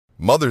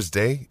Mother's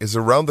Day is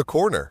around the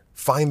corner.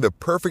 Find the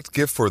perfect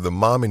gift for the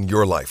mom in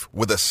your life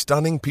with a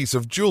stunning piece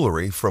of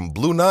jewelry from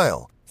Blue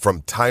Nile.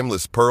 From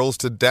timeless pearls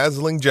to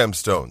dazzling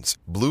gemstones,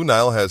 Blue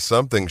Nile has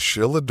something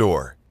she'll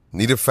adore.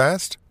 Need it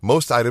fast?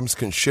 Most items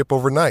can ship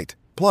overnight.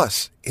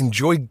 Plus,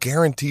 enjoy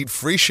guaranteed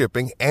free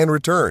shipping and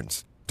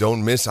returns.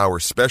 Don't miss our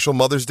special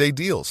Mother's Day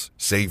deals.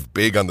 Save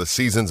big on the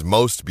season's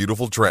most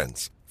beautiful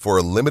trends. For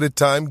a limited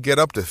time, get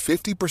up to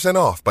 50%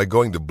 off by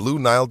going to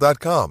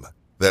BlueNile.com.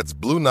 That's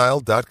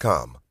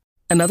BlueNile.com.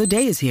 Another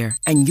day is here,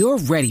 and you're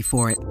ready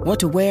for it. What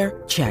to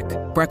wear? Check.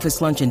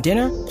 Breakfast, lunch, and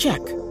dinner? Check.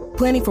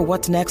 Planning for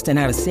what's next and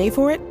how to save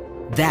for it?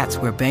 That's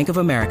where Bank of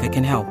America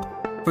can help.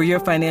 For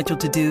your financial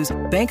to-dos,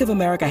 Bank of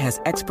America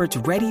has experts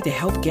ready to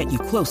help get you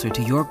closer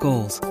to your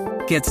goals.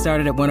 Get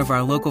started at one of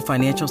our local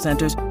financial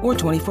centers or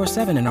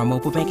 24/7 in our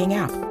mobile banking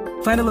app.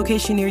 Find a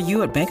location near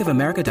you at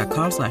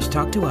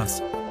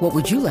bankofamerica.com/talktous. What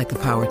would you like the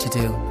power to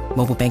do?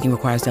 Mobile banking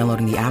requires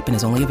downloading the app and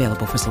is only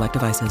available for select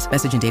devices.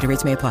 Message and data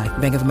rates may apply.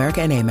 Bank of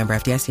America N.A., member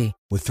FDIC.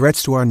 With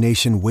threats to our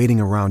nation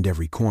waiting around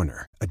every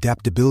corner,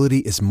 adaptability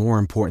is more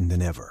important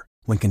than ever.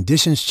 When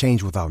conditions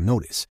change without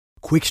notice,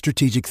 quick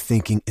strategic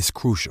thinking is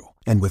crucial.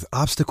 And with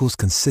obstacles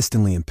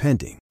consistently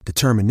impending,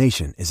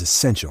 determination is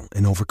essential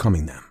in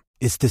overcoming them.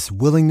 It's this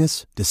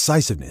willingness,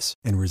 decisiveness,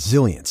 and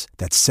resilience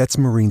that sets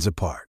Marines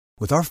apart.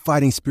 With our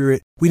fighting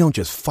spirit, we don't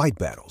just fight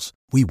battles,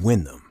 we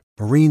win them.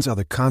 Marines are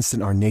the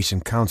constant our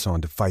nation counts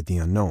on to fight the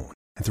unknown.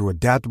 And through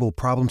adaptable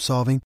problem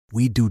solving,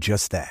 we do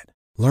just that.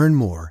 Learn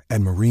more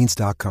at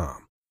marines.com.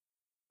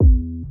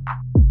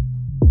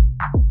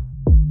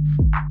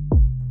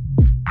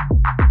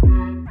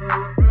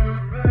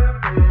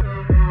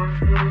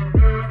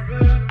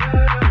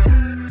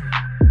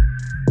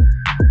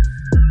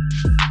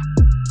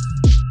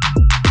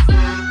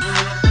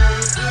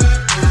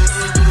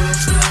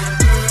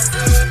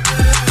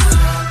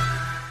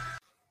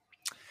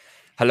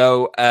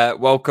 Hello,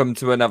 welcome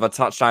to another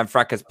Touchline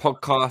Fracas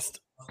podcast.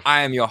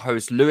 I am your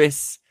host,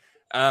 Lewis.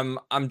 I'm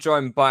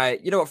joined by,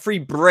 three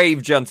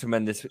brave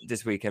gentlemen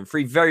this weekend.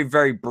 Three very,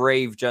 very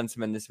brave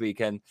gentlemen this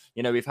weekend.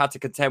 We've had to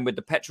contend with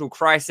the petrol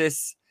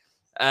crisis,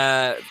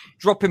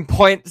 dropping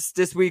points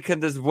this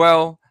weekend as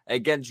well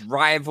against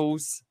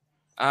rivals.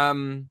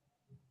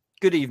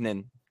 Good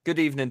evening. Good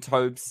evening,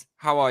 Tobes.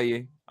 How are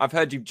you? I've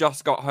heard you've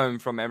just got home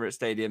from Emirates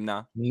Stadium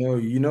now.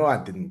 No, I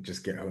didn't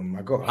just get home.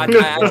 I got home. I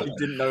actually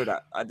didn't know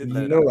that. I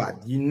didn't know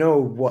that. You know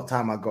what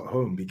time I got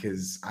home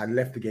because I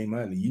left the game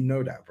early. You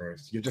know that, bro.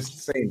 You're just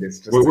saying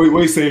this. What are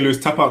you saying, Lewis?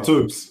 Tap out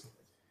Tobes.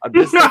 How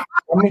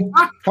many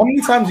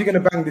times are you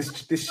going to bang this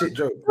shit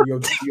joke?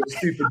 You're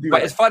stupid dude.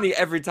 But it's funny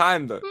every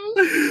time, though.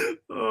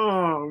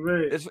 Oh,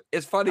 man.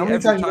 It's funny How many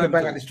every times are you time. going to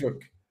bang at this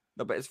joke?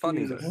 No, but it's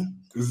funny.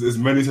 As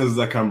many times as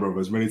I can, bro.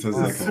 As many times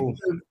as I can. Cool.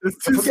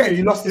 I forget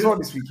you lost as well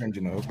this weekend,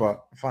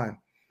 but fine.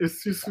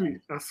 It's too sweet,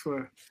 I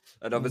swear.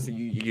 And obviously,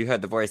 you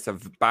heard the voice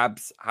of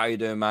Babs. How you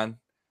doing, man?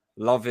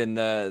 Loving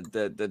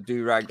the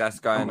do-rag that's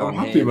going on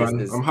happy, here.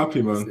 Man. I'm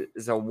happy, man.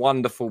 It's a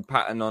wonderful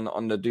pattern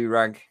on the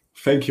do-rag.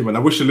 Thank you, man. I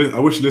wish the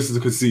listeners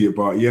could see it,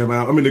 but yeah,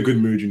 man, I'm in a good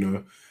mood,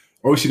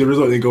 Obviously, the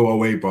result didn't go our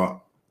way, but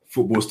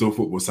football's still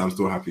football, so I'm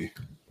still happy.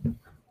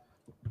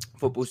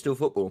 Football's still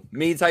football.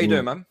 Meads, how you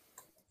doing, man?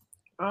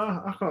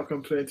 I can't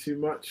complain too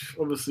much.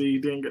 Obviously,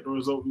 didn't get the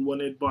result we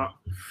wanted, but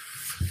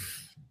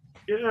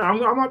yeah, I'm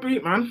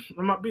upbeat, man.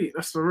 I'm upbeat.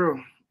 That's the real.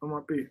 I'm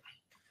upbeat.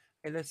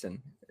 Hey,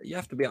 listen, you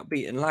have to be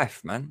upbeat in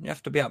life, man. You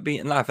have to be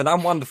upbeat in life, and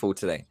I'm wonderful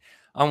today.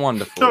 I'm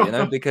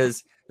wonderful,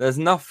 because there's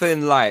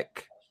nothing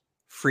like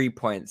 3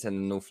 points in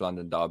the North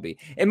London derby.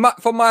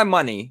 For my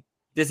money,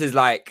 this is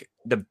like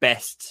the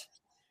best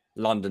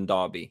London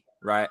derby.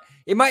 Right,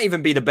 it might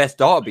even be the best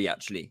derby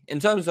actually in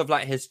terms of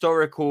like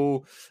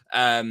historical,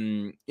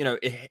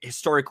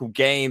 historical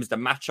games, the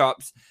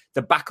matchups,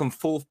 the back and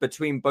forth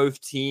between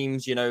both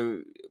teams.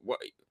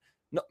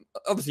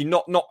 Obviously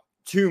not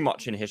too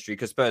much in history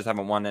because Spurs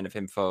haven't won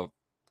anything for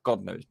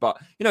God knows, but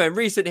in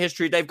recent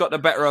history they've got the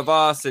better of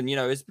us, and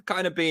it's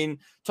kind of been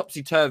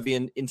topsy turvy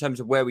in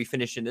terms of where we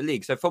finish in the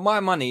league. So for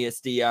my money,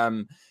 it's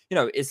the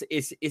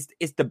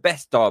it's the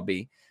best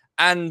derby,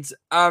 and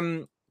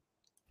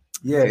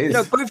yeah, it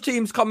is. Both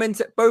teams came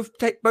into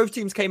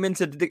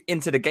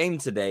the game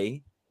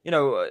today.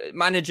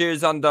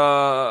 Managers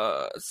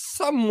under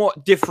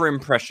somewhat differing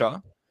pressure.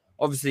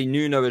 Obviously,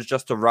 Nuno has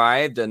just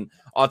arrived, and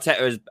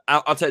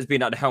Arteta's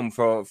been at the helm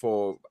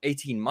for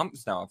 18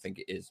 months now. I think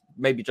it is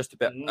maybe just a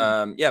bit,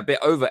 a bit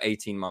over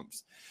 18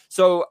 months.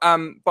 So,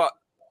 but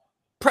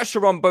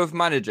pressure on both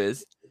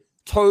managers.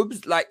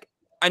 Tobes,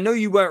 I know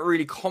you weren't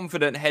really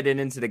confident heading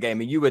into the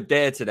game, and you were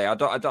there today.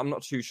 I'm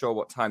not too sure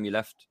what time you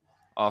left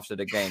after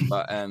the game,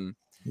 but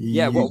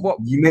what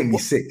you make me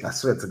sick, I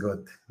swear to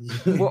God.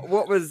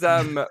 what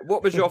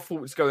was your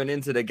thoughts going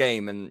into the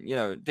game, and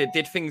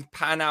did things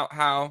pan out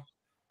how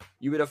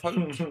you would have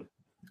hoped?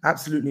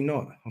 Absolutely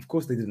not. Of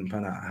course they didn't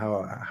pan out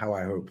how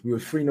I hoped. We were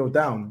 3-0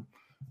 down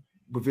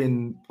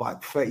within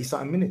 30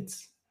 something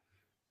minutes.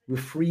 We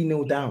were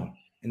 3-0 down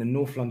in a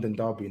North London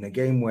derby, in a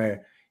game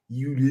where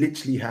you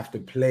literally have to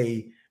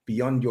play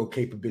beyond your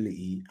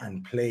capability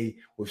and play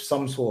with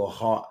some sort of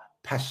heart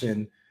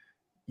passion,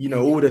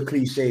 all the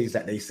cliches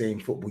that they say in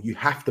football. You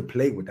have to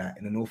play with that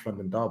in a North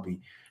London derby.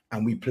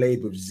 And we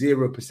played with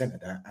 0% of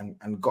that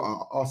and got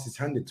our asses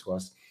handed to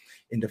us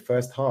in the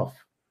first half.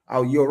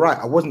 Oh, you're right.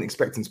 I wasn't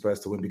expecting Spurs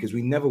to win because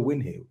we never win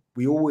here.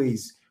 We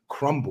always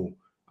crumble.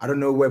 I don't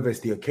know whether it's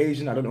the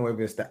occasion. I don't know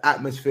whether it's the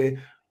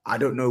atmosphere. I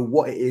don't know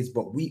what it is,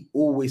 but we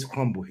always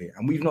crumble here.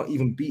 And we've not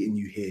even beaten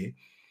you here.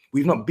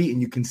 We've not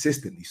beaten you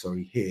consistently,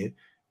 here,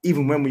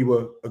 even when we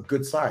were a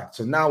good side.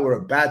 So now we're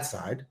a bad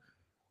side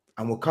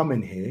and we're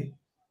coming here.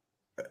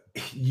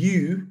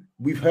 You've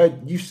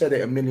said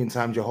it a million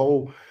times.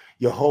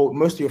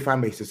 Most of your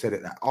fan base has said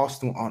it, that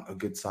Arsenal aren't a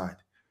good side.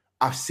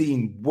 I've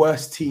seen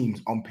worse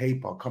teams on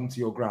paper come to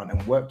your ground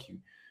and work you.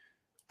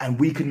 And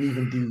we couldn't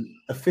even do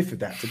a fifth of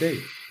that today.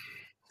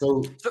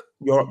 So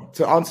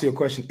to answer your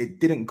question, it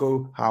didn't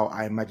go how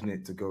I imagined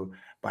it to go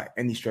by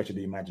any stretch of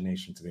the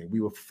imagination today.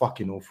 We were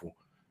fucking awful.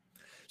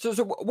 So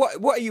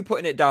what are you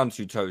putting it down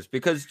to, Toes?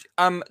 Because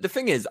the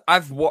thing is,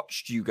 I've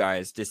watched you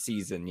guys this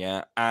season,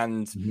 yeah,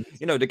 and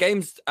the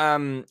games.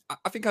 I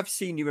think I've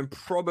seen you in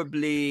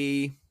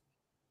probably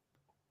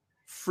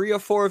 3 or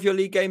 4 of your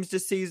league games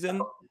this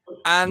season,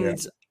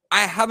 and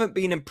I haven't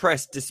been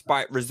impressed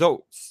despite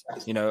results.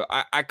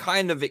 I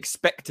kind of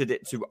expected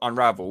it to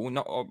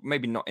unravel,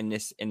 maybe not in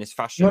this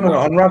fashion.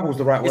 No, unravel's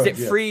the right word.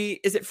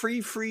 Is it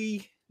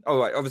free? Oh,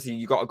 right, obviously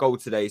you got a goal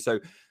today, so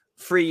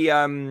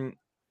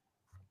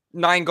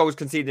 9 goals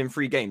conceded in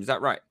 3 games. Is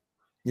that right?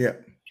 Yeah.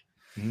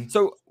 Mm-hmm.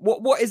 So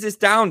what is this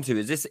down to?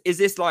 Is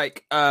this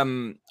like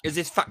is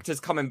this factors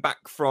coming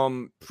back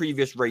from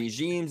previous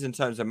regimes in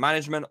terms of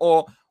management,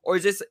 or are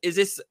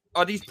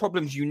these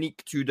problems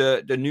unique to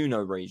the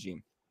Nuno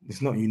regime?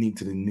 It's not unique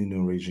to the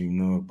Nuno regime,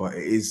 no, but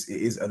it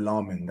is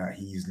alarming that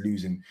he's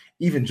losing.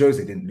 Even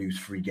Jose didn't lose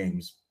 3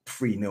 games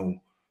 3-0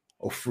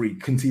 or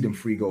conceding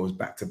 3 goals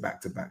back to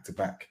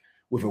back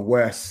with a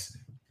worse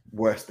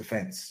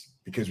defense.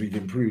 Because we've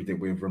improved it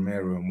with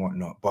Romero and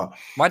whatnot. But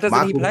why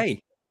doesn't he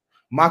play?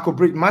 Michael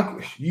Bridge,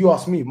 you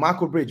asked me.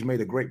 Michael Bridge made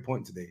a great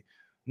point today.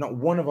 Not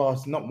one of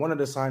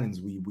the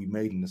signings we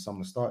made in the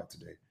summer started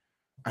today.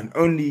 And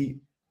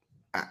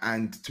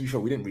to be fair,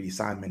 we didn't really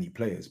sign many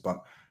players,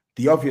 but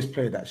the obvious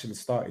player that should have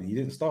started, he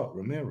didn't start,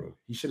 Romero.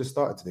 He should have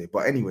started today.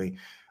 But anyway,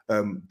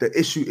 the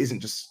issue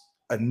isn't just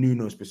a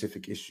Nuno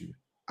specific issue.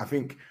 I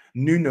think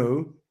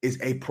Nuno is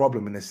a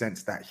problem in the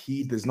sense that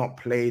he does not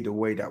play the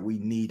way that we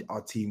need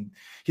our team.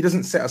 He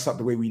doesn't set us up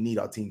the way we need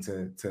our team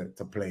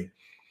to play.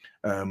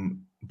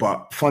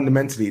 But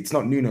fundamentally, it's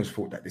not Nuno's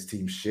fault that this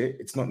team's shit.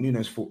 It's not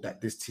Nuno's fault that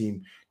this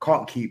team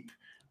can't keep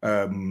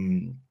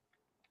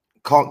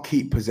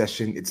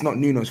possession. It's not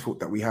Nuno's fault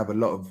that we have a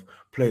lot of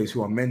players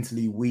who are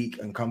mentally weak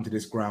and come to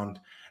this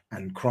ground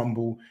and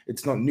crumble.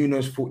 It's not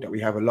Nuno's fault that we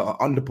have a lot of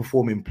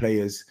underperforming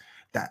players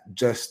that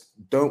just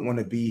don't want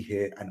to be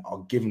here and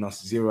are giving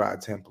us 0 out of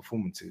 10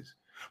 performances.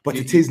 But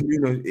it is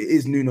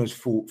Nuno's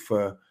fault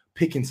for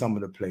picking some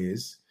of the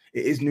players.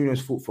 It is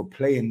Nuno's fault for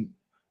playing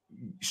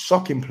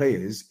shocking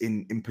players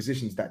in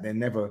positions that they've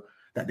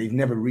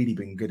never really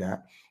been good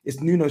at.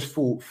 It's Nuno's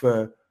fault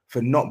for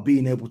not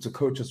being able to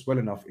coach us well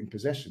enough in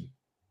possession.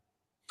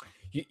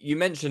 You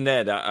mentioned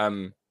there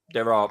that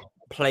there are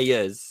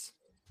players,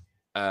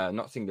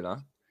 not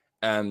singular,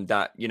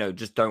 that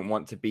just don't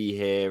want to be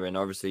here and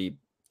obviously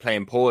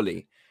playing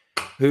poorly.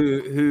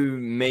 Who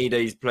may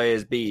these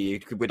players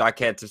be? Would I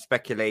care to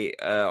speculate?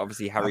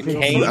 Obviously, Harry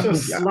Kane. Such a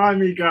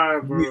slimy guy,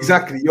 bro.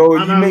 Exactly, yo.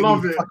 And You I make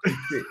love me it. fucking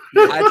sick.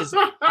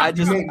 I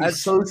You make me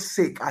so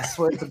sick. I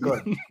swear to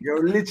God,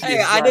 you're literally.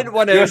 Hey, I didn't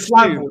want to You're assume.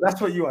 slime.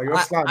 That's what you are. You're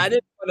slime. I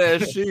didn't want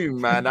to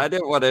assume, man. I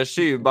didn't want to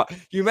assume, but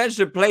you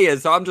mentioned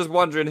players, so I'm just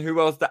wondering who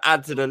else to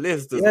add to the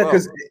list as well. Yeah,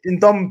 because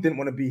Ndom didn't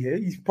want to be here.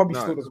 He probably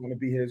still doesn't want to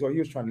be here as well. He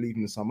was trying to leave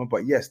in the summer,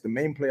 but yes, the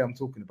main player I'm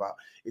talking about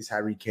is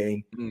Harry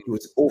Kane. He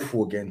was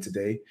awful again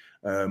today,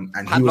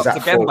 and he was at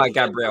again fault. by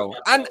Gabriel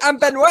and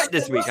Ben White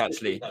this week.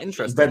 Actually,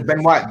 interesting.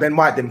 Ben White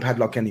didn't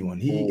padlock anyone.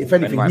 If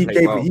anything,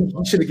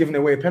 he should have given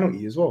away a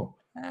penalty as well.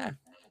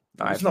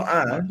 It's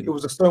not it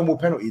was a stonewall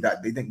penalty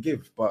that they didn't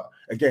give. But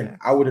again,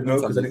 I wouldn't know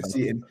because I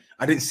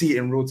didn't see it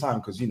in real time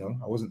because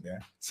I wasn't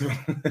there. So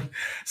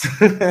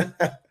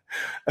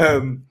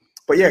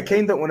but yeah,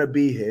 Kane don't want to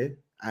be here,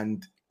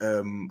 and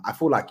I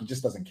feel like he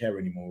just doesn't care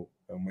anymore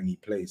when he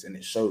plays, and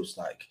it shows.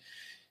 Like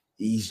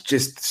he's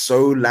just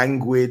so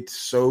languid,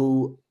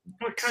 so.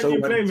 But can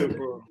you blame him,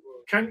 bro?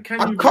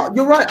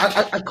 You're right.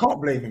 I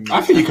can't blame him.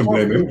 I think you can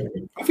blame him.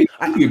 I think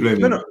you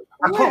blame him. No,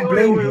 I can't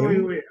blame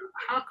him. Wait.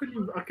 How could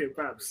you? Okay,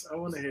 Babs, I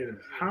want to hear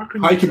this. How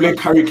can you blame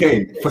Harry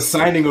Kane for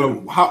signing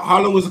a? How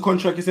long was the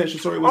contract extension?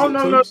 Sorry, no.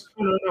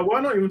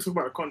 Why not even talk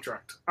about a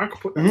contract? I could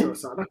put that to the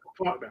side. I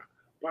could park that.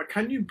 But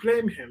can you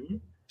blame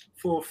him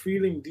for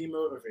feeling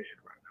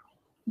demotivated right now?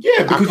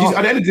 Yeah, because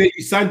at the end of the day,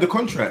 you signed the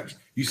contract.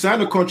 You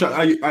signed a contract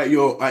at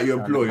your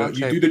employer.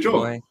 You do the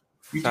job.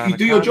 You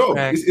do your job.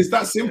 It's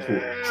that simple.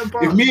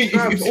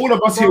 If all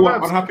of us here were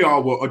unhappy at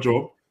our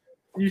job,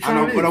 you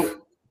trying to leave?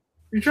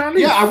 You trying to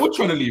leave? Yeah, I would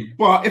try to leave.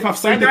 But if I've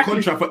signed a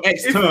contract for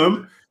X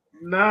term,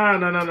 no.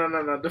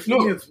 The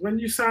thing is, when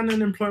you sign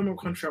an employment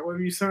contract, whether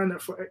you sign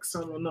it for X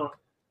term or not,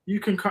 you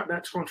can cut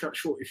that contract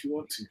short if you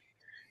want to. You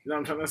know what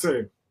I'm trying to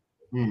say?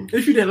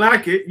 If you didn't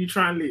like it, you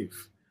try and leave.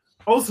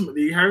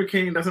 Ultimately, Harry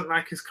Kane doesn't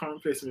like his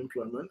current place of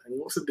employment and he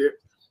wants to dip.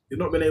 He's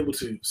not been able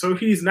to. So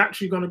he's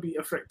naturally going to be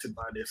affected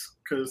by this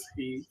because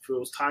he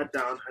feels tied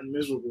down and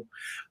miserable.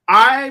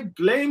 I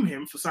blame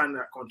him for signing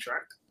that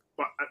contract,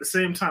 but at the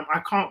same time,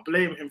 I can't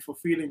blame him for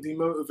feeling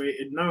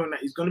demotivated, knowing that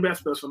he's going to be at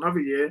Spurs for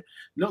another year,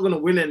 not going to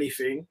win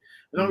anything,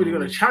 not really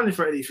going to challenge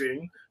for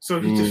anything. So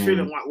he's just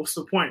feeling like, what's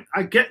the point?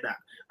 I get that.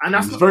 And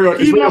that's very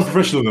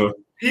unprofessional though.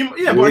 He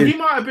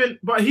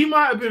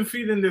might have been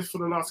feeling this for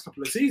the last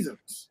couple of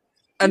seasons.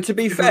 And to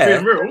be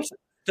fair,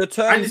 the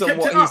terms of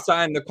what he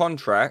signed the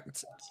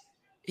contract,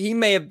 he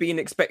may have been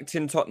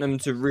expecting Tottenham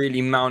to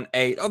really mount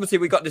a. Obviously,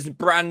 we got this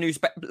brand new,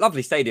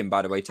 lovely stadium,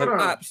 by the way.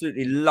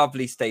 Absolutely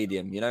lovely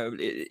stadium. You know,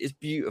 it's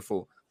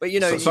beautiful. But you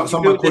know, some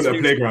might call it a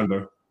playground,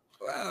 though.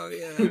 Well,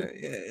 yeah,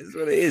 it's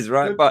what it is,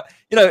 right? But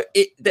you know,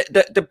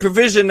 the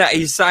provision that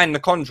he signed the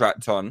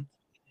contract on,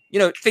 you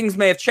know, things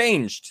may have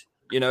changed.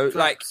 You know,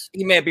 like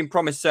he may have been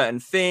promised certain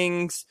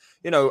things.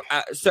 You know,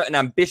 certain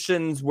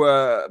ambitions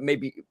were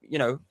maybe, you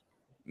know,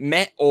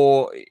 met,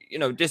 or you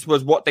know, this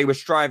was what they were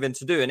striving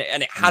to do, and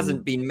it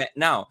hasn't been met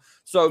now.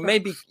 So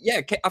maybe,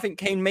 yeah, I think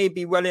Kane may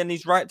be well in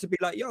his right to be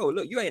like, yo,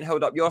 look, you ain't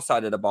held up your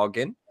side of the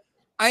bargain.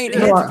 I ain't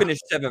here to finish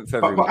 7th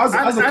every week. But as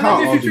a counter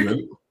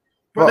argument,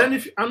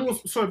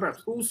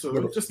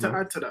 just to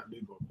add to that,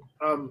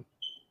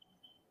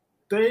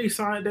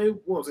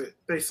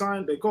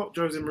 they got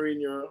Jose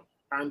Mourinho,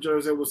 and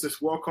Jose was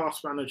this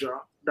world-class manager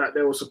that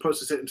they were supposed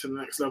to take him to the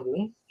next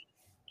level.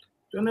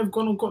 Then they've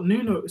gone and got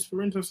Nuno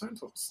Espirito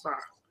Santos. Like,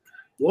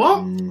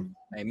 what?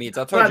 Hey, Meads,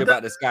 I told you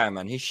about this guy,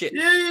 man. He's shit.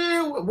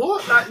 Yeah.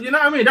 What? Like, you know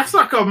what I mean? That's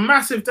like a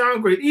massive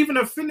downgrade. Even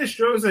a finished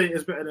Jose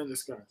is better than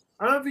this guy.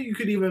 I don't think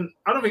anyone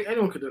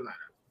could deny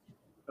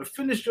that. A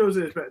finished Jose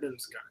is better than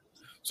this guy.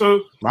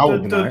 So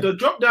the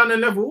drop down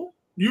in level,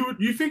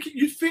 you think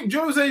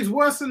Jose is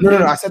worse than him?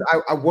 No. I said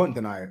I won't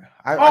deny it.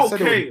 I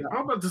said it was,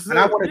 I'm about to say,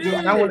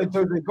 and I wanted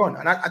Jose gone,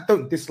 and I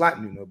don't dislike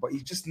Nuno, but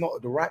he's just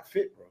not the right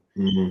fit, bro.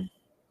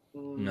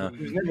 No,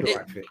 he's never the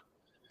right fit.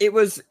 It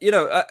was, you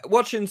know,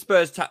 watching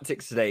Spurs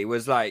tactics today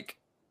was like,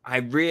 I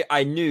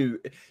knew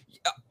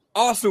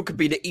Arsenal could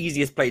be the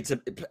easiest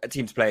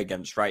team to play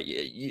against, right?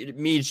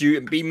 Meads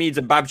and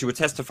Babji will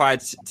testify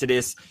to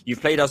this. You've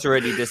played us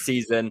already this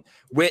season.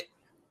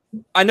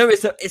 I know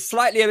it's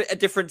slightly a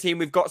different team.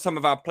 We've got some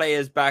of our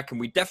players back, and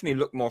we definitely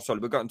look more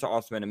solid. We'll get into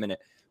Arsenal in a minute.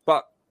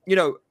 But, you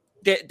know,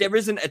 there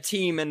isn't a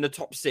team in the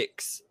top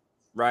 6,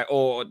 right?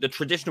 Or the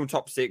traditional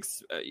top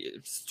 6,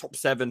 top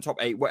 7, top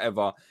 8,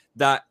 whatever,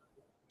 that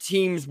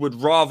teams would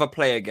rather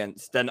play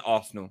against than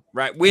Arsenal,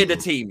 right? We're the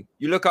team.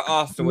 You look at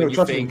Arsenal and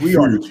you think... we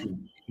are the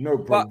team. No,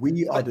 bro,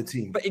 we are the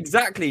team. But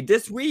exactly,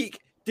 this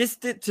week,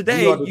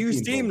 today, you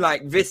seem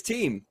like this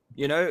team.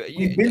 You know,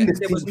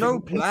 there was no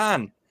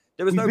plan.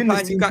 There was no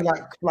plan.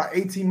 For like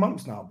 18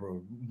 months now,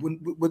 bro.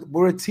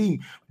 We're a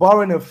team,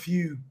 barring a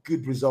few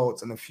good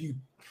results and a few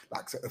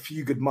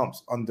good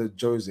months under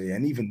Jose,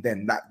 and even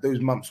then, those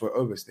months were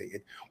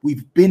overstated.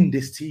 We've been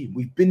this team.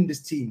 We've been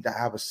this team that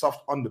have a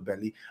soft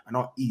underbelly and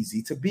are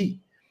easy to beat.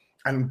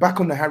 And back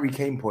on the Harry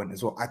Kane point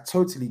as well, I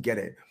totally get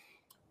it.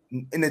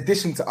 In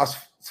addition to us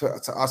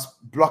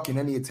blocking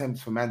any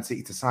attempts for Man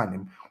City to sign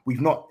him, we've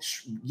not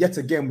yet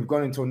again. We've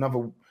gone into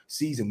another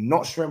season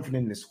not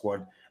strengthening the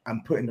squad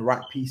and putting the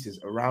right pieces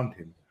around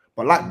him.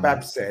 But like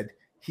Bab said,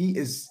 he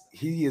is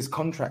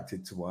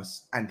contracted to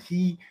us, and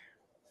he,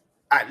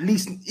 at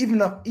least,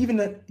 even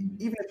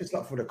if it's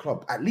not for the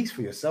club, at least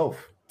for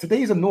yourself.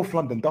 Today is a North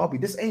London derby.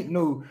 This ain't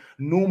no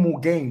normal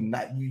game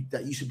that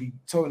you should be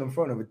towing and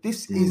throwing over.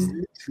 This is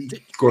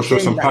literally gotta show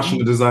some passion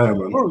and desire,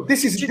 man. Bro,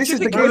 this is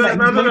the game.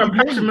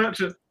 Passion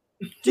merchant.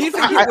 Do you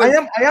think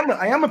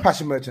I am a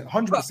passion merchant,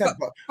 100%?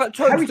 But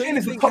Harry Kane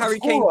is the top Harry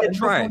Kane did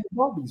try.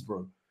 Derbies,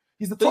 bro.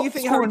 He's the top. Do you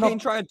think Harry Kane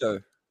tried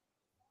though?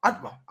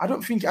 I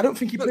don't think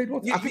he played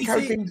well. I think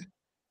Harry Kane.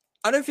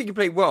 I don't think he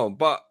played well,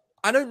 but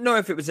I don't know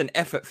if it was an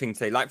effort thing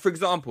today. Like, for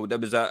example, there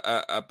was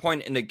a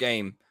point in the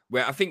game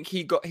where I think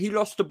he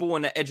lost the ball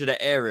on the edge of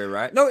the area,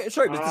 right? No,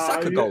 sorry, it was the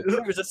Saka goal.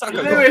 It was a Saka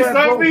goal. No. I've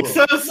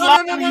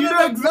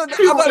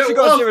actually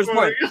got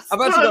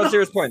a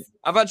serious point.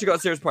 I've actually got a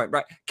serious point,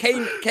 right?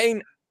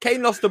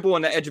 Kane lost the ball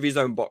on the edge of his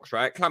own box,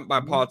 right? Clamped by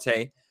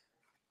Partey.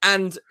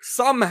 And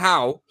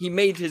somehow he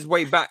made his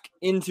way back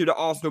into the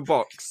Arsenal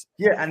box.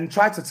 Yeah, and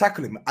tried to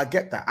tackle him. I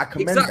get that. I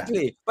commend that.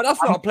 Exactly. But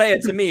that's not a player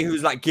to me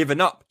who's like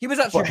given up. He was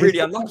actually really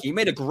unlucky. He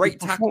made a great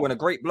tackle and a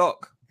great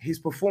block. His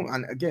performance,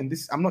 and again,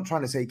 I'm not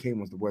trying to say Kane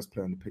was the worst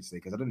player on the pitch today,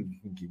 because I don't even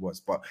think he was,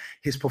 but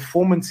his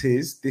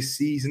performances this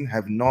season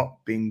have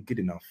not been good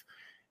enough.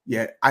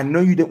 Yeah, I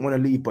know you didn't want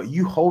to leave, but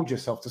you hold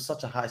yourself to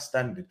such a high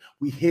standard.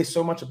 We hear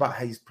so much about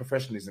his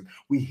professionalism.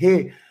 We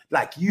hear,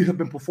 like, you have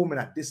been performing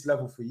at this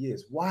level for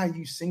years. Why are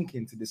you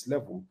sinking to this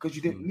level? Because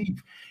you didn't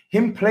leave.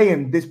 Him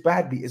playing this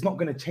badly is not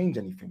going to change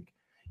anything.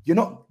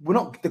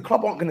 The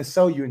club aren't going to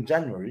sell you in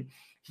January.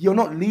 You're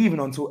not leaving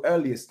until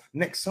earliest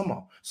next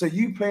summer. So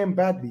you playing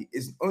badly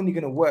is only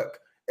going to work.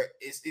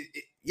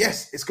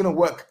 Yes, it's going to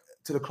work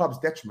to the club's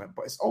detriment,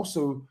 but it's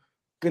also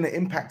going to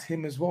impact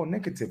him as well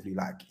negatively.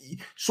 Like,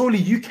 surely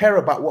you care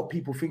about what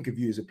people think of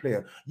you as a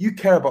player. You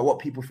care about what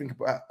people think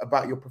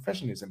about your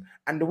professionalism.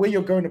 And the way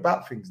you're going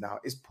about things now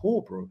is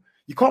poor, bro.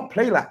 You can't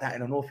play like that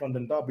in a North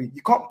London derby.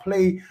 You can't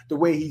play the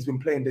way he's been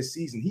playing this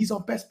season. He's our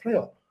best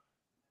player.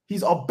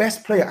 He's our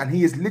best player, and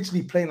he is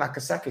literally playing like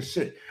a sack of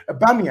shit.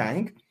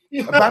 Aubameyang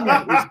is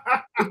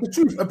the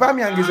truth.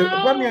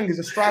 Aubameyang is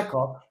a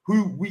striker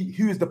who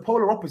is the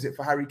polar opposite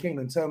for Harry Kane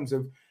in terms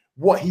of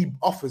what he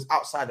offers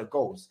outside of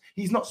goals.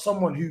 He's not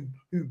someone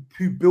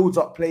who builds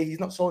up play. He's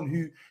not someone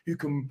who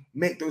can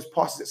make those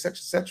passes, etc.,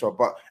 etc.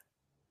 But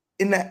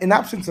in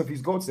absence of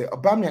his goals,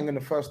 Aubameyang in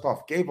the first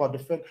half gave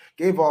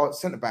our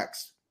centre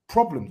backs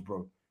problems,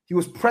 bro. He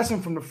was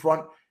pressing from the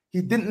front.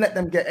 He didn't let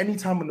them get any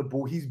time on the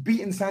ball. He's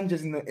beating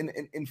Sanchez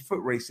in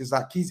foot races.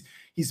 Like, he's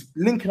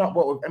linking up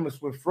well with Emma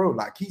Smith-Rowe.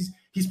 Like,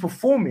 he's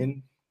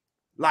performing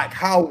like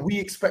how we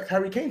expect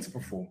Harry Kane to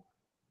perform.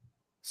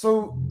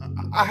 So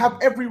I have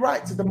every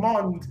right to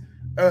demand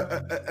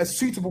a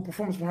suitable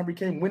performance from Harry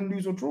Kane, win,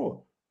 lose, or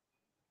draw.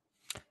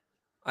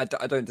 I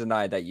don't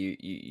deny that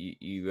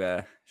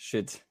you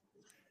should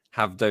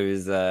have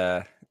those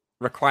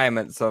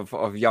requirements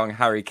of young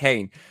Harry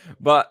Kane.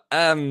 But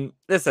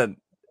listen,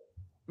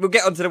 we'll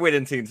get onto the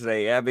winning team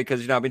today, yeah,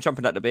 because I've been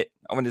jumping at the bit.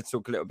 I wanted to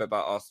talk a little bit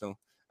about Arsenal.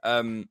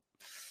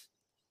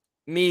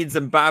 Meads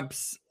and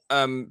Babs.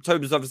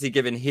 Toby's obviously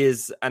given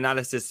his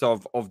analysis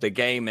of the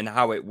game and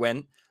how it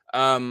went.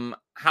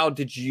 How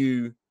did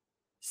you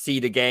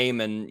see the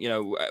game? And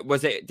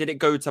did it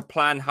go to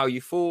plan how you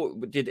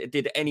thought?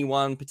 Did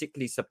anyone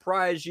particularly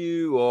surprise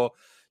you? Or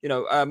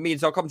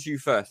Meads, I'll come to you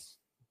first.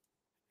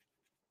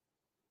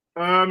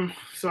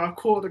 So I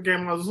caught the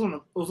game. I was on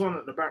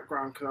at the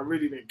background because I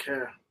really didn't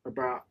care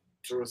about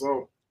the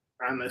result,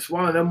 and it's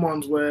one of them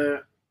ones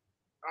where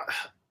I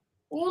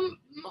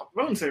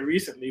won't say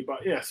recently,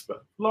 but yes,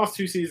 but last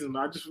 2 seasons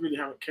I just really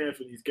haven't cared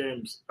for these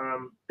games.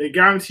 They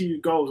guarantee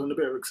you goals and a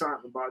bit of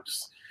excitement, but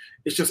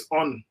it's just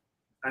on,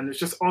 and it's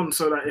just on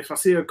so that if I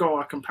see a goal,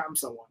 I can pam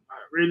someone.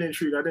 Really and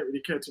truly, I didn't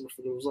really care too much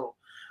for the result.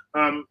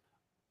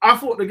 I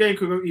thought the game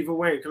could go either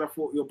way because I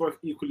thought you're both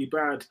equally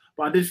bad,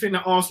 but I did think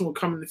that Arsenal were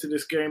coming into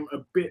this game a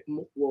bit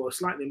more,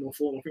 slightly more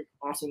form. I think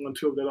Arsenal won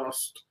two of the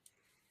last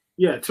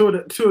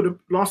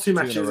two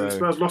matches, and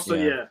Spurs lost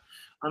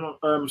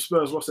and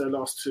Spurs lost their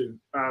last 2.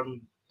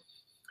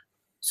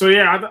 So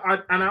yeah,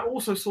 I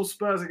also saw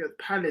Spurs against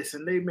Palace,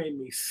 and they made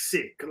me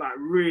sick, like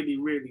really,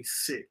 really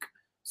sick.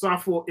 So I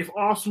thought if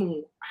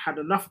Arsenal had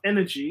enough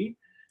energy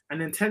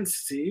and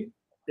intensity,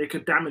 they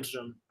could damage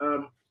them.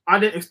 I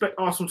didn't expect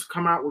Arsenal to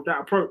come out with that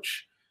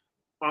approach.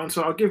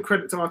 So I'll give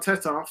credit to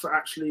Arteta for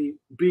actually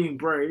being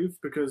brave,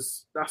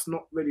 because that's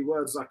not really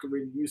words I could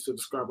really use to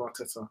describe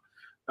Arteta.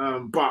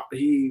 But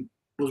he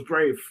was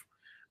brave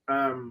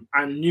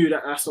and knew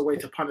that that's a way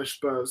to punish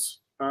Spurs.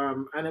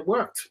 And it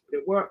worked.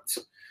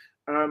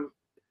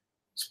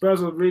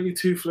 Spurs were really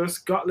toothless,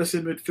 gutless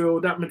in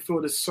midfield. That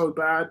midfield is so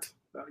bad.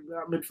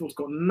 That midfield's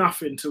got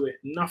nothing to it.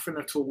 Nothing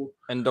at all.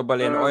 And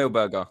Dobele and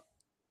Oilberger.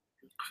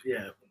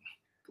 Yeah.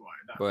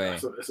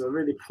 It's a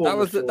really poor that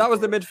was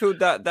the midfield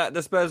that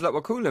the Spurs were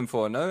calling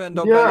for, no? And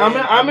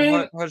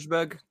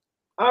Højbjerg.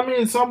 I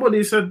mean,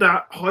 somebody said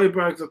that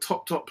Højbjerg's a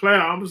top player.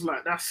 I was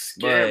like, that's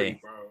scary,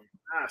 bro.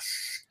 That's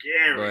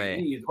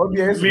scary. He's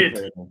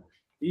mid.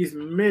 He's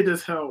mid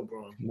as hell,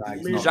 bro. Nah,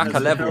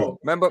 Xhaka level.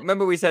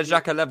 Remember we said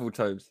Xhaka level,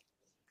 Tobes.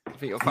 I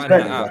think you'll find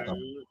that out.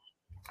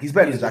 He's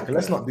better than Xhaka.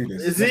 Let's not do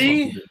this. Is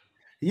he?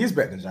 He is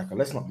better than Xhaka.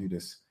 Let's not do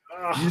this.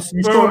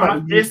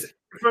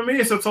 For me,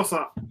 it's a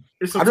toss-up.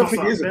 I don't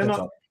think it is a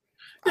toss-up.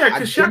 Yeah,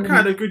 because Xhaka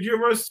had a good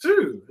Euros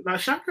too. Like,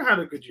 Xhaka had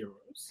a good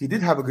Euros. He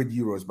did have a good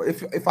Euros, but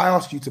if I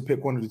ask you to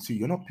pick one of the two,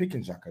 you're not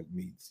picking Xhaka,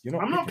 Meads.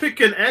 I'm not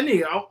picking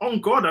any. On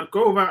God, I'd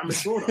go without a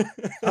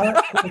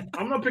midfielder.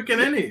 I'm not picking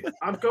any.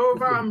 I'd go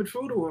without a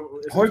midfielder.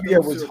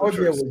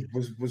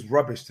 Højbjerg was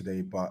rubbish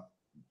today, but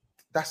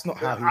that's not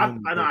how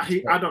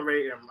he. I don't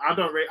rate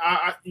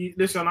him.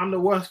 Listen, I'm the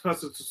worst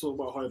person to talk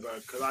about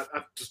Højbjerg because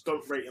I just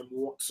don't rate him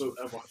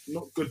whatsoever.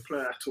 Not a good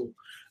player at all.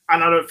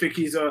 And I don't think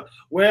he's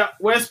where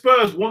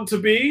Spurs want to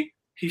be,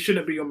 he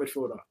shouldn't be your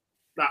midfielder.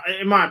 Like,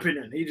 in my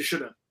opinion, he just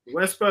shouldn't.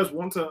 Where Spurs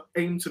want to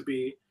aim to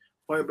be,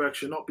 Højbjerg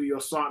should not be your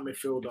starting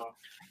midfielder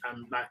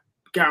and like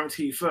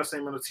guarantee first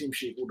name on the team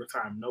sheet all the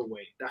time. No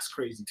way. That's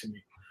crazy to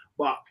me.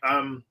 But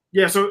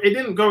so it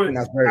didn't go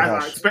as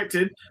I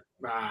expected.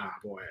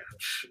 Boy,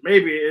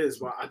 maybe it is,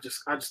 but I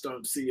just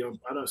don't see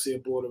a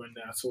border in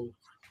there at all.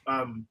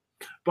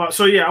 But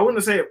so yeah, I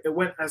wouldn't say it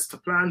went as to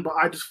plan, but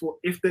I just thought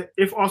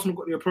if Arsenal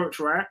got the approach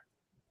right,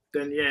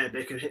 then yeah,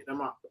 they could hit them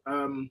up.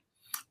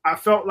 I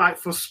felt like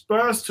for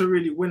Spurs to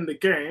really win the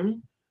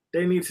game,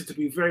 they needed to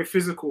be very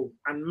physical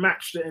and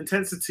match the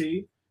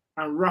intensity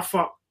and rough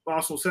up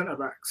Arsenal centre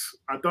backs.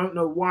 I don't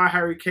know why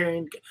Harry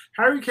Kane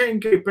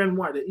gave Ben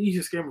White the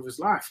easiest game of his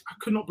life. I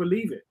could not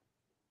believe it.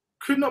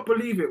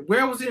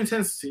 Where was the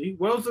intensity?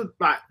 Where was the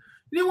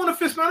He didn't want to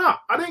fist man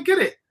up. I didn't get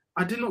it.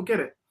 I did not get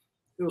it.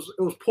 It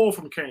was poor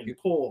from Kane.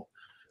 Poor.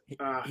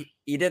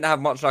 He didn't have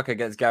much luck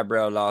against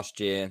Gabriel last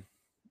year.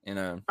 You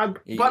know,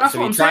 but that's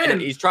what I'm saying.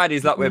 He's tried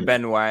his luck with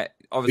Ben White.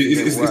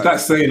 Obviously, it's that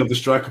saying of the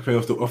striker playing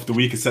off the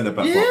weakest centre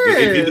back. Yeah,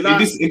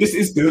 in this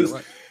instance,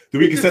 the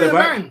weakest centre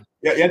back.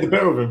 Yeah, the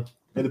better of him.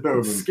 Yeah, the better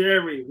of him.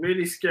 Scary,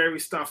 really scary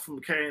stuff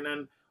from Kane.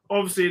 And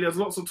obviously, there's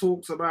lots of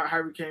talks about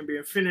Harry Kane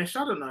being finished.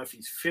 I don't know if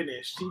he's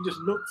finished. He just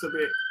looks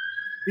suspect.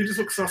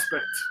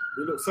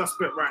 He looks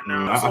suspect right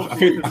now. I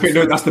think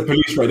that's the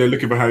police right there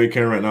looking for Harry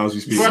Kane right now as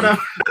we speak. Brother.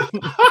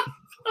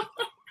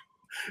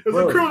 It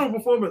was a criminal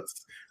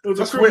performance. It was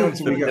a criminal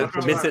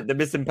performance. The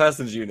missing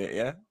persons unit,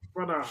 yeah?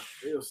 Brother,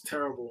 it was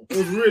terrible. It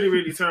was really,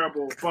 really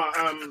terrible. But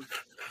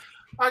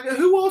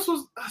who else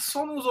was...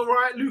 Son was all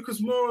right.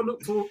 Lucas Moura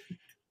looked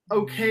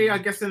okay, I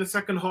guess, in the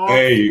second half.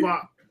 Hey,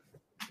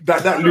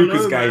 but that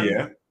Lucas guy, man.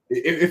 Yeah?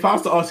 If I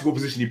was to ask you what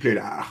position he played,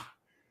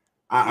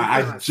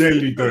 I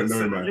genuinely don't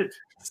know, man.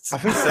 I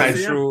think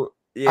central,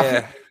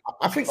 yeah.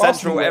 I think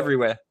central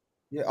everywhere.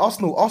 Yeah,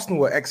 Arsenal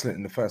were excellent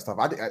in the first half.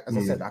 As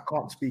I said, I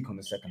can't speak on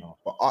the second half,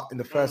 but in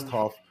the first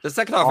half, it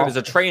was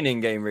a training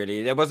game.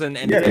 Really, there wasn't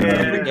anything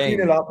in the game.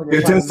 The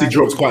intensity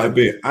drops quite a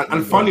bit,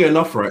 and funny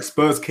enough, right?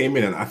 Spurs came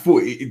in, and I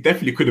thought it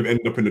definitely could have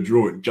ended up in the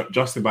draw,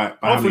 just by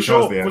how many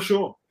shots there. For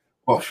sure.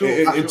 But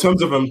in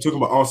terms of talking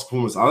about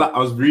Arsenal performance, I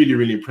was really,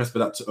 really impressed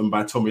with that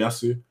by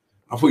Tomiyasu.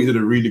 I thought he did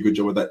a really good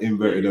job with that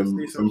inverted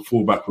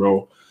fullback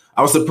role.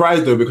 I was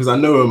surprised though because I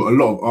know a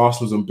lot of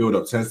Arsenal's on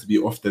build-up tends to be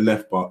off the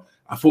left, but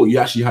I thought you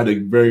actually had a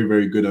very,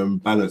 very good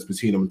balance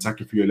between them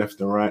attacking through your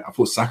left and right. I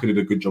thought Saka did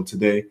a good job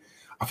today.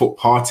 I thought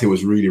Partey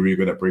was really, really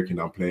good at breaking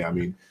down play. I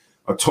mean,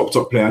 a top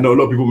player. I know a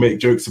lot of people make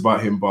jokes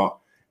about him, but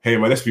hey,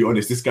 man, let's be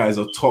honest. This guy is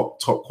a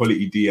top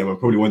quality DM and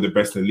probably one of the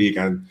best in the league.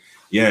 And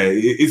yeah,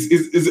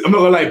 I'm not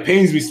gonna lie, it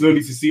pains me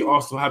slowly to see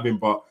Arsenal have him,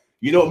 but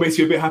you know what makes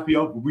you a bit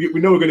happier? We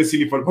know we're going to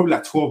see him for probably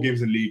like 12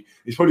 games in the league.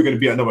 It's probably going to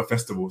be at another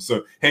festival.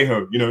 So hey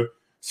ho, you know,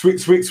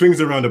 swings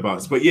and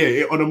roundabouts. But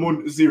yeah, on a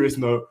more serious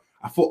note,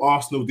 I thought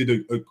Arsenal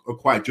did a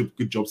quite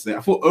good job today.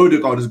 I thought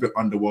Odegaard was a bit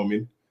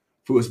underwhelming.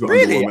 I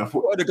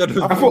thought Odegaard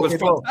was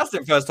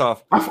fantastic first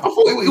half. I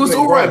thought it was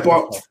all right,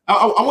 but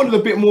I wanted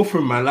a bit more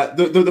from him, man. Like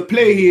the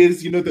player he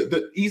is, you know,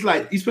 he's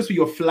supposed to be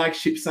your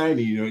flagship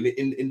signing, you know,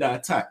 in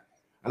that attack.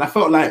 And I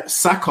felt like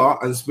Saka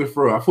and Smith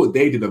Rowe, I thought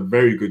they did a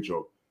very good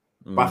job.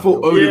 But I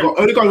thought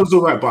Odegaard was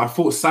all right, but I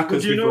thought Saka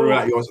and Smith Rowe were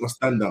like your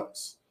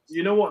standouts.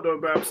 You know what though,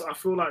 Babs? I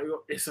feel like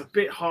it's a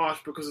bit harsh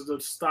because of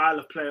the style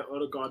of player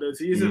Odegaard is.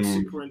 He isn't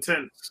super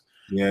intense.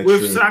 Yeah,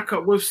 with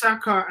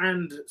Saka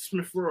and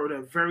Smith Rowe,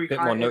 they're very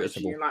high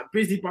energy and like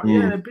busy,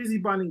 they're busy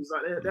bunnies.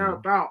 Like they're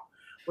about.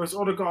 Whereas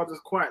Odegaard is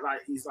quite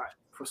like he's like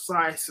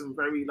precise and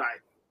very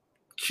like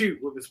cute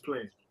with his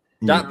play.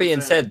 That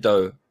being said,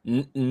 though,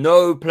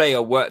 no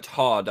player worked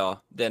harder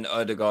than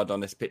Odegaard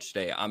on this pitch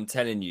today. I'm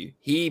telling you,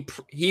 he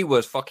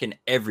was fucking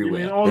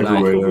everywhere.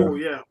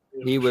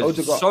 He was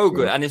Odegaard, so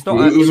good, and it's not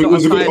a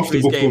science to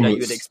his game that you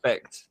would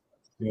expect.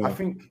 Yeah. I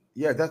think,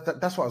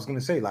 that's what I was going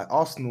to say. Like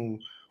Arsenal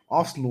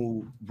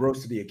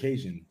rose to the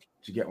occasion.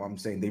 Do you get what I'm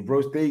saying?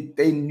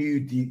 They knew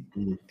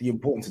the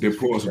importance of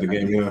the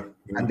game,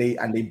 and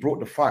they brought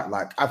the fight.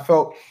 Like I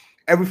felt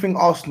everything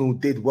Arsenal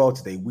did well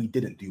today, we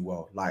didn't do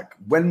well. Like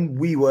when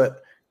we were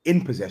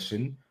in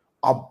possession,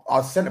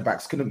 our centre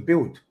backs couldn't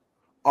build.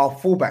 Our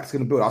fullbacks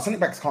couldn't build. Our centre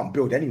backs can't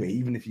build anyway,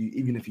 even if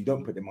you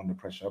don't put them under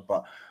pressure.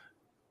 But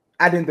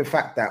adding the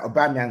fact that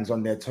Aubameyang's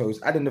on their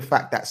toes, adding the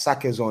fact that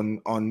Saka's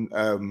on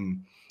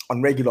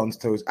Reguilon's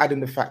toes, adding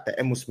the fact that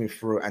Emil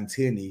Smith-Rowe and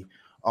Tierney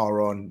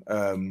are on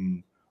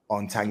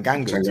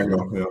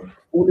Tanganga.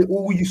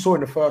 All you saw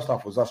in the first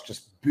half was us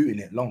just booting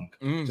it long,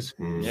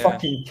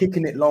 fucking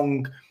kicking it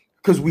long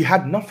because we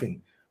had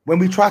nothing. When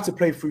we tried to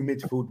play through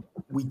midfield,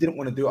 we didn't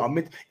want to do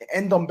it.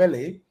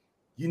 Ndombele,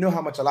 you know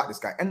how much I like this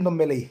guy.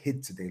 Ndombele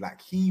hid today.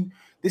 Like he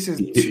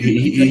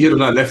hid on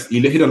that left. He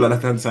hid on that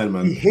left hand side,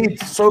 man. He hid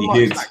so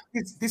much. Like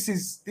this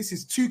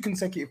is 2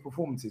 consecutive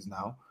performances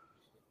now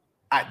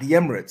at the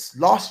Emirates.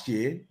 Last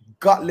year,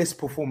 gutless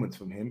performance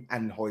from him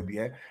and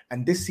Højbjerg,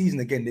 and this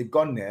season again they've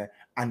gone there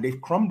and they've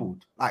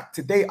crumbled. Like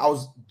today, I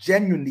was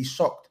genuinely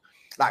shocked.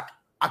 Like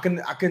I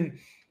can.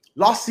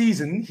 Last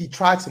season he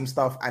tried some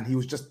stuff and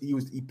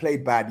he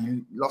played bad.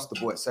 He lost the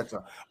ball,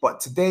 etc.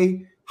 But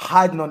today,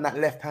 hiding on that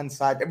left hand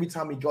side, every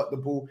time he got the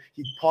ball,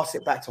 he'd pass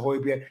it back to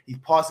Højbjerg.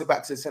 He'd pass it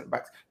back to the centre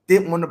backs.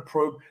 Didn't want to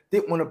probe.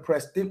 Didn't want to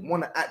press. Didn't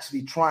want to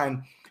actually try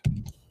and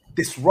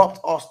disrupt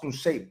Arsenal's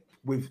shape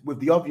with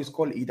the obvious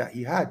quality that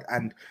he had.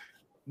 And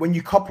when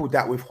you couple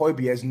that with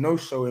Højbjerg's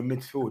no-show in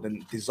midfield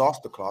and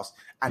disaster class,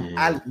 and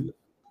Ali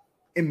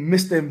in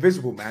Mr.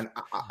 Invisible, man,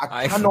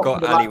 I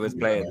forgot Ali was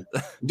playing.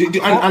 And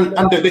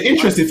the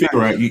interesting thing,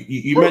 right?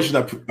 You mentioned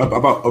that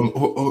about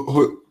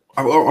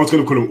I was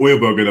going to call him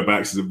Oilberg by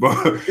accident, but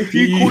if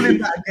you call him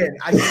that again,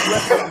 I swear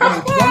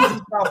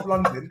to South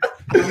London,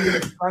 I'm going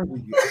to strangle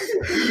you.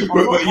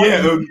 But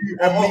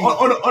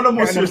on a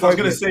more serious, I was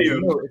going to say,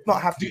 it's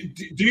not happening.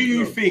 Do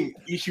you think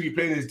he should be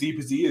playing as deep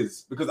as he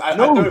is? Because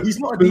he's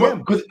not a DM.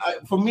 Because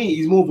for me,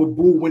 he's more of a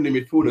ball-winning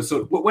midfielder.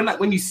 So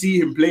when you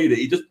see him play,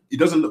 he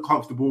doesn't look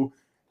comfortable.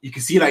 You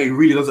can see that it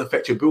really does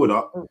affect your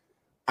build-up.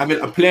 I mean,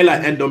 a player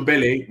like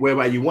Ndombele,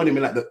 whereby you want him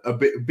in like a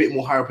bit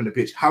more higher up in the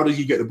pitch, how does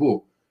he get the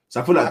ball?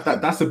 So I feel like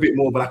that's a bit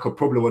more of like a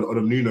problem on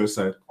the Nuno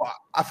side.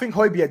 I think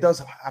Højbjerg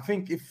does. I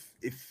think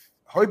if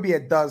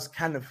Højbjerg does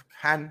can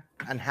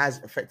and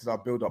has affected our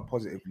build-up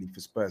positively for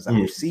Spurs, and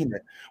we've seen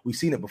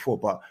it before.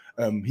 But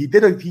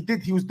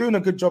he was doing a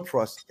good job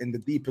for us in the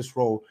deepest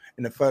role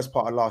in the first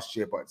part of last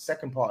year. But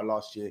second part of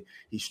last year,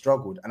 he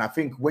struggled. And I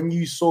think when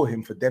you saw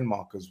him for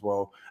Denmark as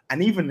well,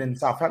 and even in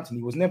Southampton,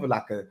 he was never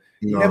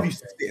he never used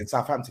to sit in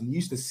Southampton. He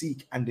used to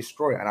seek and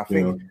destroy. And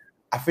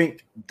I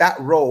think that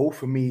role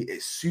for me,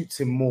 it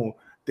suits him more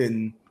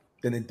than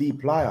a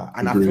deep liar.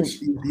 And I think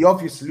the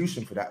obvious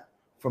solution for that,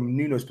 from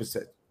Nuno's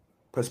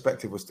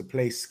perspective, was to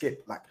play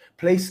skip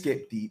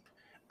deep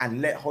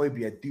and let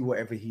Højbjerg do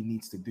whatever he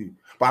needs to do.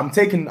 But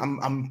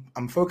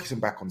I'm focusing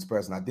back on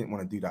Spurs, and I didn't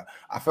want to do that.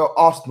 I felt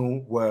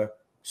Arsenal were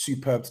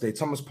superb today.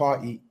 Thomas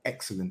Partey,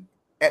 excellent,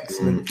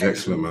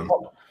 man.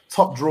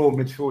 Top draw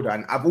midfielder,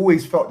 and I've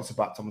always felt this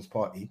about Thomas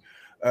Partey.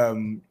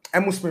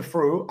 Emil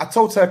Smith-Rowe, I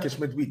told Turkish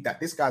midweek that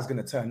this guy's going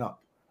to turn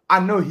up. I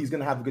know he's going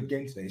to have a good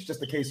game today. It's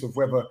just a case of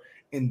whether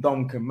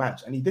Ndom can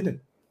match, and he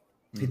didn't.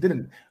 He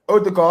didn't.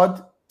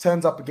 Odegaard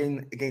turns up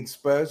again against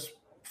Spurs,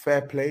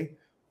 fair play.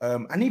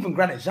 And even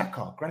Granit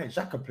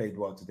Xhaka played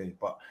well today,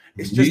 but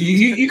it's just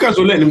you guys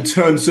were letting him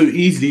turn so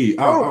easily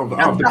out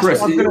of the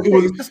press. It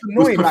was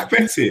annoying. It was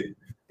pathetic.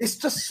 It's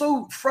just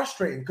so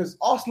frustrating because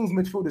Arsenal's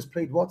midfielders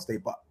played well today,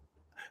 but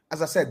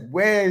as I said,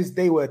 whereas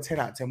they were 10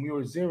 out of 10, we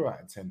were 0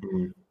 out of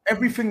 10.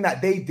 Everything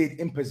that they did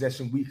in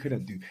possession, we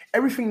couldn't do.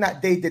 Everything that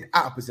they did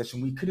out of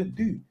possession, we couldn't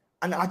do.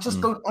 And I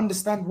just don't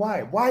understand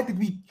why. Why did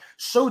we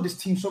show this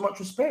team so much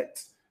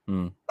respect?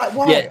 Like,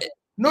 why? Yeah.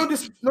 No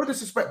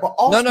disrespect, but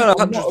Arsenal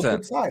are not a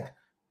good side.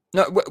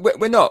 No,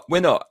 we're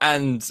not.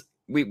 And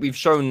we've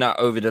shown that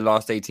over the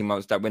last 18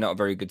 months that we're not a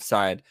very good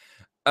side.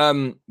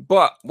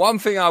 But one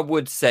thing I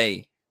would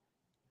say,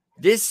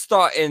 this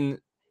starting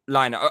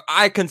lineup,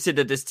 I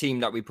consider this team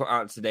that we put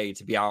out today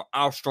to be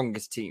our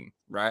strongest team,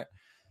 right?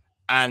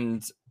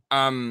 And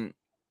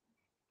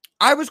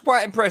I was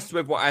quite impressed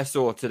with what I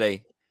saw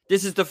today.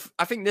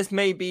 I think this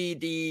may be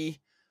the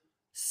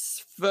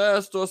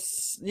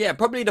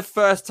probably the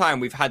first time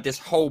we've had this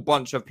whole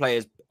bunch of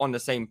players on the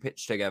same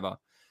pitch together.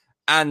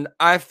 And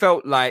I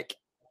felt like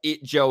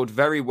it gelled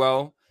very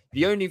well.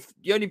 The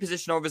only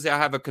position obviously I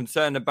have a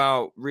concern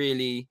about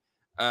really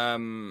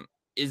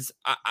is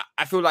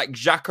I feel like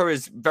Xhaka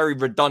is very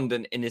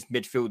redundant in this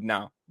midfield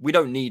now. We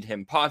don't need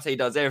him. Partey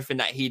does everything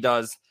that he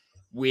does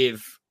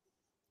with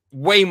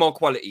way more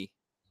quality,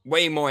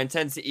 way more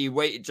intensity,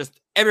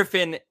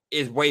 everything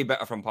is way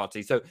better from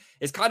Partey. So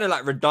it's kind of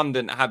like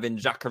redundant having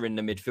Xhaka in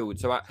the midfield.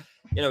 So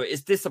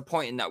it's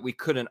disappointing that we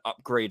couldn't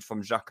upgrade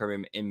from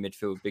Xhaka in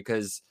midfield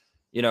because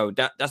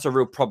that's a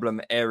real problem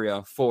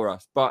area for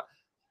us. But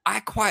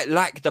I quite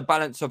like the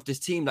balance of this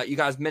team. Like you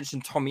guys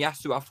mentioned,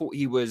 Tomiyasu, I thought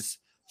he was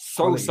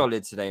so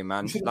solid today,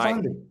 man.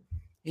 Like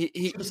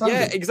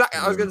exactly.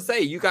 I was going to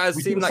say, you guys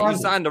seem like you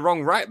signed the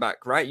wrong right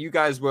back, right? You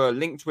guys were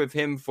linked with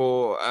him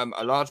for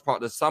a large part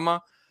of the summer.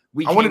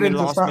 I wanted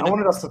us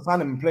to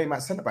sign him and play him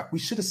at centre back. We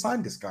should have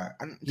signed this guy.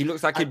 And he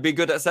looks like he'd be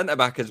good at centre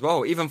back as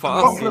well, even for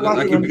us. He'll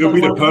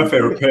be the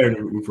perfect repair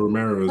with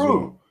Romero as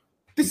well.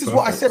 This is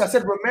what I said. I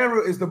said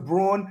Romero is the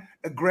brawn,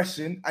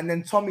 aggression, and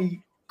then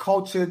Tommy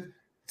cultured,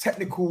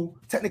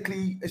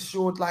 technically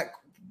assured. Like,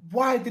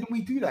 why didn't we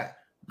do that?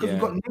 Because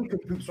we've got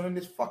nincompoops running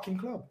this fucking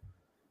club.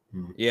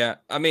 Yeah,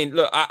 I mean,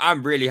 look,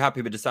 I'm really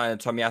happy with the signing of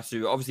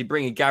Tomiyasu. Obviously,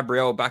 bringing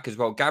Gabriel back as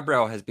well.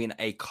 Gabriel has been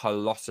a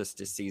colossus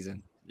this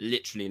season.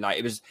 Literally, like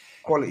it was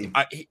quality.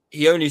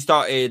 He only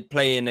started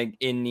playing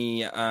in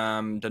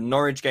the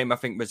Norwich game. I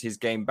think was his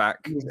game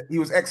back. He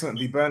was excellent.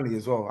 The Burnley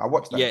as well. I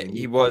watched that. Yeah, game.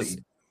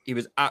 He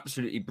was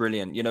absolutely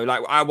brilliant.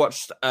 Like I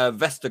watched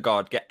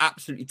Vestergaard get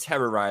absolutely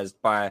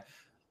terrorized by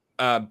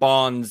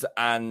Barnes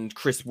and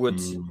Chris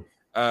Woods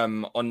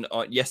on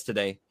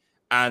yesterday,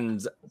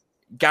 and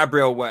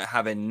Gabriel weren't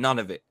having none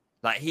of it.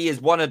 Like he is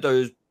one of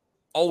those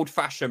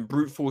old-fashioned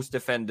brute force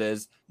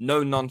defenders,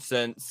 no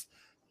nonsense.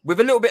 With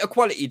a little bit of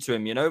quality to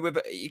him,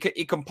 he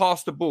can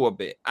pass the ball a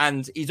bit.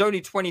 And he's only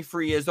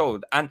 23 years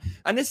old. And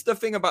this is the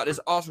thing about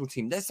this Arsenal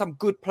team. There's some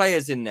good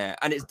players in there.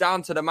 And it's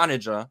down to the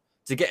manager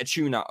to get a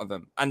tune out of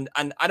them. And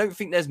I don't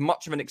think there's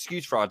much of an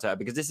excuse for Arteta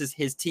because this is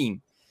his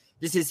team.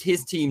 This is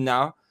his team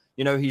now.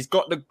 He's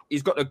got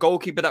the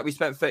goalkeeper that we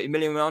spent 30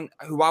 million on,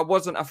 who I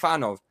wasn't a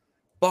fan of.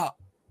 But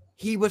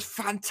he was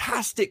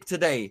fantastic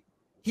today.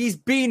 He's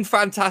been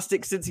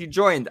fantastic since he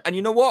joined. And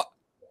you know what?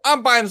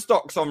 I'm buying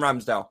stocks on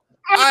Ramsdale.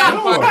 I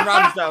am buying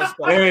Ramsdale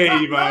stocks. Hey,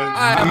 man.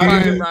 I am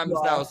buying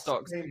Ramsdale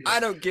stocks. I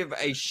don't give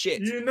a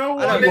shit. You know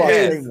what? I don't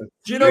care.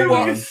 Do you know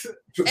what?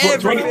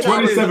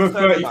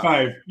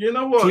 27-35. You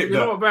know what? You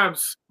know what,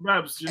 Babs?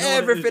 You know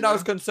everything I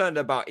was concerned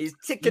about. He's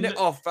ticking it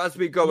off as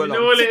we go along. You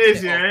know what it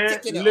is, yeah?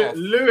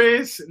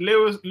 Lewis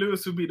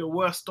would be the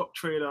worst stock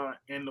trader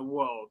in the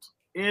world.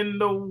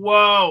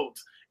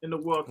 in the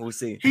world. We'll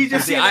see. He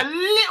just seen a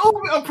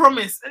little bit of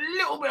promise,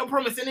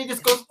 and he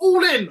just goes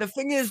all in. The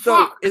thing is,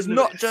 though, it's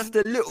not just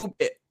a little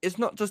bit. It's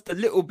not just a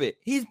little bit.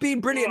 He's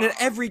been brilliant in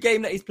every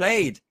game that he's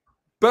played.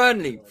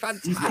 Burnley,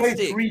 fantastic. He's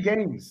played 3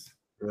 games.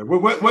 Yeah.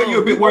 Weren't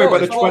you a bit worried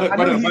about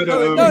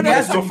the No,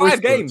 it's like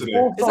 5 games.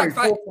 It's like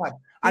 5.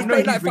 He's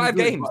played like 5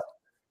 games.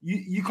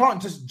 You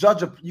can't just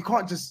judge you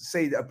can't just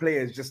say that a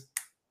player is just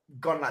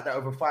gone like that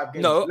over 5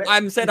 games. No,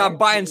 I'm saying I'm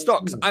buying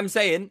stocks. I'm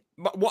saying,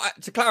 but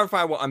to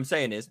clarify what I'm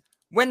saying is,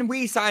 when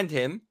we signed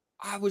him,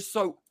 I was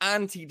so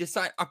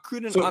anti-decide. I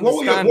couldn't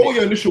understand. What were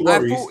your initial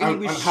worries,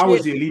 and how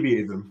has he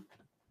alleviated them?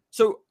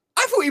 So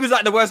I thought he was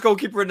like the worst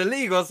goalkeeper in the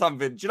league or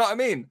something. Do you know what I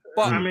mean?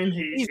 But I mean,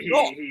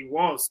 he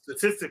was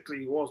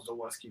statistically the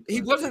worst keeper.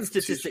 He wasn't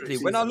statistically.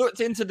 When I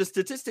looked into the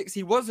statistics,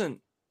 he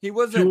wasn't. He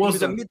was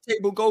a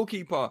mid-table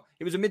goalkeeper.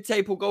 He was a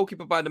mid-table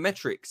goalkeeper by the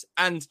metrics.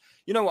 And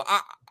you know what?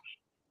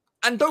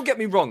 And don't get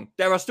me wrong,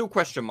 there are still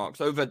question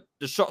marks over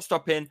the shot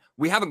stopping.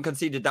 We haven't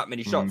conceded that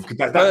many shots.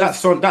 That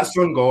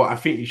Son goal, I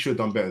think he should have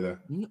done better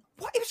there.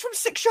 What? It was from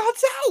 6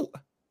 yards out.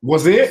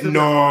 Was it?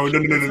 No.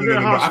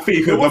 I think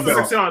he could have done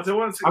better. 6 yards. It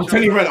wasn't 6 I'm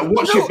telling you right now,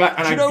 watch it back,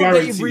 and I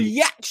guarantee the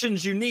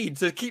reactions you need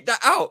to keep that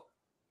out.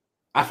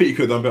 I think he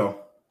could have done better.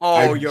 Oh,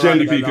 I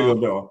genuinely think he could have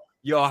done better.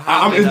 You're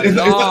having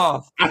a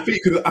laugh. I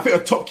think a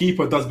top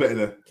keeper does better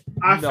there.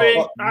 I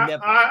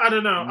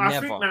don't know.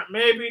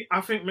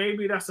 I think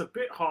maybe that's a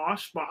bit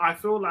harsh, but I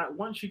feel like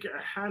once you get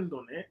a hand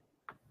on it,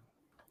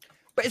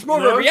 but it's more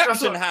of a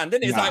reaction hand,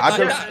 isn't it? It's I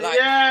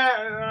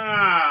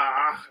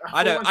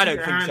don't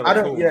think so. I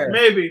don't. Yeah.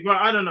 Maybe, but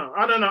I don't know.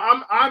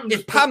 I'm.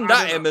 It's pammed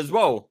at him as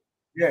well.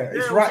 Yeah,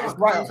 it's right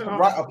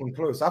up and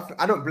close.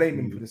 I don't blame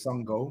him for the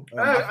Son goal.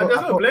 There's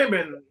no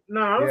blaming.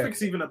 No, I don't think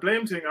it's even a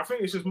blame thing. I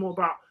think it's just more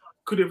about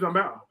could he have done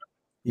better.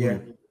 Yeah,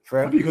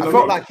 fair.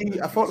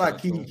 I felt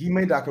like he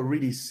made like a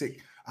really sick.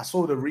 I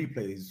saw the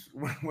replays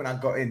when I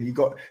got in.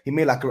 He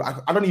made like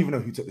I don't even know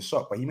who took the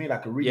shot, but he made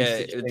like a really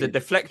sick the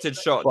deflected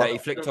shot that he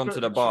flicked onto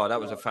the bar. That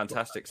was a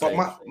fantastic save.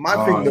 But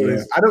my thing though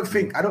is I don't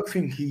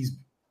think he's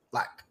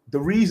like the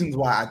reasons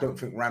why I don't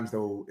think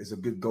Ramsdale is a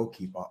good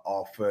goalkeeper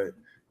are for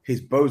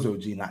his bozo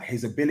gene, like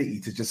his ability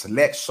to just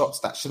let shots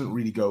that shouldn't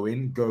really go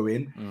in,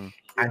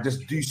 and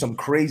just do some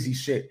crazy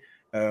shit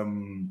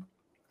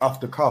off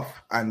the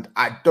cuff. And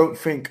I don't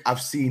think I've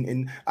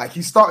seen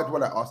he started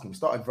well at Arsenal, he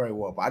started very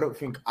well, but I don't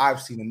think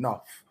I've seen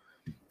enough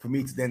for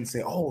me to then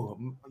say, oh,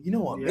 you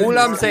know what? Yeah, all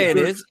I'm saying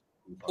is,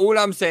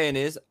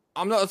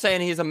 I'm not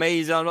saying he's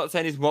amazing. I'm not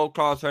saying he's world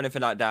class or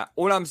anything like that.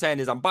 All I'm saying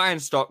is I'm buying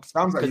stocks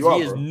because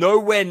he is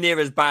nowhere near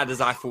as bad as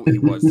I thought he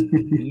was.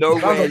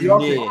 Nowhere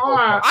near.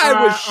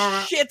 I was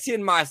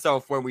shitting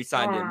myself when we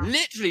signed him.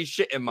 Literally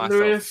shitting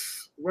myself.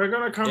 Lewis, we're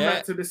gonna come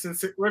back to this in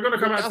 6. We're gonna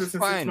come back to this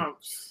in 6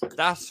 months.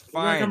 That's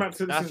fine.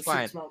 That's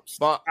fine. 6 months.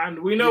 But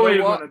and we know where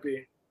you're gonna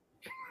be.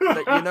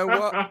 But you know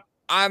what?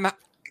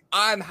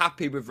 I'm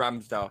happy with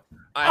Ramsdale.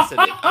 I said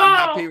it.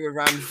 I'm happy with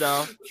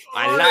Ramsdale.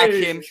 I like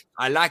him.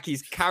 I like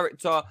his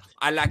character.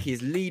 I like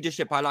his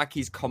leadership. I like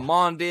his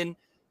commanding.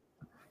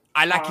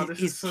 I like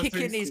his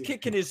kicking. His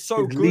kicking is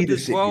so good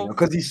as well.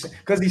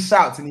 Because he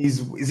shouts and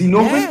is he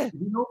Northern? Yeah. Is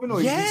he Northern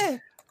or yeah.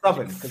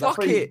 Southern?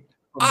 Fuck it.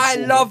 I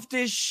love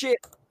this shit.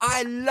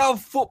 I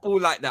love football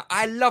like that.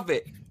 I love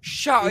it.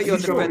 Shout at your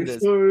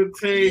defenders. You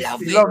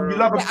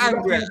love a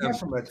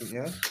passion merchant,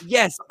 yeah?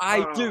 Yes,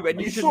 I do. And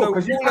you should know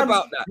all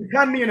about that. You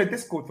canned me in a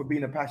Discord for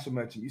being a passion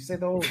merchant. You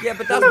said, oh. Yeah,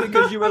 but that's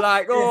because you were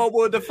like, oh,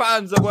 well, the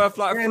fans are worth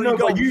like 3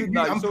 goals.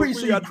 I'm pretty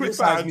sure you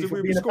criticized me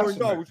for being a passion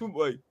merchant. Wouldn't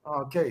we?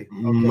 Okay.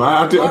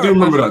 I do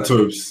remember that,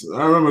 Tobes.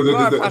 I remember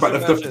about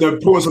the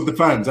importance of the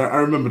fans. I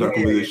remember that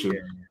conversation.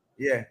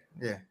 Yeah.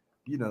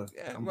 You know,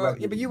 but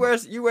you wear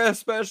a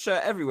Spurs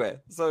shirt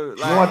everywhere. So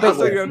like,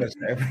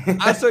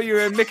 I saw you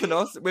in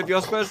Mykonos with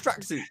your Spurs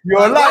tracksuit. You're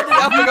a liar.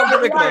 I don't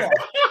understand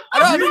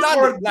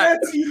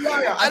it.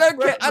 I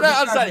don't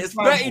understand it. It's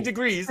 30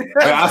 degrees.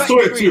 I saw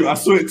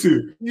it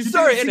too. You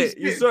saw it, innit?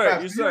 You saw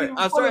it.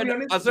 I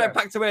saw it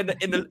packed away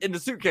in the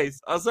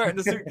suitcase. I saw it in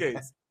the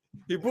suitcase.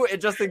 He brought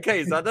it just in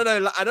case. I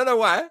don't know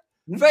why.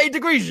 30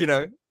 degrees, you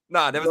know.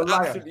 Nah, there was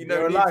absolutely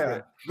no need to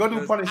it. God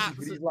will punish you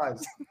for these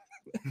lies.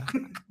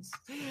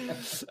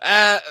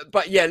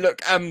 But yeah,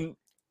 look, I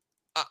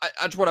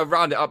just want to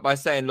round it up by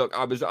saying, look,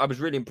 I was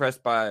really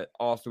impressed by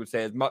Arsenal.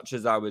 Say as much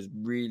as I was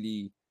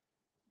really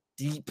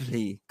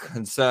deeply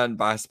concerned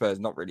by Spurs,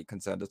 not really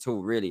concerned at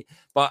all, really.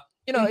 But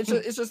you know,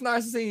 it's just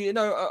nice to see. You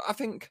know, I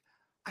think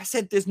I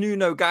said this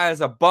Nuno guy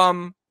is a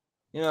bum.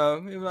 You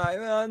know, he was like,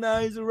 oh, no,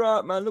 he's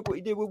alright, man. Look what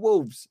he did with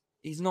Wolves.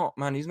 He's not,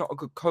 man. He's not a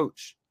good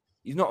coach.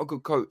 He's not a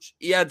good coach.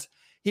 He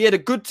had a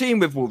good team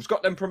with Wolves,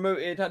 got them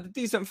promoted, had a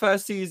decent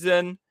first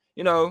season.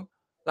 You know,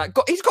 like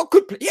he had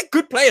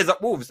good players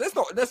at Wolves. Let's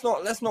not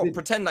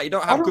pretend that you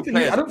don't have good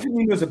players. I don't think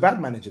Nuno's a bad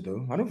manager,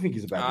 though. I don't think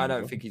he's a bad. I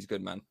don't think he's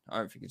good, man. I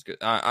don't think he's good.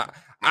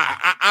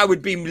 I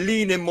would be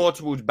leaning more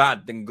towards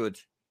bad than good.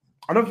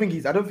 I don't think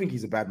he's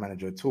a bad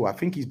manager at all. I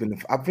think he's been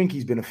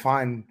a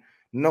fine,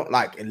 not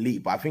like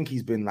elite, but I think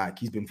he's been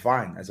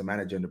fine as a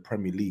manager in the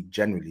Premier League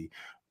generally.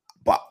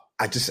 But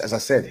as I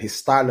said, his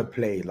style of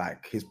play,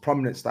 like his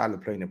prominent style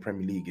of play in the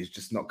Premier League, is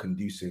just not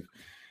conducive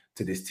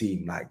to this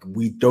team. Like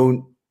we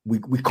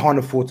can't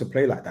afford to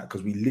play like that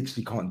because we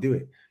literally can't do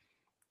it.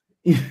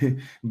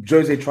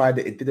 Jose tried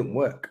it; it didn't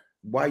work.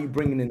 Why are you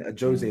bringing in a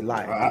Jose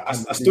light? I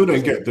still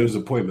don't get those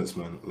appointments,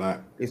 man. Like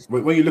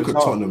when you look at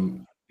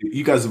Tottenham,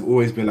 you guys have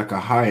always been like a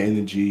high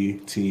energy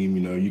team.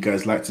 You know, you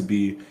guys like to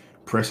be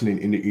pressing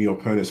in your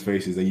opponent's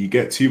faces, and you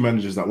get two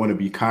managers that want to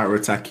be counter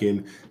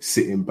attacking,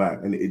 sitting back,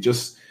 and it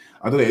just,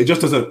 I don't know, it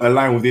just doesn't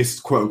align with this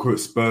quote unquote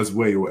Spurs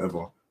way or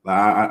whatever.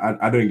 Like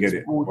I don't get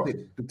it.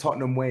 The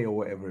Tottenham way or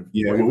whatever.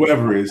 Yeah,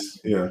 whatever it is.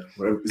 Yeah,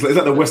 it's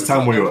like the West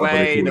Ham way or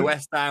whatever. The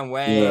West Ham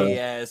way.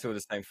 Yeah, it's all the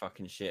same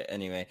fucking shit.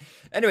 Anyway,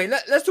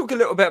 let's talk a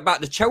little bit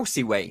about the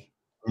Chelsea way,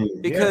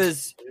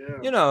 because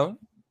you know,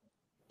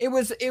 it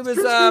was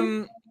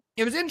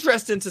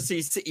interesting to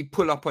see City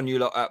pull up on you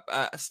lot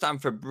at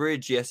Stamford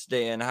Bridge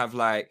yesterday and have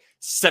like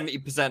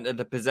 70% of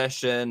the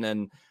possession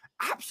and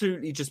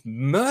absolutely just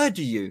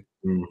murder you.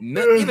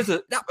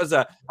 That was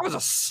a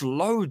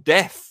slow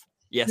death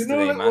yesterday, you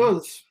know what man.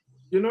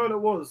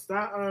 It was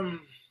that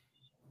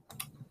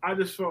I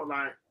just felt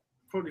like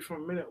probably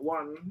from minute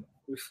one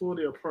we saw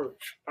the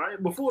approach.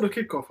 Before the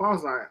kickoff, I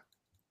was like,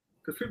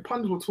 because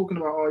pundits were talking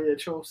about, oh yeah,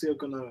 Chelsea are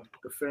gonna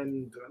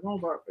defend, and I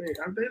was like, hey,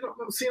 have they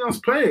not seen us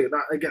play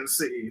that against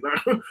City?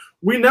 Like,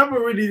 we never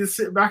really just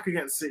sit back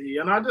against City,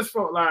 and I just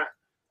felt like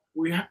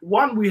we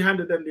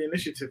handed them the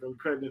initiative and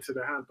played into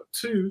their hand, but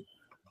two,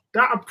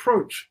 that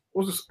approach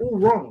was just all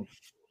wrong.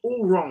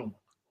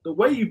 The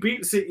way you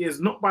beat City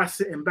is not by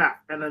sitting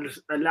back and then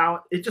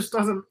allow it. Just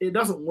doesn't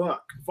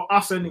work for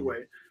us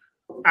anyway.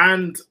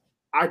 And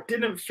I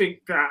didn't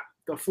think that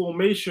the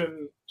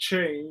formation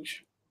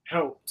change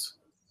helped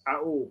at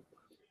all.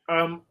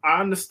 I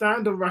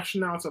understand the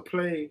rationale to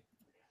play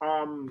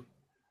Kante,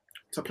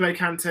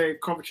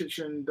 Kovacic,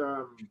 and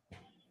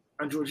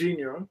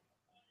Jorginho,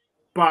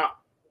 but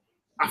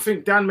I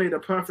think Dan made a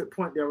perfect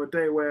point the other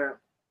day where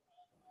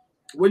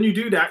when you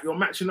do that, you're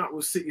matching up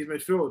with City's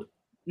midfield.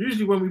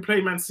 Usually when we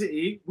play Man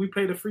City, we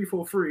play the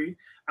 3-4-3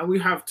 and we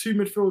have two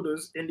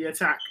midfielders in the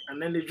attack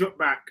and then they drop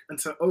back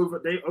until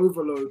they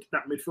overload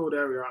that midfield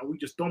area and we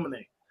just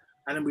dominate.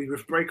 And then we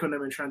just break on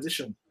them in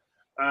transition.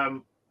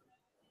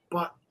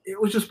 But it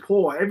was just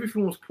poor.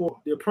 Everything was poor.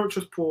 The approach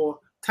was poor.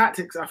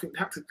 Tactics, I think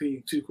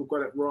tactically, Tuchel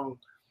got it wrong.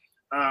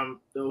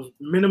 There was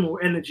minimal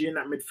energy in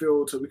that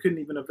midfield, so we couldn't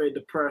even evade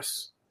the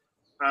press.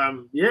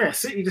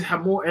 City just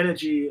had more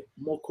energy,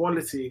 more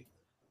quality.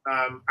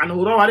 And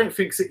although I didn't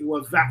think City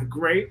was that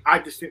great, I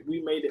just think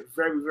we made it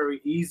very, very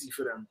easy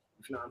for them,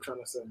 if you know what I'm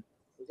trying to say.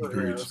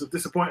 It was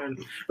disappointing.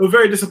 It was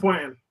very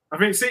disappointing. I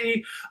think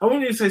City, I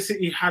wouldn't even say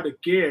City had a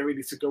gear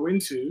really to go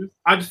into.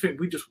 I just think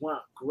we just weren't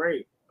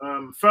great.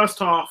 First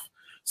half,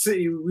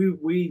 City,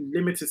 we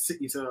limited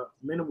City to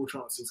minimal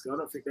chances. I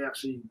don't think they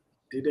actually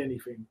did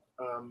anything.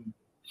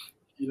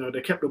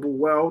 They kept the ball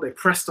well. They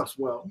pressed us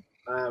well.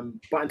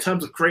 But in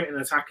terms of creating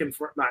attacking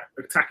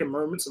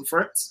moments and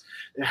threats,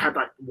 they had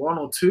like one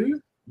or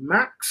two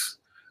max.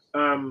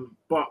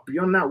 But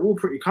beyond that, we were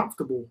pretty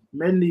comfortable.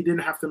 Mendy didn't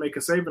have to make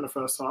a save in the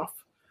first half.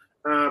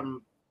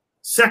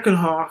 Second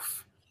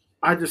half,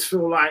 I just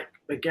feel like,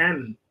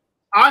 again,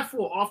 I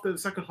thought after the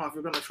second half,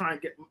 we're going to try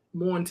and get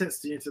more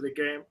intensity into the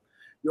game.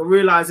 You're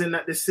realizing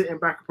that this sitting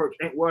back approach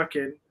ain't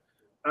working.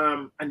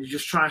 And you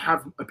just try and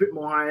have a bit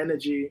more high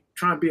energy,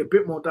 try and be a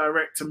bit more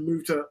direct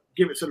to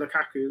give it to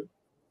Lukaku.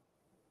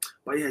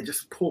 But yeah,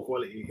 just poor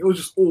quality. It was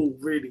just all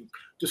really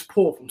just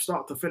poor from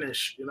start to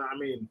finish. You know what I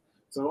mean?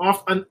 So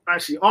after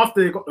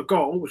they got the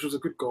goal, which was a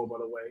good goal by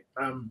the way,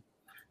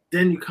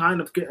 then you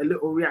kind of get a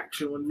little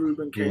reaction when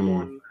Ruben came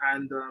on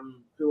and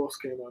who else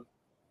came on?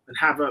 And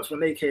Havertz, when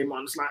they came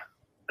on, it's like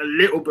a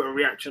little bit of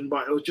reaction,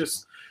 but it was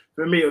just,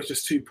 for me, it was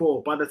just too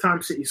poor. By the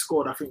time City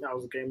scored, I think that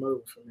was a game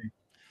over for me.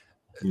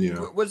 Yeah.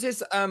 Was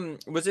this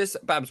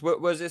Babs?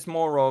 Was this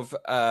more of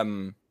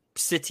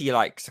City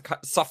like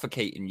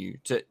suffocating you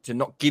to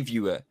not give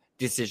you a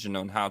decision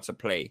on how to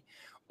play,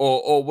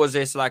 or was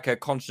this like a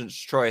conscious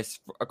choice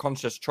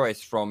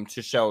from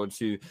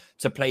Tuchel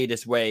to play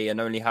this way and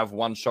only have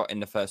one shot in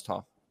the first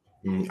half?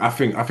 I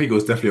think it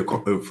was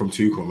definitely from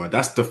Tuchel, man.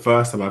 That's the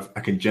first time I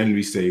can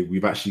genuinely say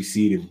we've actually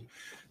seen him,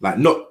 like,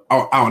 not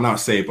out and out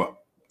say, but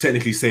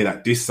technically say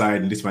that this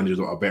side and this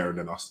manager are better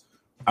than us.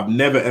 I've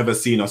never ever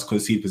seen us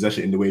concede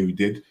possession in the way we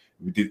did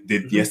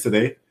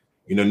yesterday.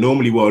 You know,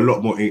 normally we're a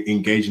lot more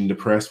engaged in the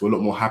press. We're a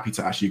lot more happy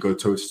to actually go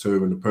toe to toe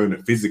with an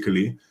opponent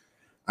physically.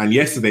 And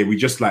yesterday we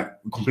just like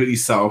completely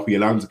sat off. We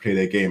allowed them to play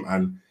their game.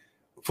 And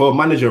for a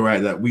manager,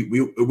 right, that we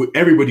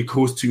everybody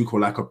calls Tuchel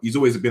like he's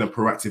always been a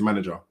proactive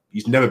manager.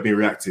 He's never been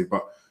reactive.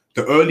 But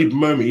the early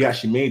moment he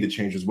actually made the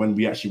change was when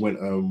we actually went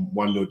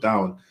 1-0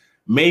 down.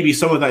 Maybe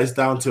some of that is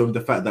down to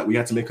the fact that we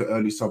had to make an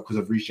early sub because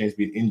of Reece James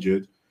being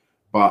injured.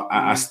 But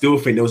I still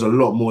think there was a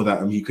lot more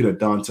that he could have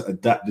done to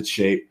adapt the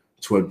shape,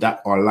 to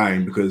adapt our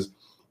line, because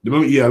the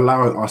moment you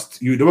allow us,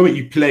 the moment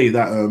you play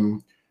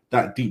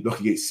that deep block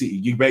against City,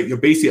 you're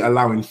basically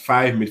allowing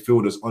 5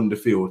 midfielders on the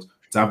field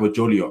to have a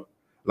jolly up.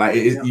 Like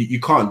you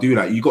can't do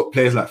that. You got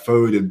players like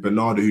Foden and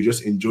Bernardo who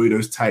just enjoy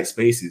those tight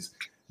spaces.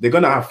 They're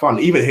gonna have fun.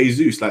 Even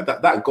Jesus, like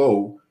that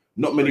goal.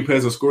 Not many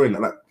players are scoring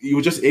that. Like you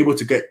were just able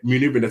to get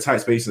maneuver in the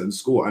tight spaces and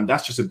score, and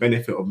that's just a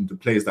benefit of the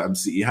players that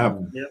City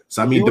have. Yeah.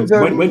 So I mean,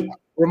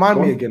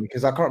 remind me again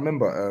because I can't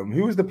remember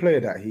who was the player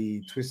that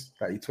he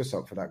twists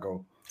up for that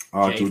goal.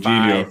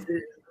 Jorginho.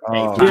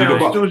 Oh.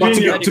 But to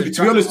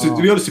be honest,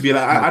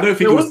 I don't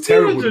think it was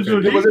terrible.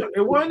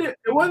 It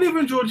wasn't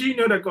even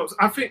Jorginho that got.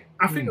 I think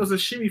it was a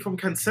shimmy from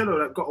Cancelo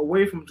that got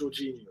away from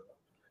Jorginho.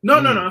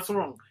 No, that's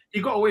wrong.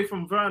 He got away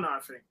from Werner. I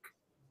think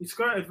he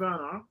skirted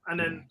Werner and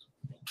then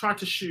tried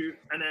to shoot,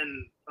 and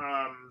then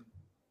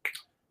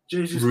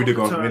Jesus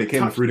Rudiger, and it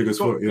came off Rudiger's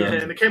foot.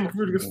 And it came off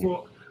Rudiger's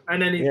foot,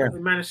 and then he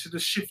managed to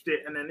just shift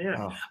it, and then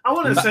I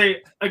want to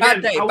say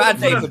again, bad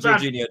day for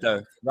Jorginho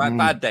though, right?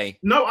 Bad day.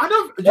 No, I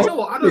don't. You know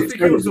what? I don't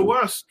think it was the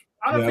worst.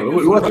 I don't think it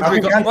was the worst.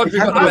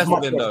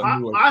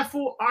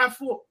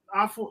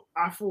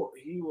 I thought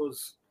he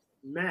was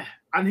meh,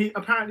 and he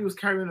apparently was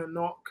carrying a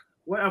knock.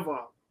 Whatever.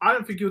 I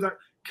don't think he was like.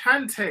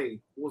 Kante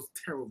was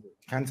terrible.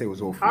 Kante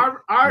was awful.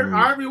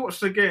 I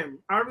rewatched the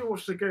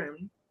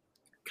game.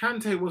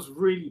 Kante was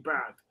really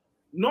bad.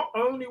 Not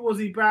only was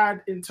he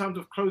bad in terms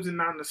of closing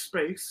down the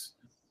space,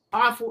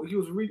 I thought he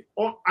was really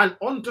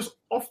on just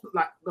off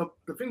like the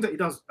things that he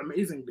does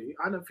amazingly.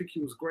 I don't think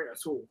he was great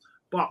at all.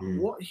 But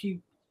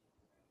Kante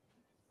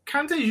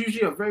is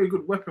usually a very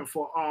good weapon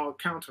for our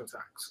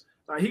counterattacks.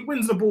 Like he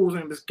wins the balls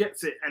and just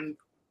gets it, and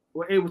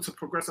we're able to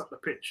progress up the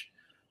pitch.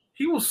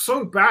 He was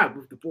so bad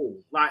with the ball,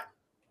 like.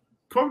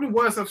 Probably the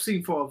worst I've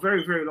seen for a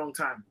very, very long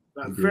time.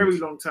 Very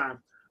long time.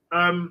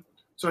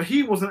 So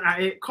he wasn't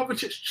at it.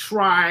 Kovacic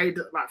tried.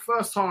 Like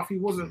first half, he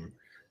wasn't.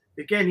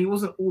 Again, he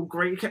wasn't all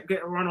great. He kept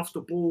getting run off the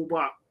ball,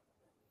 but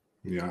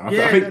I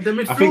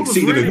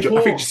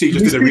think City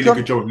just did a really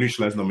good job of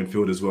neutralizing the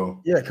midfield as well.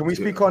 Yeah, can we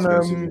speak on? I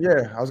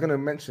was going to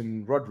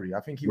mention Rodri.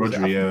 I think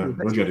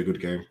Rodri had a good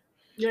game.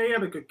 Yeah, he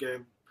had a good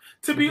game.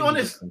 To be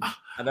honest, I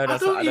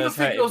don't even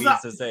think it was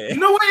that. You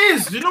know what it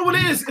is? You know what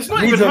it is? It's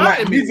not even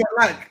hurting me.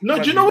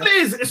 No, do you know what it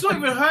is? It's not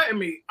even hurting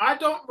me. I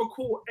don't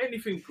recall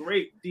anything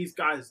great these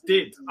guys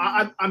did.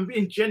 I'm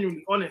being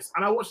genuinely honest,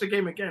 and I watched the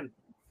game again.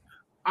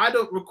 I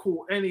don't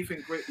recall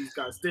anything great these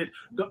guys did.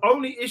 The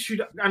only issue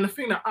and the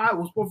thing that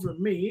was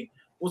bothering me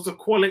was the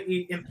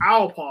quality in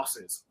our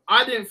passes.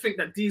 I didn't think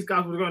that these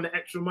guys were going the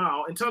extra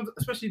mile in terms,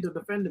 especially the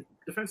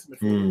defensive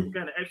midfield,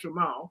 going the extra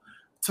mile.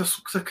 To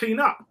clean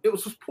up. It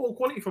was just poor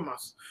quality from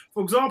us.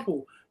 For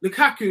example,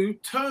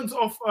 Lukaku turns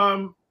off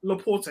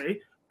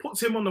Laporte,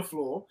 puts him on the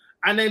floor,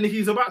 and then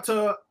he's about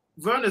to...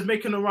 Werner's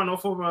making a run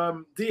off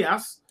of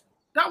Diaz.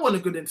 That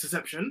wasn't a good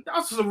interception. That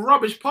was just a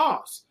rubbish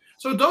pass.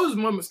 So those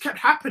moments kept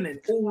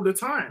happening all the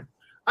time.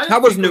 How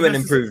was new and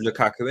improved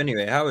Lukaku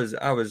anyway? How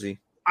was he?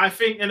 I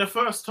think in the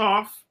first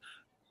half,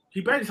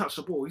 he barely touched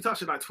the ball. He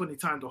touched it like 20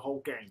 times the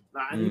whole game.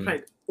 And he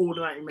played all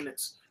the 90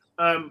 minutes.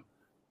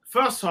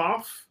 First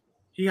half...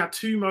 He had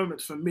two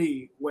moments for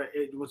me where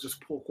it was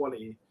just poor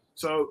quality.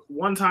 So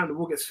one time the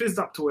ball gets fizzed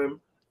up to him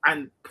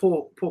and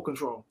poor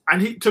control. And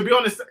he, to be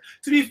honest,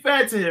 to be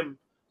fair to him,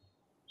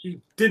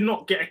 he did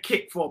not get a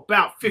kick for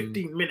about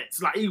 15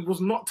 minutes. Like he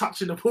was not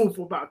touching the ball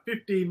for about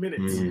 15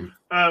 minutes.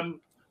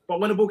 But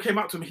when the ball came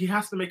up to him, he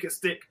has to make it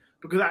stick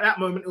because at that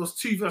moment it was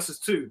 2 versus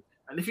 2.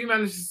 And if he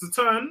manages to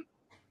turn,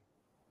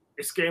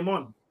 it's game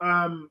on.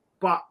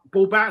 But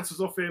ball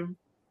bounces off him,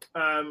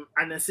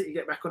 and then City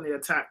get back on the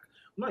attack.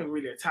 Not even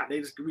really attack, they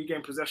just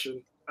regain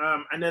possession.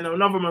 And then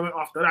another moment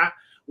after that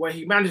where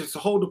he manages to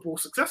hold the ball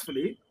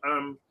successfully,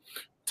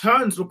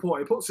 turns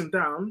Laporte, puts him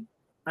down,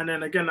 and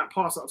then again that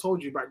pass that I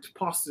told you about, just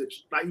passes it.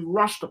 Like he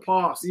rushed the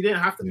pass. He didn't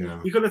have to.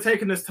 He could have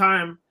taken his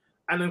time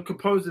and then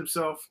composed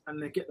himself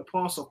and then get the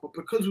pass off. But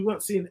because we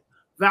weren't seeing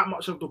that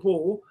much of the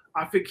ball,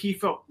 I think he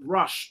felt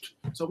rushed.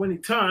 So when he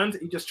turned,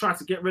 he just tried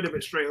to get rid of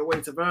it straight away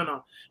to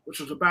Werner,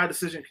 which was a bad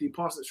decision because he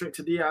passed it straight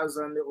to Diaz,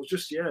 and it was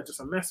just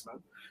a mess, man.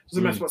 Just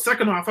a mess. But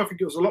second half, I think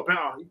it was a lot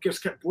better. He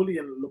just kept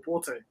bullying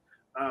Laporte,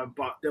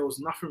 but there was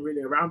nothing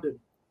really around him.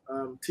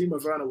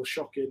 Timo Werner was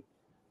shocking.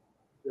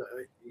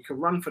 You can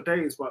run for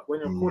days, but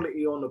when your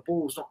quality on the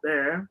ball's not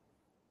there,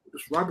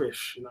 it's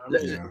rubbish. You know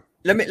what I mean?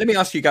 Let me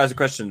ask you guys a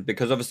question,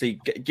 because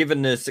obviously,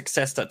 given the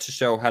success that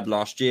Tuchel had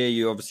last year,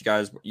 you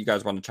guys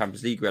won the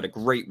Champions League. We had a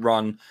great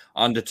run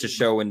under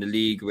Tuchel in the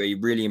league, where you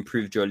really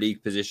improved your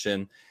league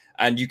position,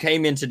 and you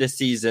came into this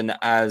season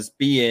as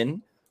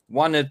being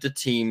one of the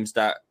teams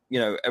that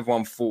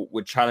everyone thought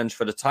would challenge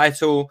for the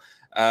title,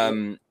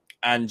 and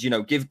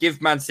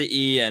give Man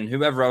City and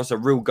whoever else a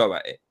real go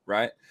at it,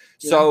 right?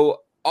 Yeah.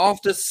 So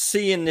after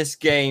seeing this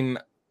game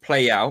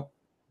play out,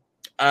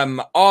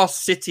 are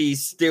City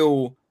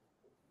still?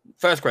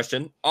 First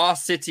question, are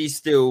City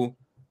still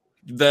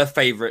the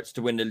favourites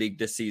to win the league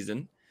this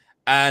season?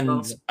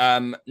 And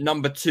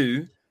number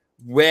two,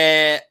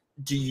 where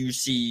do you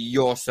see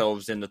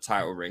yourselves in the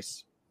title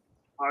race?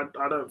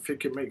 I don't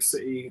think it makes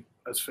City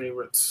as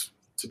favourites,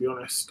 to be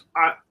honest.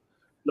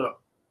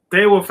 Look,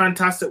 they were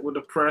fantastic with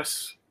the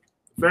press.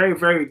 Very,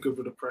 very good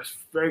with the press.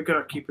 Very good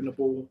at keeping the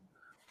ball.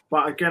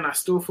 But again, I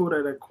still feel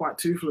that they're quite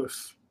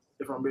toothless,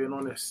 if I'm being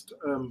honest.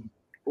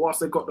 Whilst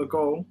they got the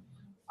goal,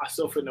 I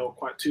still think they were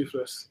quite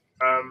toothless.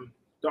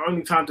 The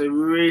only time they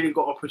really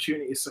got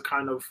opportunities to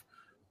kind of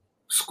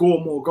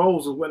score more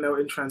goals was when they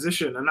were in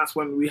transition, and that's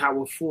when we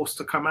were forced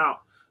to come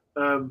out.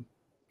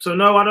 So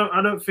no,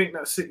 I don't think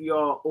that City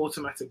are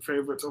automatic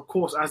favourites. Of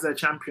course, as their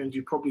champions,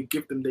 you probably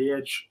give them the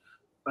edge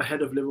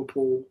ahead of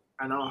Liverpool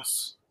and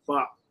us.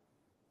 But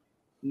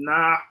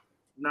nah.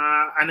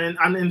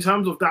 And in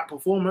terms of that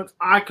performance,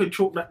 I could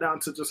chalk that down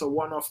to just a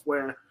one-off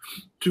where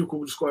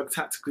Tuchel just got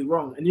tactically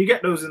wrong. And you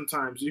get those in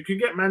times. You can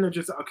get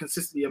managers that are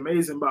consistently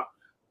amazing, but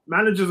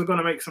managers are going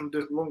to make some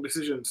wrong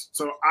decisions.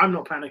 So I'm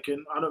not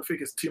panicking. I don't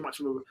think it's too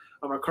much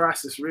of a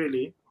crisis,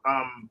 really.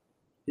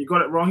 He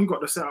got it wrong. He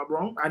got the setup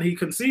wrong, and he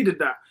conceded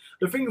that.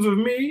 The thing is with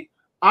me,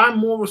 I'm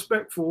more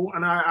respectful,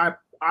 and I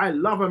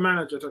love a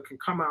manager that can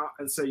come out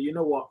and say, you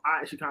know what,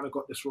 I actually kind of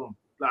got this wrong.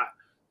 Like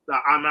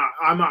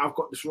I might have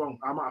got this wrong.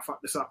 I might have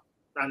fucked this up.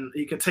 And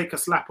he can take a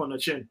slap on the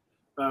chin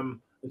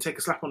and take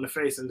a slap on the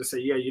face and just say,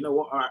 yeah, you know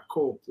what? All right,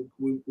 cool.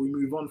 We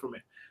move on from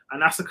it.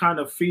 And that's the kind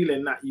of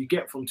feeling that you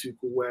get from Tuchel,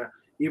 where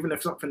even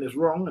if something is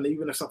wrong and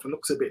even if something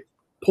looks a bit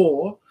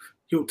poor,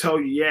 he'll tell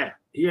you, yeah.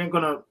 He ain't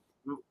going to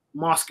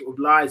mask it with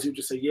lies. He'll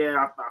just say,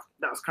 yeah,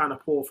 that was kind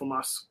of poor from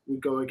us. We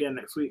go again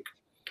next week.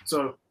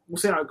 So we'll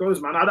see how it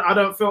goes, man. I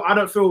don't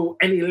feel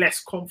any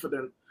less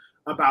confident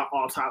about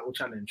our title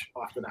challenge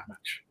after that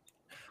match.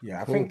 Yeah,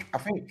 I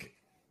think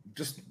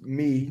just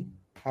me,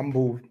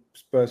 humble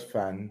Spurs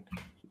fan,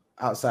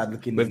 outside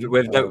looking with no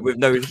keep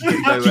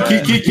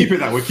it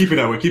that way. Keep it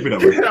that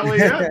way.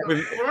 Yeah.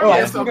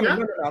 I'm still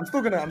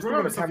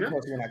gonna campaign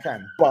when I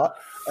can. But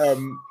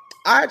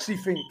I actually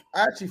think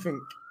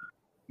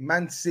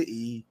Man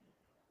City,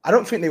 I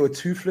don't think they were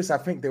toothless. I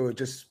think they were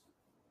just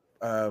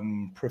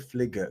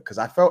profligate, because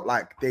I felt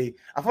like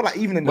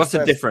even in the what's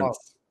the difference?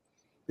 Half,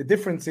 the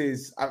difference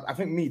is, I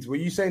think, Meads, were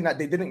you saying that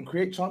they didn't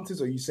create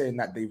chances, or are you saying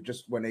that they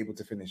just weren't able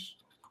to finish?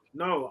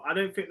 No, I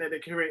don't think that they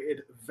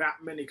created that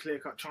many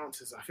clear-cut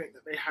chances. I think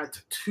that they had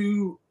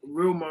two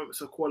real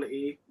moments of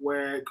quality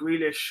where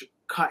Grealish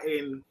cut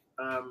in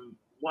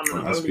one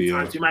of the only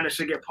times you managed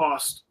to get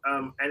past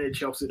any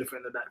Chelsea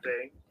defender that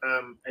day,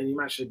 and you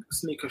managed to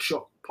sneak a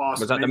shot past.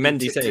 Was that the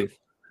Mendy save?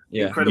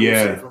 Yeah.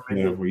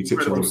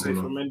 Incredible save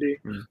from Mendy.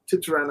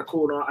 Tipped around the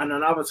corner. And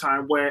another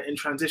time where in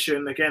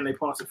transition, again, they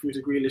passed it through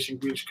to Grealish, and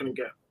Grealish couldn't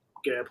get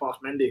it past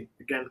Mendy.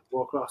 Again,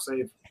 world-class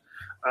save.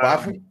 But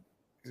that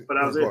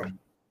was it.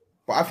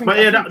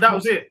 That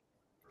was it.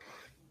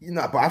 You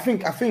know, but I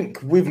think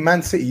with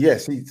Man City,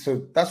 yes.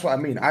 So that's what I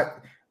mean.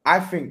 I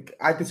think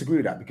I disagree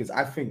with that, because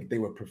I think they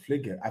were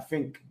profligate. I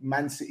think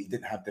Man City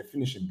didn't have their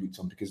finishing boots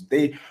on, because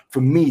they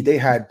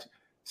had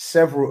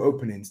several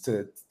openings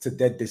to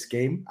dead this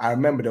game. I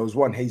remember there was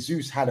one.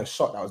 Jesus had a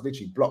shot that was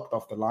literally blocked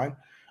off the line,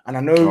 and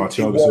I know Thiago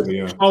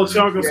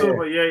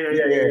Silva.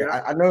 Yeah.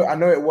 I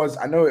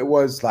know it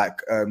was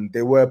like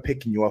they were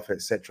picking you off,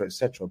 etc.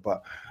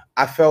 But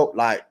I felt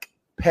like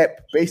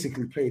Pep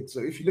basically played. So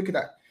if you look at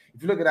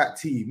that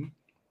team,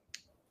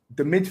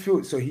 the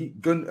midfield. So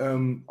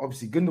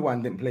obviously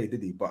Gundogan didn't play,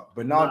 did he? But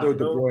Bernardo,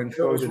 De Bruyne,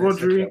 Foden, it was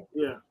Rodri.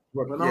 Yeah,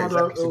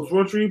 Bernardo. It was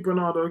Rodri,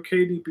 Bernardo,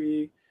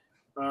 KDB.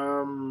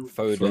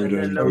 Foden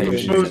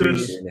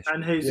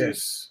and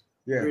Jesus.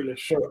 Yeah.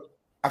 So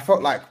I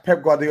felt like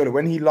Pep Guardiola,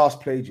 when he last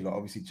played you,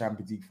 obviously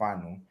Champions League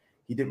final,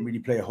 he didn't really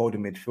play a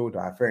holding midfielder.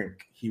 I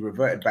think he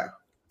reverted back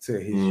to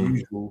his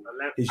usual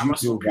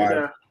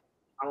vibe.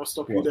 I will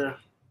stop you there,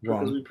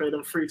 because we played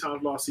them 3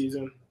 times last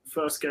season.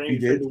 First game we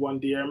played with 1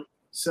 DM.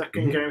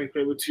 Second game we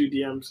played with 2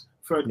 DMs.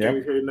 Third game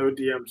we played with no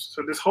DMs.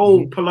 So this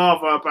whole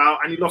palaver about,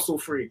 and he lost all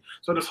 3.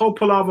 So this whole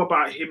palaver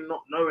about him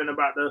not knowing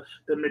about the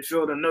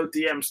midfield and no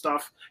DM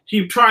stuff,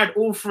 he tried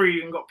all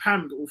 3 and got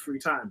pammed all 3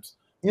 times.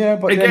 Yeah,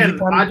 but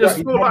again, I just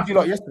feel like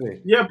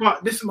yesterday. Yeah,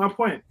 but this is my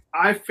point.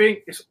 I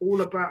think it's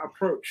all about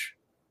approach.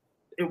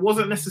 It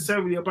wasn't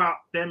necessarily about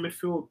their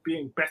midfield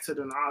being better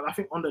than ours. I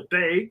think on the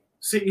day,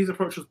 City's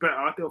approach was better.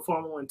 They were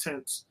far more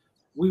intense.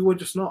 We were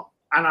just not.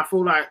 And I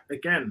feel like,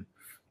 again,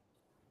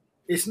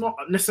 it's not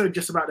necessarily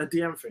just about the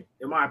DM thing,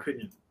 in my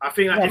opinion. I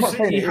think I'm not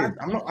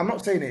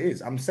saying it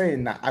is. I'm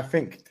saying that I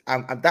think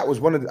that was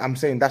I'm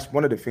saying that's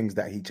one of the things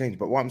that he changed.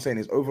 But what I'm saying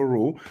is,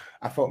 overall,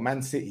 I felt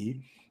Man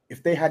City,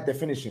 if they had their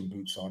finishing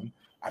boots on,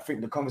 I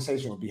think the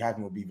conversation we'll be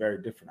having would be very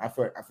different. I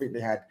think they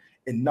had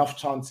enough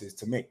chances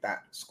to make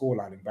that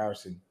scoreline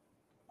embarrassing.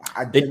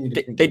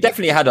 They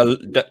definitely had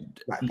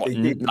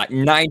like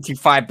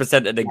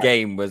 95% of the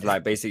game was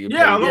like basically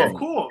of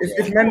course.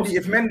 If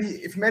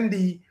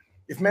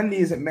Mendy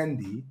isn't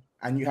Mendy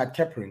and you had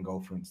Kepa in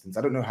goal, for instance,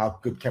 I don't know how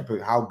good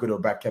or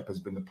bad Kepa's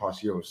been the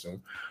past year or so,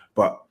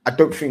 but I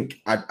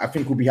think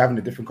we'll be having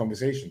a different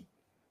conversation.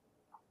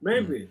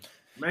 Maybe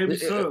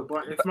so.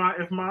 But if my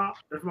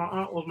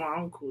aunt was my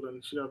uncle,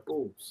 then she'd have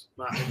balls.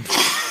 Like,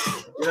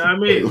 you know what I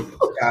mean?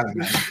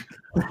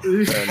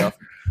 Fair enough.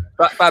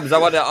 Babs, I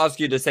want to ask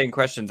you the same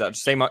questions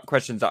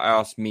that I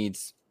asked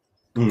Meads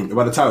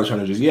About the title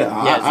challenges,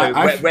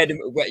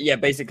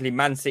 basically,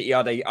 Man City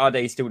are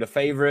they still the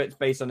favourites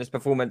based on this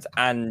performance?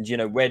 And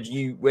where do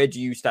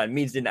you stand?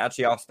 Meads didn't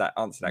actually answer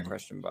that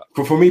question, but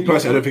for me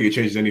personally, I don't think it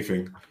changes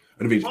anything.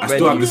 I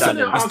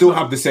still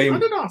have the same. I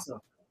did answer.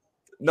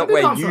 Not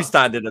where you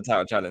stand in the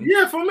title challenge.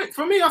 Yeah, for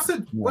me, I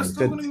said we're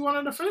still going to be one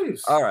of the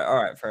faves. All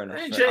right, fair enough.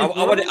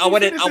 I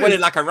wanted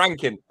like a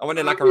ranking. I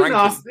wanted like a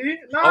ranking.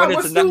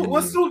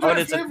 We're still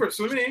joint favourites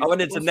for me. I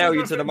wanted to nail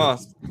you to the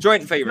mast.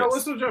 Joint favourites. No, we're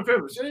still joint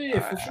favourites.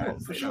 Yeah,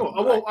 for sure.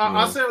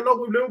 I say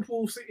along with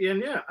Liverpool, City,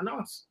 and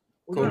us.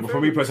 Cool. But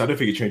for me personally, I don't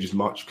think it changes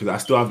much because I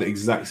still have the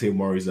exact same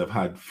worries I've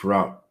had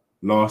throughout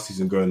last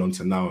season going on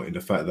to now, in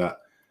the fact that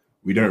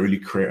we don't really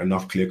create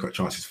enough clear-cut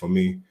chances for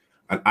me.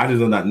 And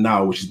added on that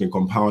now, which has been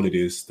compounded,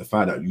 is the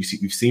fact that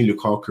we've seen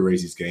Lukaku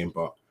raise his game,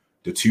 but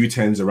the 2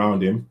 10s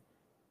around him,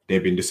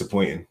 they've been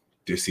disappointing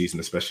this season,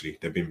 especially.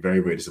 They've been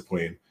very, very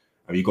disappointing.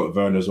 And you got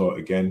Werner as well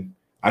again.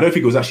 I don't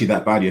think it was actually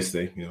that bad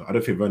yesterday. I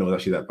don't think Werner was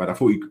actually that bad. I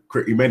thought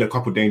he made a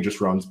couple of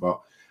dangerous runs, but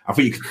I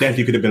think he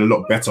definitely could have been a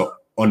lot better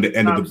on the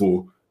end of the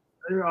ball.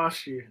 Let me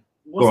ask you,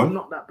 what's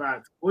not that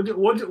bad? What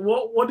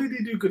did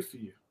he do good for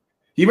you?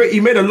 He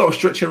made a lot of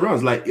stretching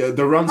runs, like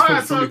the runs for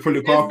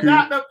Lukaku. Is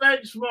that the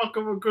benchmark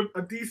of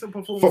a decent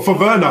performance? For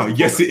Werner,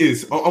 yes, it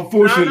is.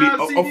 Unfortunately,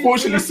 so.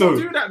 Let's not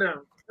do that then.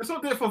 Let's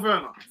not do it for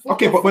Werner.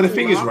 Okay, but the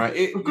thing is, right,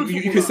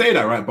 you can say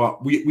that, right,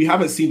 but we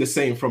haven't seen the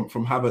same from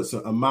Havertz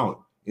and Mount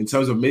in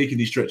terms of making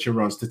these stretching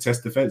runs to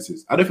test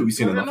defenses. I don't think we've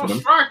seen enough of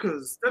them.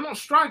 They're not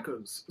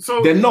strikers.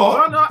 So they're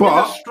not, Werner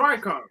but is a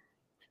striker.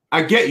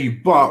 I get you,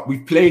 but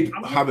we've played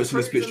Havertz in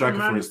a split striker,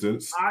 for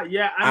instance.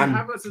 And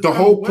the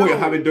whole point of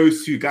having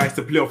those two guys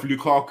to play off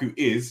Lukaku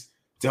is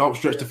to help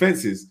stretch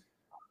defenses.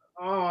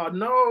 Oh,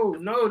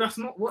 no, that's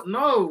not what.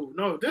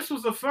 No. This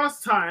was the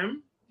first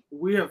time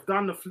we have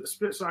done the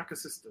split striker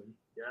system.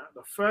 Yeah,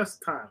 the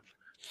first time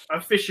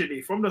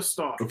officially from the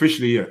start.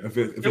 Officially.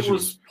 It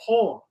was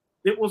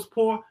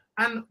poor.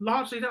 And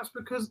largely that's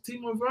because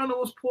Timo Werner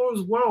was poor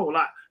as well.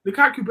 Like,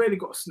 Lukaku barely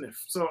got a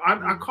sniff. So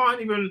I can't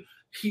even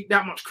heap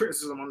that much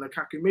criticism on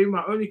Lukaku. Maybe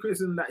my only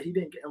criticism that he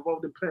didn't get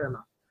involved in play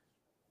enough.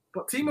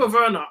 But Timo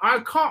Werner, I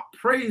can't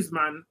praise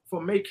man for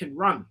making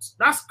runs.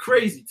 That's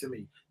crazy to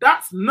me.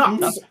 That's nuts.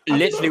 That's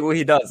literally what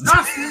he does.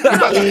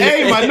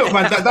 Hey man, look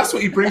man, that's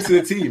what he brings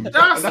to the team.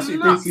 That's what he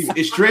brings to the team.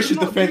 It stretches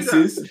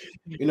defenses.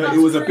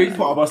 It was a big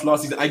part of us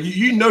last season. And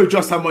you know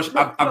just how much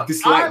I've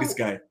disliked this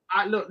guy.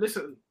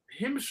 Listen,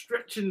 him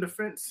stretching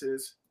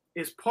defenses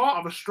is part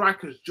of a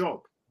striker's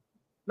job.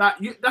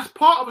 That's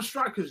part of a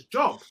striker's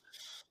job.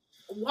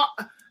 What?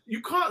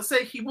 You can't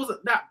say he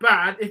wasn't that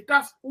bad if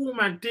that's all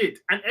man did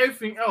and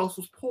everything else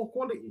was poor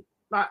quality.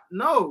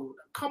 No,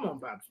 come on,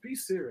 Babs, be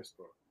serious,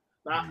 bro.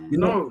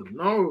 No,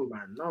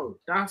 man, no.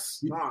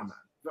 That's man.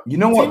 You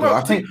know what? Timo,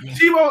 I think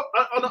Timo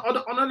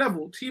on a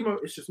level, Timo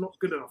is just not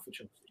good enough for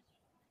Chelsea.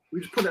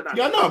 We just put it that.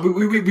 Yeah, no,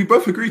 we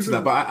both agree to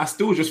that, but I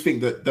still just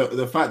think that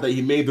the fact that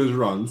he made those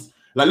runs,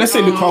 like let's say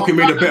Lukaku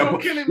made a better.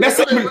 Let's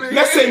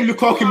say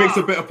Lukaku makes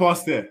a better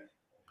pass there.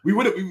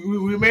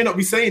 We may not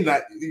be saying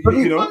that,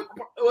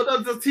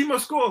 Well, does Timo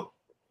score?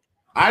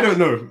 I don't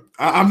know.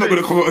 I'm not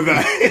going to comment on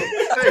that.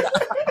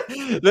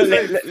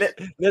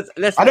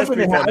 I don't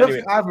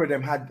think either of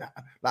them had.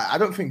 I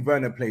don't think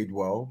Werner played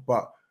well,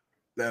 but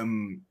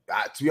to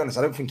be honest,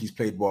 I don't think he's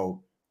played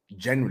well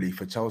generally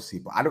for Chelsea.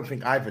 But I don't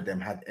think either of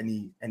them had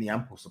any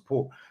ample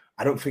support.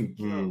 I don't think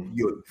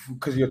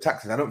because of your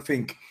tactics. I don't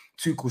think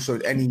Tuchel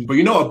showed any. But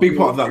a big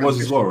part of that was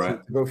as well,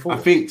 right? I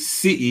think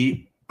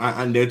City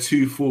and their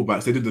 2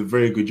 fullbacks, they did a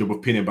very good job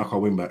of pinning back our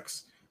wing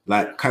backs.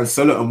 Like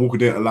Cancelo and Walker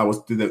didn't allow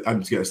us to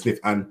get a sniff.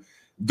 And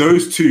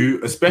those two,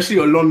 especially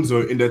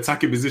Alonso in the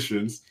attacking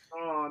positions,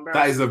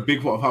 that is a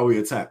big part of how we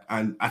attack.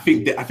 And I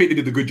think they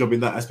did a good job in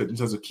that aspect in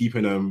terms of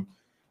keeping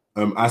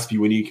Aspie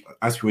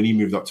when he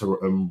moved up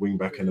to wing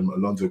back and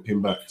Alonso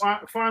pinned back.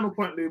 Final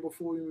point, Lou,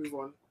 before we move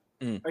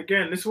on.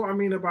 Again, this is what I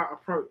mean about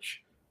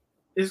approach.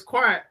 It's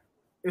quite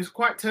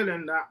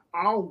telling that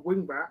our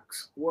wing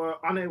backs were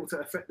unable to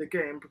affect the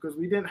game because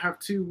we didn't have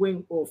 2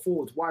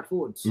 wide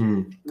forwards.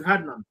 We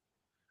had none.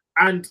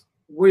 And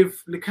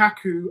with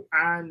Lukaku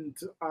and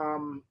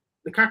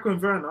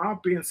Werner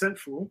being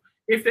central,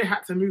 if they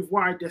had to move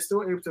wide, they're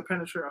still able to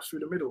penetrate us through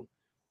the middle.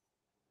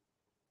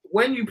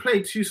 When you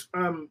play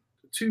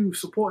two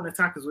supporting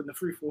attackers with the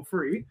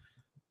 3-4-3,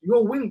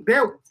 your wing,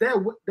 their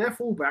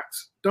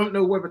fullbacks don't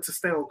know whether to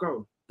stay or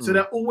go. So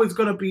they're always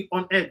going to be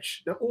on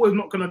edge. They're always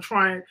not going to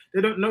try.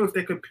 They don't know if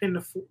they could pin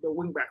the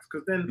wing backs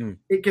because then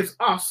it gives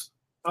us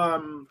a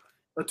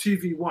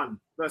 2v1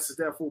 versus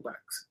their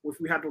fullbacks. If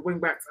we had the wing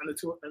backs and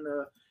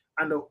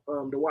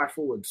the wide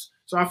forwards.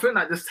 So I think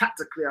just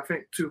tactically, I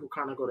think Tuchel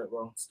kind of got it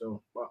wrong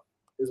still. But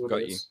is what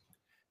it is.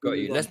 Got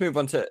you. Let's move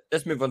on to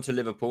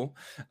Liverpool.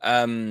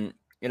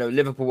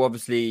 Liverpool,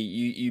 obviously,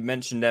 you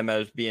mentioned them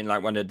as being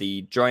like one of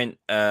the joint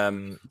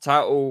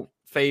title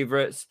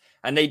favourites,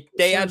 and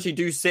they actually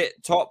do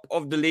sit top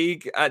of the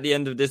league at the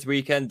end of this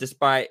weekend,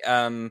 despite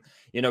a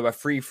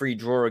 3-3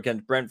 draw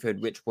against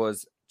Brentford, which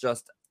was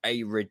just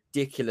a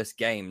ridiculous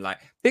game. Like,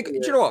 do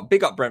you know what?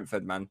 Big up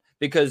Brentford, man,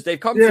 because they've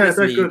come to this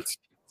league good.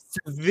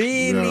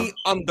 severely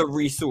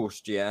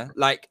under-resourced. Yeah,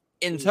 like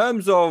in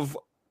terms of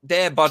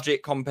their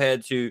budget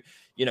compared to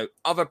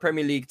other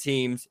Premier League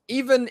teams,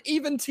 even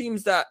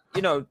teams that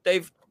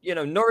they've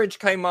Norwich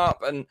came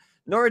up, and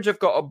Norwich have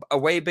got a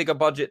way bigger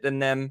budget than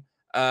them.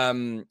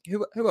 Who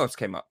else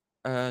came up?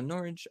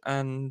 Norwich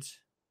and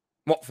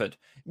Watford.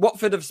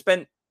 Watford have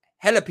spent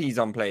hella peas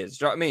on players.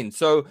 Do you know what I mean?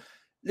 So,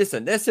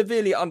 listen, they're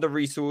severely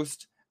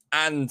under-resourced,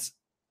 and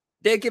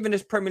they're giving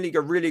this Premier League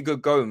a really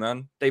good go,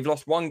 man. They've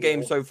lost one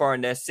game so far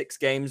in their 6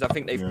 games. I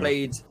think they've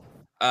played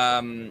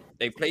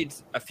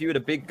a few of the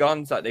big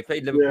guns. Like they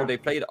played Liverpool, they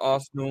played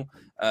Arsenal,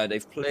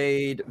 they've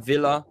played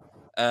Villa.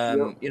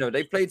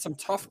 They've played some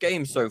tough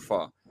games so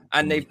far,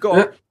 and they've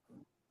got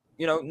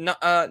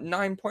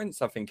 9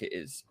 points, I think it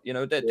is.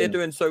 They're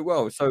doing so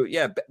well. So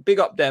yeah, big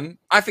up them.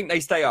 I think they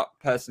stay up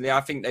personally.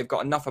 I think they've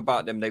got enough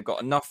about them. They've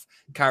got enough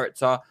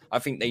character. I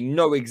think they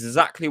know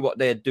exactly what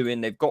they're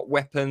doing. They've got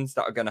weapons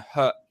that are going to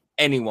hurt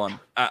anyone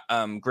at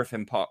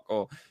Griffin Park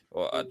or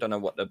I don't know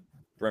what the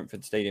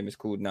Brentford Stadium is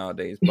called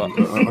nowadays. But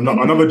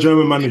another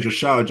German manager,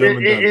 shout out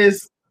German. It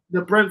is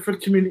the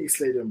Brentford Community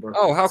Stadium, bro.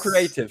 Oh, how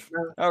creative!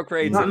 How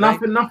creative!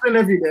 Nothing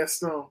heavy there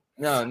still.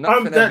 No,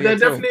 nothing heavy.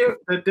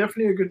 They're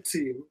definitely a good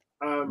team.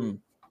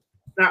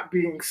 That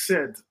being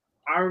said,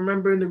 I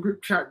remember in the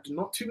group chat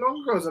not too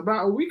long ago, it was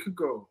about a week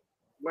ago,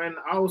 when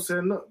I was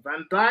saying, look,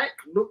 Van Dijk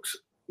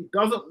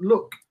doesn't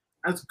look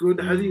as good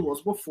as he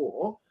was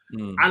before.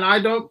 And I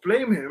don't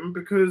blame him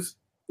because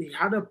he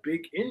had a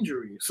big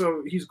injury.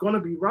 So he's going to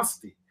be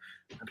rusty.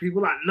 And people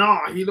are like,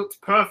 nah, he looks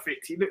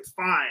perfect. He looks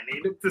fine.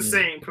 He looks the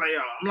same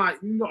player. I'm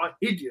like, you lot are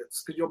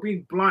idiots because you're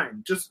being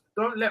blind. Just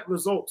don't let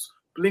results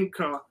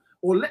blinker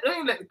or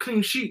don't let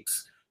clean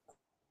sheets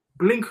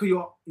blinker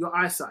your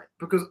eyesight,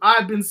 because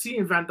I've been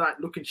seeing Van Dijk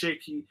looking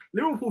shaky.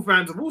 Liverpool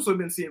fans have also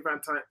been seeing Van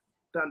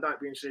Dijk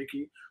being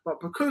shaky, but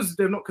because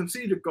they've not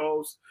conceded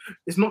goals,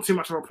 it's not too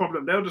much of a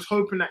problem. They're just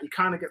hoping that he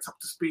kind of gets up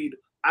to speed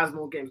as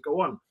more games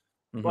go on.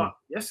 But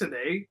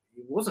yesterday,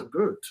 he wasn't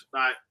good.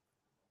 Like,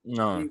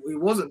 no, he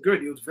wasn't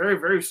good. He was very,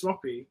 very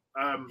sloppy.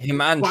 Him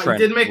and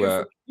Trent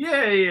were...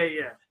 Yeah.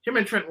 Him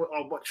and Trent were...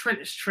 Oh, but Trent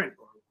is Trent,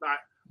 bro. Like,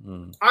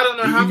 I don't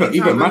know how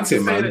even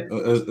Matip, man.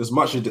 As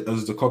much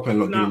as the Copa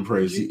lot giving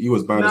praise, he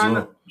was bad as well.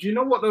 No. Do you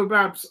know what though,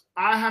 Babs?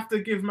 I have to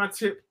give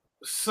Matip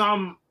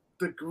some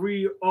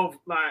degree of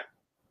like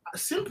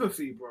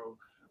sympathy, bro.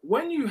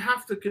 When you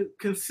have to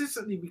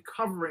consistently be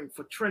covering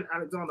for Trent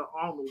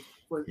Alexander-Arnold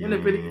for his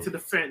inability to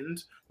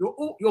defend,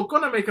 you're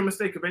gonna make a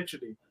mistake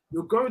eventually.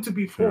 You're going to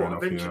be poor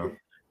eventually. Yeah.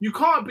 You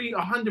can't be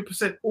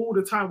 100% all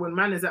the time when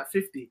man is at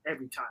 50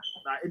 every time.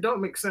 Like, it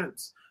don't make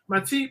sense.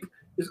 Matip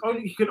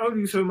he can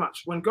only do so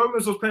much. When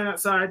Gomez was playing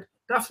outside,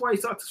 that's why he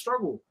started to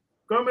struggle.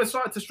 Gomez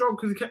started to struggle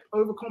because he kept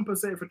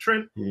overcompensating for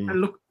Trent and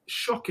looked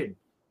shocking.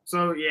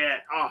 So yeah,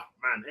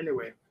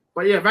 anyway.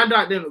 But yeah, Van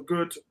Dijk didn't look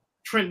good.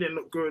 Trent didn't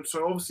look good.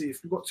 So obviously,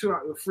 if you've got 2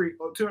 out of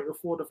your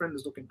 4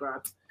 defenders looking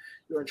bad,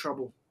 you're in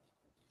trouble.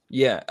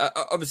 Yeah,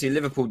 obviously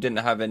Liverpool didn't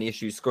have any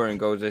issues scoring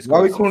goals. Why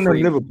are we calling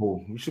them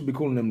Liverpool? We should be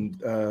calling them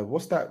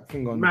what's that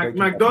thing on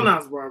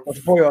McDonald's, bro?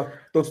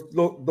 Those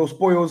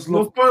pollos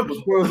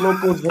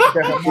locos.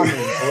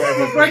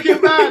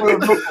 Breaking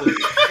Bad.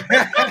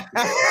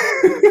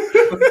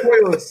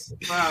 Pollos.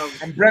 Wow.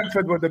 And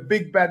Brentford were the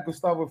big bad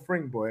Gustavo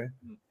Fring, boy.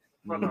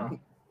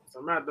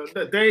 So mad.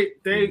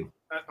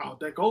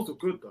 Their goals were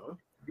good though.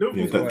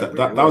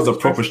 That was a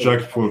proper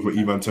striking point for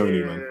Ivan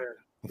Toney, man.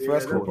 The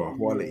first proper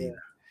quality. Yeah.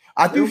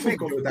 I do think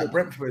that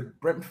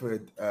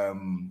Brentford,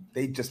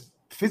 they just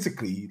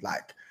physically,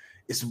 like,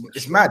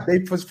 it's mad.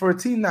 They for a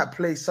team that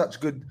plays such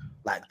good,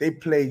 like, they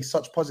play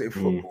such positive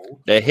football.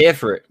 They're here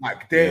for it.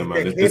 Like,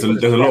 there's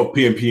a lot of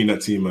P&P in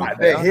that team, man. Like,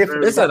 they're here for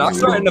it. Listen, I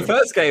saw it in the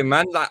first game,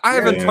 man. Like, I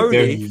have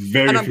Toney,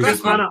 and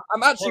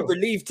I'm actually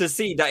relieved to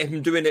see that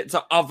him doing it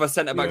to other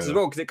centre backs as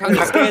well, because it kind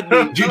of scared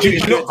me.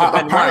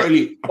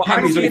 Apparently,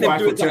 I'm seeing him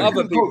do it to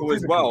other people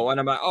as well, and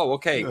I'm like, oh,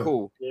 okay,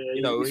 cool. He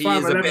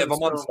is a bit of a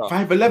monster.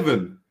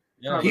 5'11".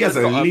 Yeah, he has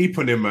a leap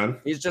on him,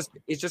 man. He's just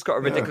got a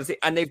ridiculous,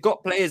 and they've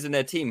got players in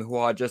their team who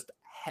are just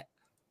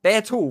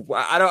they're tall.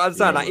 I don't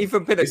understand. Like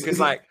Ethan Pinnock is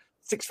like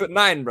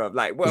 6'9", bro.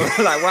 Like, well,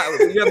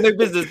 like you have no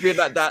business being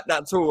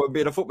that tall and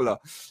being a footballer.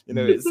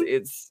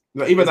 It's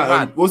like, even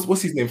that.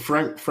 What's his name?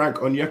 Frank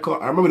Onyeka.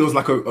 I remember there was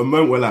like a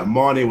moment where like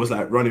Mane was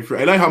like running through.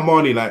 I like how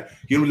Mane like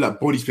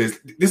body space.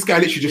 This guy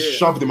literally just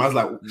shoved him. I was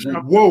like,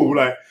 whoa,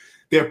 like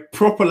they're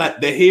proper.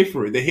 Like they're here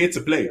for it. They're here to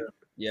play.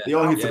 Yeah, they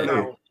are here to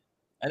play.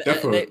 And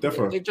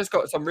they've just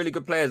got some really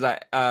good players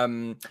like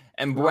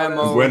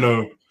Mbuemo.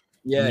 Bueno.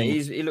 Yeah,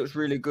 he looks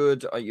really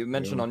good. You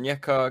mentioned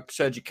Onyeka.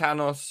 Sergio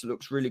Canos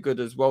looks really good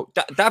as well.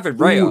 David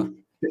Raya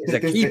is a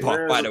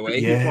keeper, by the way.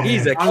 Yeah.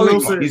 He's a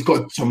keeper. He's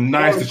got some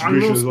nice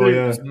distribution as well,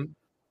 yeah.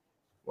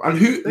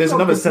 And there's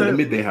another centre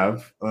mid they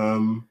have.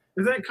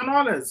 Is it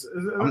Canales?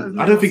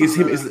 I don't think it's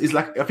him. It's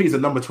like, I think it's a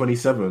number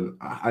 27.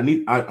 I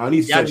need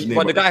to search his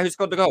name. The guy who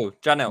scored the goal,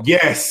 Janelle.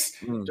 Yes,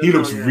 he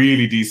looks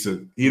really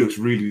decent.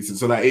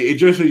 So like it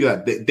just shows you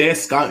that their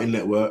scouting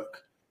network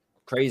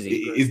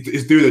crazy.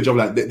 Is doing the job.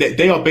 Like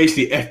they are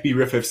basically FB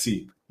Ref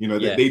FC. You know,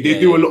 they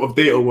do a lot of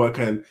data work,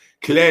 and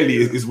clearly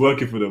is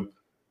working for them.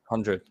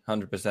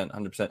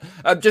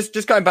 100%.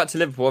 Just going back to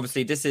Liverpool,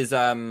 obviously this is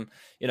a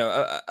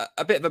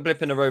bit of a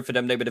blip in the road for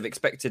them. They would have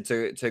expected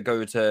to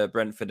go to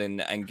Brentford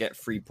and get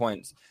 3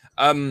 points.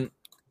 Any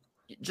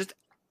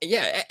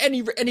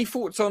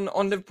thoughts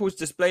on Liverpool's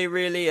display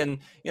really, and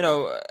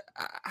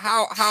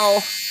how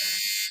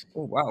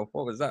oh wow,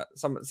 what was that?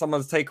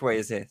 Someone's takeaway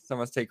is here.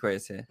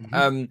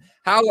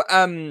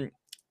 Mm-hmm.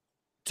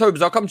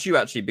 Tobes, I'll come to you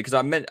actually, because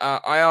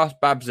I asked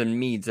Babs and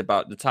Meads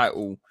about the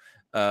title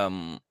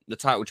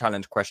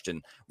challenge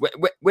question.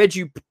 Where do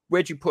you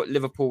put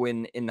Liverpool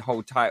in the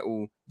whole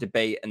title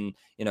debate, and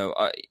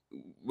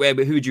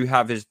who do you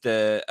have as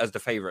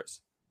the favourites?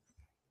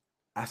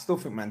 I still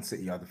think Man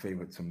City are the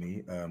favourites for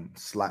me.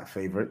 Slight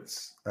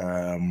favourites.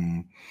 I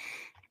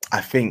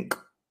think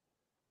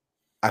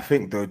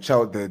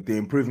the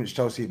improvements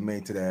Chelsea have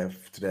made to their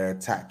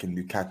attack in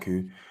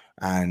Lukaku,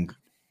 and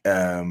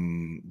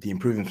the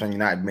improvements Man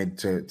United made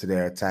to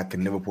their attack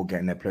and Liverpool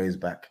getting their players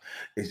back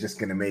is just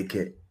going to make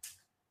it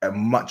a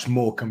much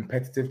more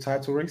competitive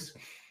title race.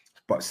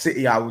 But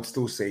City, I would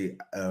still say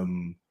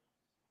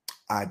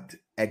I'd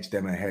edge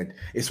them ahead.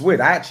 It's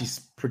weird. I actually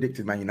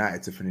predicted Man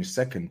United to finish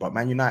second, but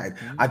Man United,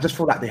 I just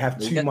feel like they have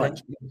too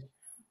much.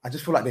 I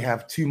just feel like they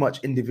have too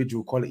much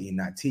individual quality in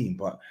that team.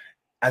 But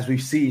as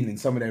we've seen in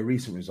some of their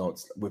recent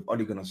results with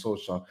Ole Gunnar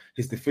Solskjaer,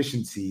 his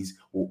deficiencies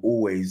will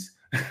always,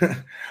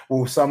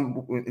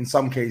 in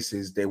some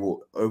cases, they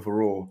will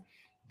overall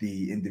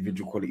the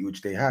individual quality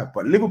which they have.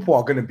 But Liverpool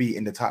are going to be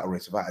in the title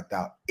race without a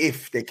doubt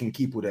if they can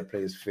keep all their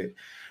players fit.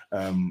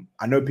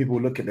 I know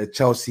people look at the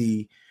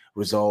Chelsea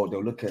result,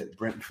 they'll look at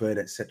Brentford,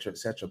 etc.,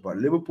 but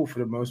Liverpool for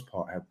the most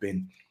part have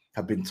been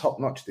top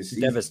notch this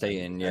season.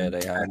 Devastating, yeah,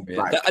 they have.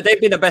 Yeah.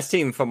 They've been the best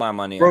team for my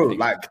money, bro.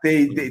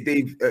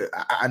 They've.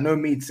 I know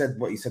Mead said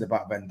what he said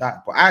about Van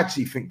Dijk, but I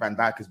actually think Van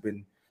Dijk has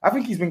been. I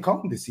think he's been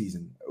calm this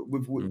season.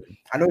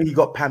 I know he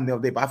got panned the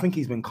other day, but I think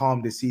he's been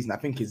calm this season. I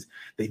think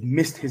they've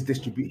missed his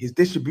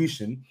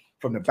distribution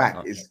from the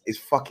back is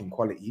fucking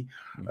quality.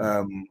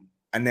 And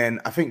then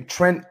I think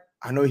Trent.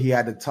 I know he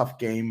had a tough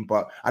game,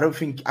 but I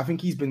think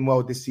he's been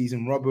well this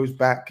season. Robbo's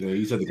back. Yeah,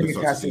 he's had a good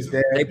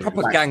there. They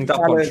proper ganged up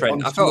on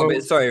Trent. I felt a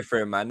bit sorry for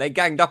him, man. They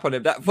ganged up on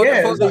him. For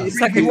the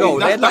second goal,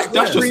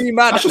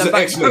 that's just an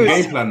excellent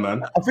game plan,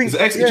 man. I think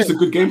it's just a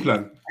good game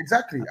plan.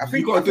 Exactly. I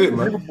think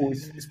Liverpool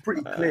is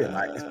pretty clear.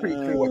 Like, it's pretty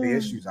clear what the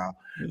issues are.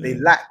 They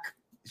lack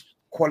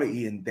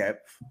quality and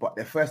depth, but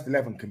their first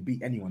 11 can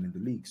beat anyone in the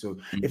league. So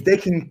if they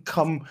can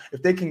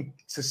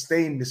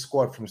sustain this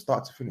squad from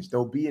start to finish,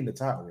 they'll be in the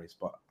title race.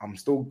 But I'm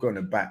still going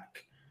to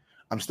back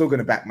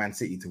Man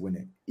City to win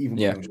it, even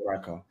with no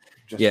striker.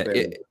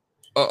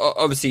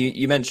 Obviously,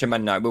 you mentioned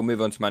Man United. We'll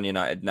move on to Man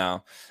United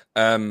now.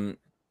 I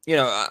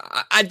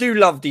do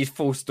love these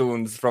false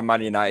dawns from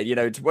Man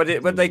United. What do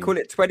they call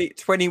it?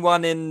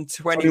 21 in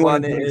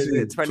 21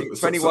 in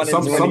 21.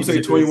 Some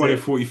say 21 in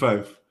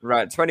 45.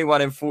 Right,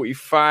 21 and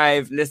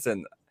 45.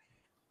 Listen,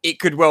 it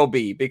could well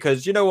be,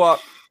 because you know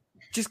what?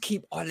 Just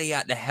keep Ole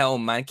at the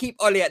helm, man. Keep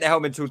Ole at the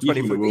helm until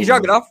 24. He's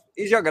young enough,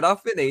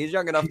 isn't he? He's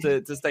young enough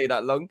to stay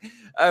that long.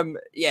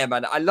 Yeah,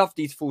 man. I love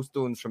these false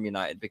dawns from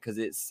United, because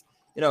it's,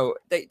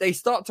 they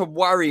start to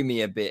worry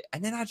me a bit.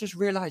 And then I just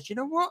realized, you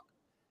know what?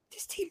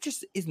 This team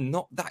just is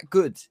not that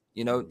good.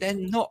 They're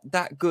not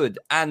that good.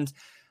 And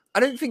I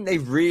don't think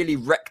they've really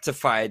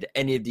rectified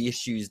any of the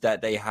issues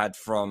that they had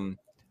from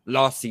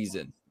last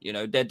season.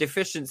 Their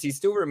deficiencies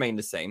still remain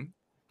the same.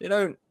 They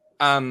don't,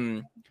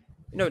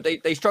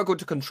 they struggle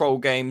to control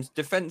games.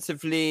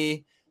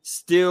 Defensively,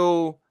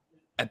 still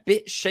a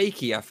bit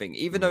shaky, I think,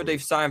 even though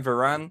they've signed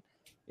Varane.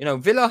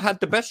 Villa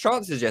had the best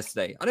chances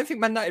yesterday. I don't think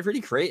Man United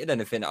really created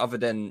anything other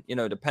than,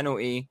 the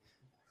penalty.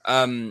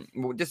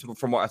 This is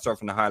from what I saw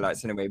from the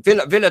highlights anyway.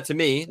 Villa to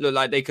me looked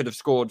like they could have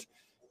scored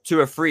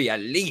 2 or 3 at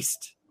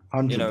least.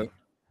 100.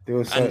 They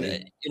were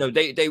certain. And,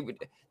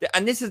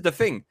 and this is the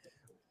thing.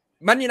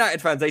 Man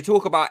United fans, they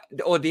talk about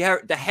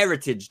the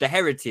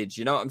heritage,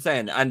 you know what I'm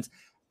saying? And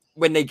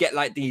when they get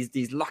like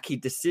these lucky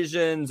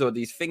decisions or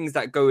these things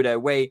that go their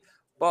way.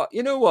 But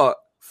you know what?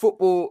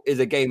 Football is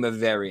a game of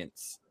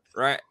variance,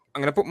 right?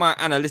 I'm going to put my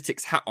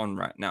analytics hat on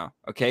right now,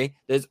 okay?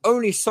 There's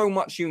only so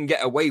much you can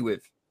get away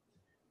with.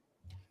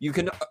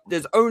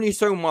 There's only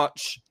so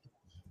much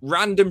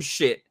random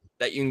shit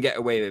that you can get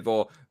away with,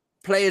 or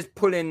players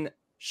pulling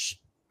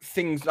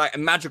things like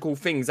magical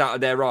things out of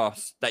their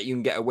ass that you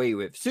can get away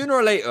with. Sooner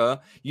or later,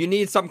 you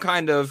need some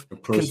kind of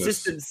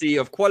consistency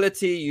of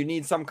quality. You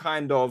need some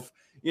kind of,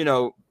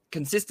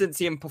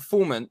 consistency and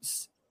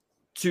performance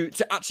to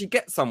actually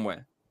get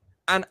somewhere.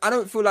 And I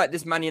don't feel like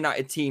this Man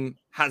United team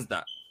has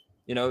that.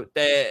 There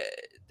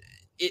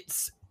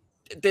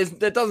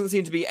doesn't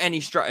seem to be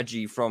any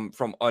strategy from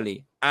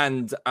Ole.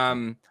 And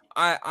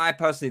I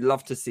personally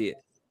love to see it.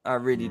 I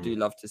really do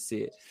love to see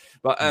it.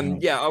 But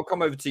I'll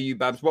come over to you,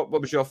 Babs. What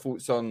was your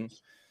thoughts on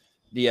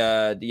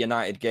the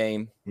United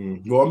game.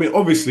 Well, I mean,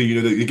 obviously,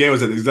 the game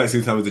was at the exact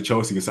same time as the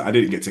Chelsea game, so I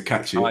didn't get to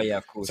catch it. Oh yeah,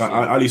 of course. So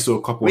I only saw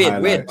a couple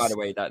highlights. Weird, by the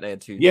way, that day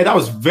too. Yeah, that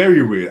was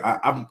very weird.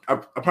 I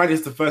apparently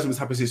it's the first time it's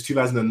happened since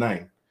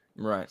 2009.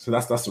 Right. So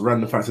that's the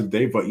random fact of the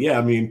day. But yeah,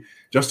 I mean,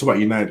 just about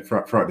United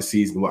throughout the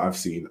season, what I've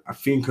seen, I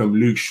think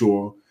Luke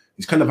Shaw,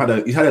 he's kind of had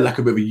a bit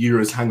of a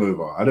Euros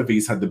hangover. I don't think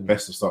he's had the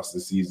best of starts to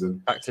the season.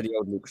 Back to the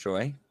old Luke Shaw,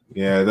 eh?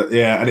 Yeah,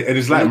 and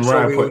it's like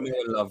Mariah put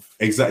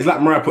exactly. It's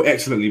like Mariah put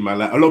excellently, man.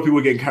 Like a lot of people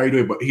are getting carried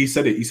away, but he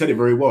said it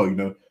very well.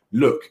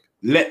 Look,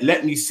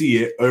 let me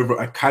see it over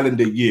a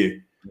calendar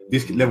year.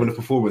 This level of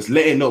performance,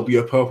 let it not be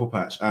a purple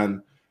patch,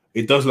 and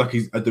it does look like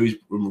he's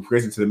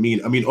progressing to the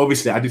mean. I mean,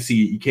 obviously, I did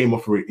see he came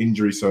off for an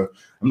injury, so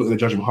I'm not going to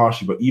judge him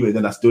harshly. But even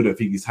then, I still don't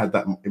think he's had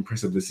that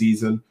impressive of a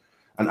season.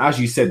 And as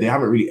you said, they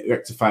haven't really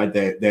rectified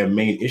their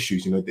main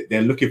issues.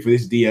 They're looking for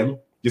this DM,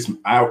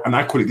 and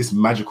I call it this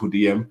magical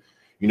DM.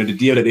 The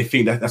DM that they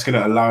think that's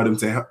going to allow them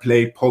to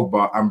play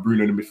Pogba and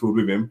Bruno in the midfield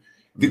with him.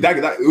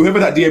 Whoever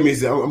that DM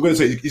is, I'm going to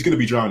say he's going to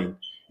be drowning.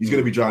 He's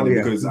going to be drowning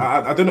because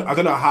I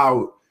don't know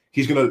how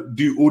he's going to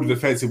do all the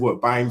defensive work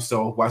by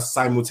himself while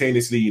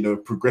simultaneously,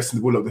 progressing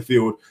the ball up the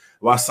field,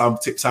 while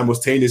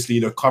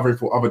simultaneously, covering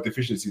for other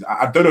deficiencies.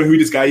 I don't know who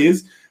this guy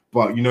is,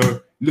 but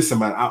listen,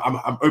 man,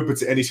 I'm open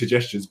to any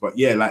suggestions. But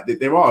yeah, like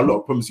there are a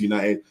lot of problems with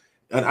United,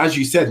 and as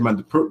you said, man,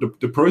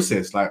 the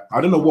process. Like I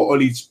don't know what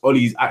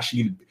Ollie's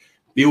actually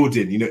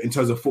building, in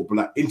terms of football.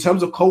 Like in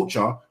terms of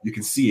culture, you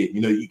can see it.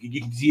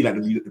 You can see like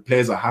the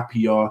players are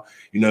happier.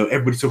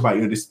 Everybody's talking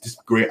about this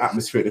great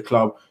atmosphere at the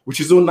club, which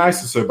is all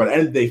nice and so. But at the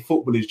end of the day,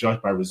 football is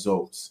judged by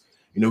results.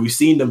 We've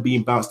seen them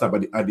being bounced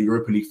out at the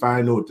Europa League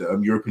final, the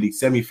Europa League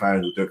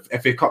semi-final, the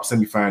FA Cup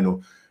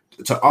semi-final,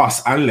 to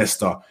us and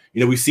Leicester.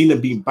 We've seen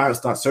them being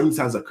bounced out so many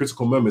times at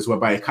critical moments,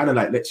 whereby it kind of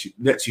like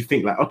lets you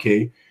think like,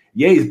 okay,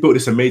 yeah, he's built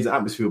this amazing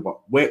atmosphere,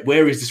 but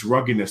where is this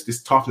ruggedness,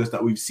 this toughness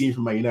that we've seen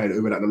from Man United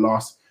over like the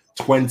last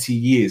 20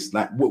 years?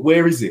 Like,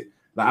 where is it?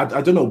 Like,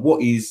 I don't know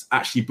what he's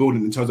actually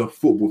building in terms of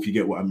football, if you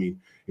get what I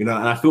mean. And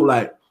I feel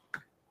like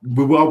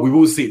we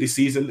will see it this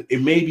season.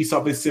 It may be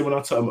something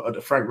similar to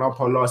Frank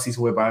Lampard last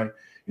season, whereby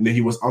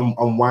he was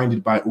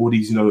unwinded by all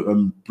these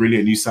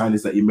brilliant new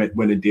signings that he went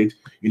and did.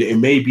 It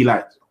may be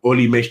like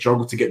Ollie may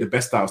struggle to get the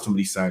best out of some of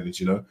these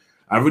signings.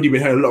 I've already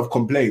been hearing a lot of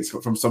complaints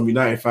from some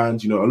United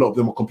fans. A lot of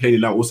them are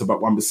complaining now also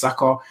about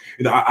Wan-Bissaka.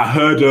 I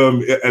heard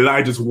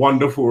Elijah's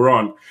wonderful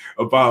run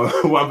about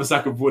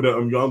Wan-Bissaka for the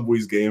Young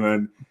Boys game,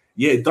 and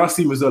yeah, it does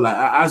seem as though like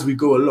as we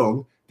go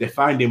along, they're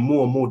finding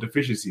more and more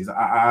deficiencies.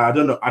 I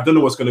don't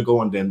know what's going to go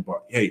on then,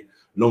 but hey,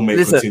 long may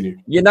it continue.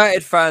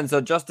 United fans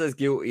are just as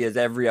guilty as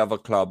every other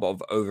club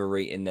of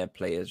overrating their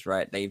players,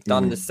 right? They've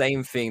done the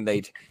same thing.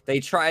 They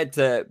tried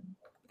to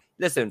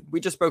listen. We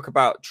just spoke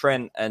about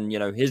Trent and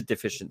his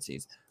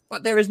deficiencies.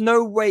 But there is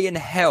no way in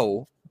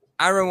hell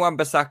Aaron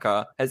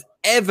Wan-Bissaka has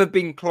ever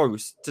been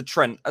close to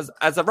Trent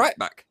as a right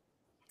back.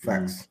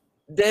 Facts.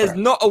 There's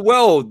not a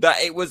world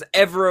that it was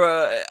ever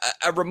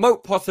a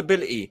remote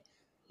possibility,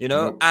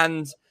 Nope.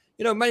 And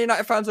Man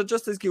United fans are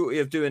just as guilty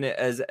of doing it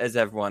as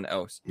everyone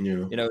else.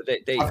 Yeah.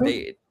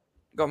 They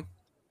go on.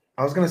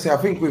 I was gonna say, I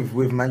think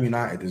with Man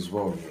United as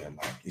well,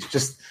 it's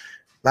just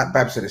like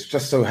Bab said, it's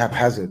just so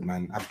haphazard,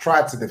 man. I've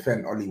tried to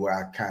defend Ollie where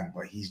I can,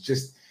 but he's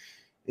just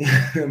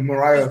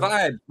Mariah. Just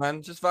vibes,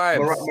 man. Just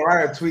vibes.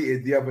 Mariah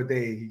tweeted the other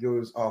day. He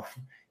goes off.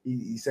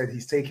 He said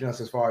he's taking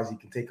us as far as he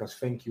can take us.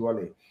 Thank you,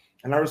 Ollie.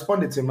 And I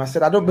responded to him. I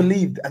said, I don't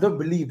believe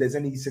there's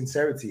any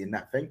sincerity in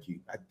that. Thank you.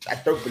 I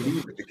don't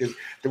believe it, because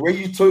the way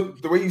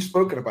you've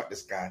spoken about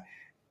this guy,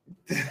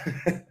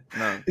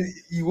 no.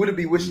 You wouldn't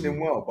be wishing him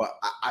well. But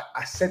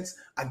I sense,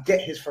 I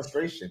get his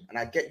frustration, and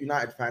I get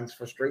United fans'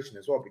 frustration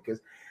as well,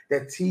 because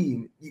their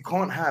team, you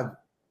can't have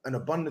an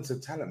abundance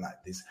of talent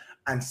like this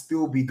and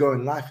still be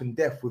going life and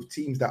death with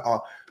teams that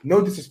are,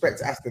 no disrespect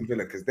to Aston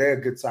Villa, because they're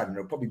a good side and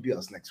they'll probably beat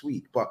us next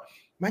week, but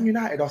Man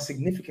United are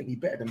significantly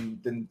better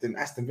than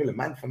Aston Villa,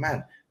 man for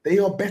man. They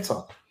are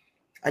better.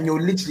 And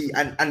you're literally,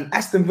 and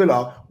Aston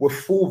Villa were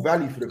full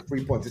value for the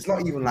 3 points. It's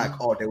not even like,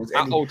 there was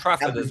any at Old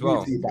Trafford as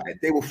well. About it.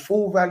 They were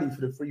full value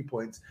for the 3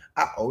 points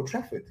at Old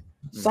Trafford.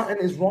 Something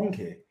is wrong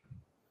here.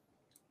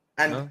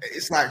 And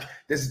it's like,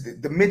 there's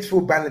the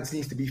midfield balance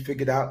needs to be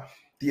figured out.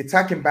 The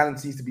attacking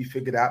balance needs to be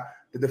figured out.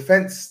 The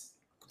defense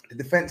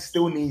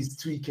still needs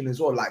tweaking as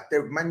well. Like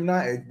Man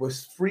United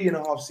was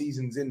 3.5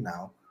 seasons in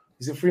now.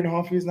 Is it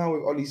 3.5 years now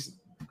with Ollie's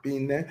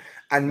being there?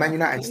 And Man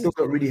United still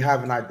don't really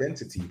have an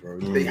identity, bro.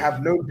 They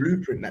have no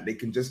blueprint that they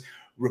can just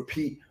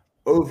repeat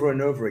over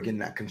and over again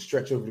that can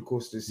stretch over the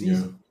course of the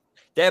season.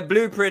 Their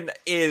blueprint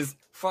is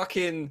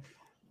fucking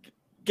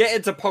get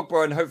into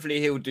Pogba and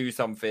hopefully he'll do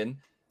something.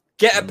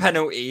 Get a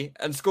penalty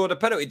and score the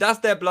penalty.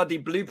 That's their bloody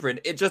blueprint.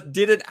 It just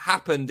didn't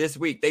happen this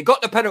week. They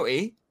got the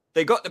penalty,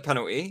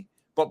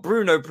 but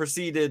Bruno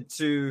proceeded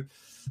to,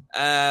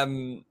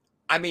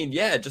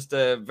 just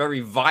a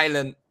very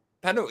violent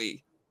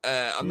penalty.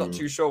 I'm not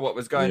too sure what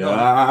was going on.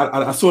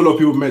 I saw a lot of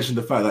people mention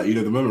the fact that,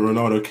 the moment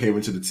Ronaldo came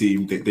into the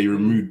team, they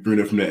removed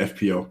Bruno from the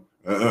FPL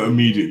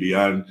immediately.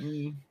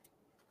 And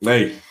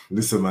Hey,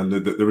 listen, man.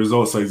 The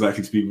results are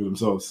exactly speaking for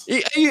themselves.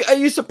 Are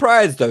you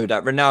surprised though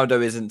that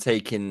Ronaldo isn't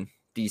taking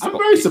these? I'm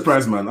very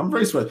surprised, man. I'm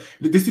very surprised.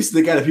 This is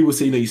the guy that people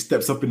say, he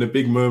steps up in the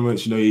big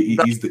moments.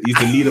 He's the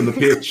lead on the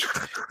pitch,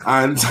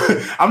 and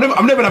I'm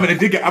never having a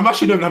dig at. I'm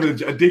actually never having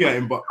a dig at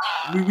him. But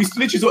we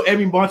literally saw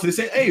Emin Barton. They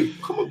say, "Hey,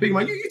 come on, big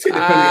man, you take the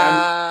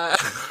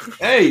penalty."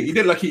 Hey, he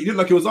didn't like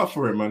he was up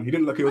for it, man. He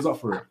didn't like he was up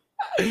for it.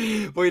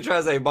 What are you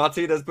trying to say?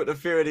 Martinez put the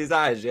fear in his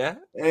eyes, yeah?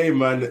 Hey,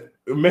 man,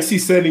 Messi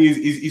sending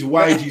his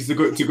YGs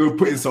to go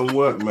put in some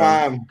work,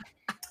 man.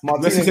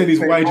 Messi sending his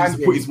YGs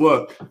to put his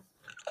work.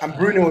 And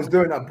Bruno was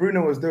doing that.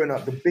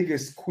 The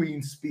biggest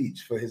Queen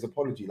speech for his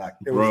apology. Like,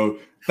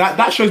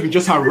 that shows me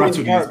just how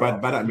rattled he is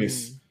by that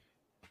miss.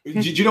 Do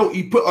you know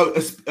he put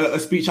a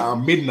speech out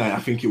at midnight? I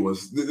think it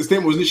was. The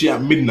statement was literally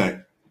at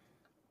midnight.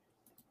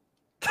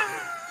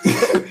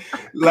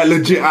 Like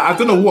legit. I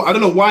don't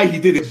know why he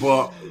did it,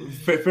 but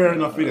fair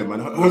enough, man.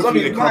 It was on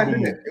his mind,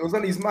 didn't it? It was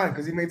on his mind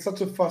because he made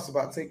such a fuss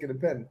about taking the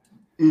pen,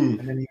 and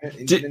then he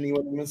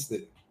went and missed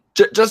it.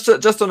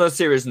 Just on a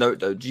serious note,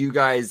 though, do you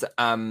guys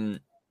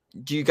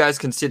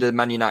consider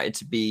Man United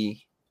to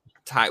be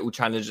title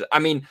challengers? I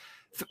mean,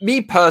 for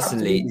me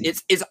personally,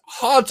 it's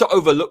hard to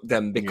overlook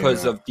them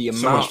because of the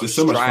amount of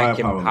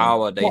striking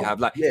power they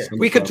have. Like,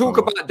 we could talk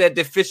about their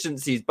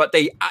deficiencies, but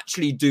they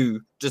actually do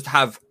just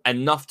have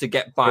enough to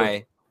get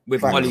by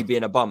with Oli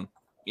being a bum.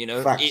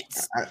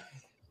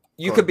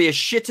 You could be as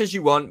shit as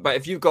you want, but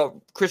if you've got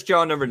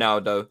Cristiano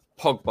Ronaldo,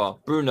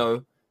 Pogba,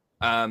 Bruno,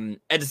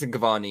 Edison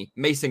Cavani,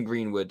 Mason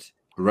Greenwood,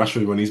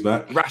 Rashford when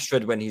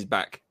he's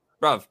back,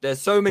 bruv,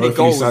 there's so many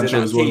goals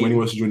Sancho in that team. when he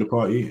wants to join the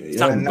party.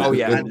 Listen,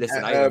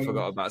 I even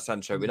forgot about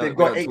Sancho. We don't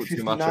talk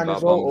too much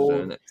about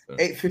bombs.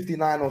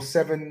 859 or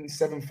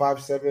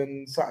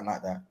 757, something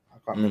like that. I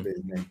can't remember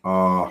his name. Yes.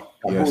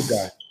 Bald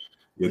guy.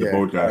 Yeah, the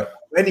bald guy.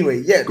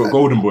 Anyway,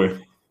 Golden Boy.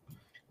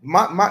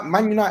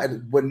 Man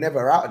United were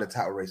never out of the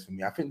title race for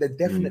me. I think they're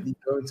definitely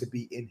going to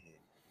be in here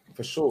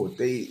for sure.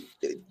 They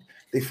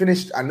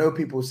finished. I know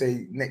people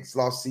say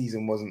last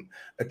season wasn't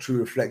a true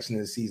reflection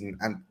of the season,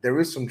 and there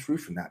is some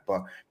truth in that.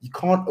 But you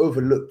can't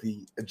overlook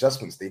the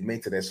adjustments they've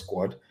made to their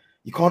squad.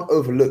 You can't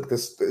overlook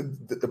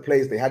the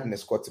players they had in their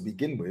squad to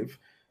begin with.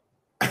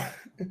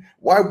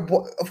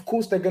 Of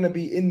course, they're going to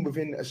be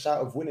within a shout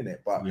of winning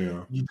it, but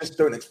you just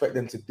don't expect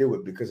them to do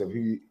it because of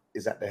who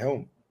is at the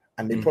helm,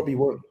 and they probably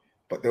won't.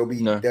 But they'll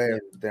be there.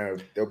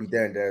 They'll be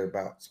there and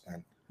thereabouts,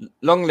 man.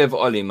 Long live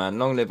Oli, man.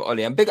 Long live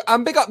Oli. And big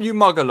up you,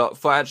 Mug, a lot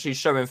for actually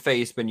showing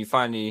face when you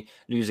finally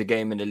lose a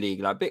game in the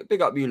league. Like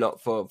big up you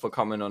lot for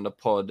coming on the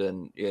pod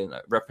and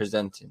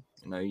representing.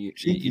 You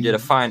did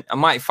a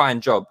mighty fine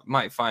job,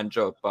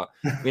 but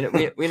we know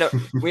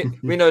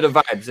the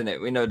vibes, innit?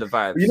 We know the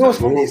vibes. You know what's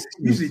funny? It's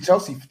usually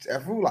Chelsea. I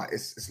feel like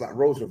it's like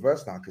roles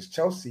reversed now because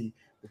Chelsea.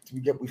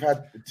 We've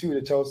had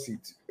two Chelsea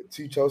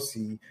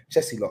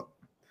lot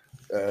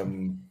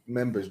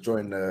members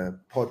join the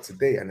pod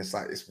today, and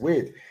it's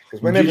weird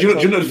because whenever do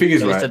you know the thing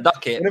is, right? To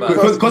duck it,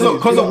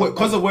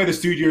 because of where the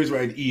studio is,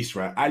 right in East,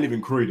 right? I live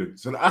in Croydon,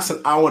 so that's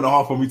an hour and a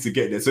half for me to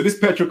get there. So this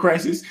petrol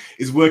crisis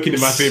is working in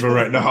my favor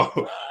right now.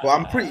 Well,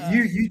 I'm pretty.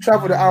 You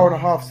traveled an hour and a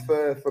half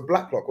for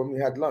Blacklock when we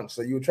had lunch,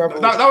 so you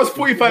traveled. That was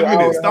 45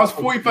 minutes. That was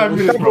 45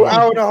 minutes, bro.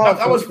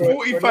 That was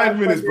 45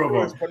 minutes,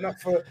 brother. But not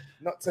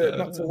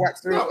to wax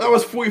through. That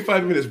was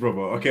 45 minutes,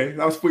 brother. Okay,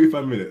 that was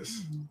 45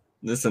 minutes.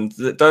 Listen,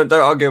 don't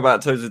argue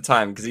about total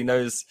time because he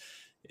knows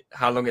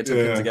how long it took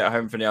him to get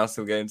home from the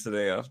Arsenal game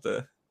today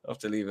after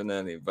leaving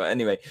early. But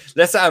anyway,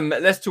 let's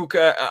talk.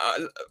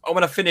 I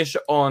want to finish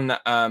on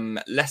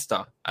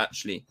Leicester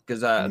actually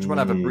because I just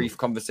want to have a brief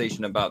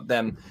conversation about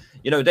them.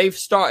 They've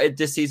started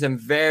this season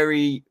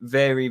very,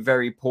 very,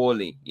 very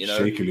poorly.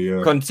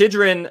 Shakily,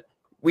 considering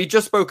we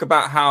just spoke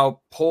about how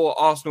poor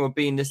Arsenal have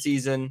been this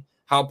season,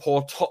 how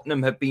poor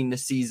Tottenham have been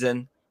this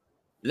season.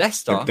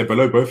 Leicester they're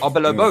below both. Are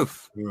below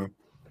both. Yeah.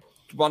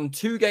 Won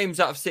 2 games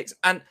out of 6,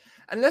 and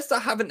Leicester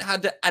haven't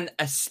had an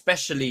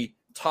especially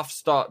tough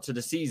start to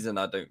the season.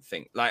 I don't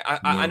think.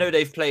 I know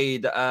they've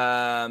played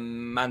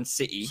Man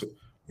City,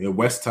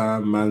 West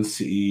Ham, Man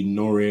City,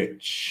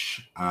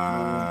 Norwich,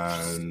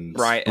 and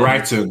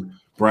Brighton,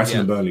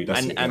 and Burnley.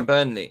 And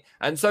Burnley.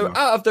 And so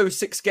out of those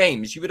 6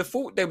 games, you would have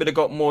thought they would have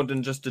got more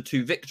than just the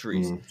 2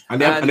 victories.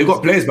 And they've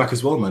got players back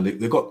as well, man.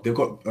 They've got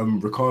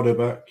Ricardo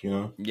back.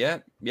 Yeah,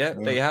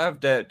 they have.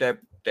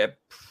 They're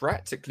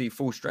practically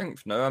full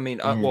strength. No, I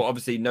mean, well,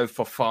 obviously no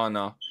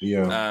Fofana.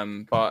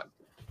 But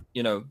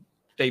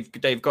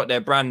they've got their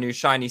brand new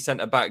shiny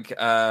centre back,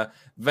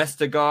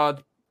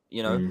 Vestergaard.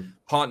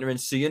 Partnering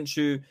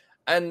Suyuncu,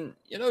 and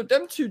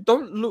them two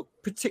don't look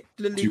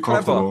particularly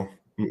clever.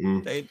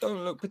 They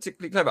don't look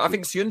particularly clever. I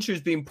think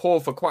Suyuncu's been poor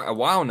for quite a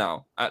while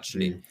now.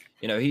 Actually,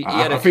 he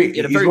had a very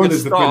good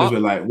start.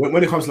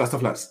 When it comes to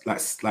stuff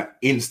like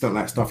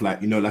instant stuff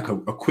like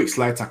a quick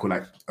slide tackle,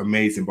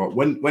 amazing. But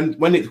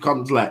when it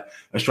comes to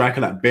a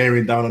striker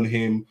bearing down on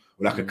him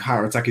or a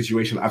counter attacking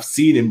situation, I've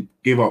seen him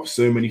give up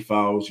so many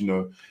fouls.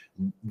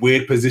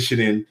 Weird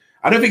positioning.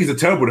 I don't think he's a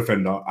terrible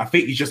defender. I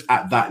think he's just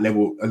at that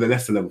level, at the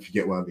Leicester level. If you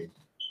get what I mean.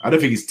 I don't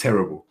think he's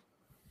terrible.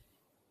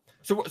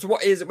 So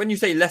what is, when you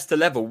say Leicester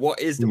level, what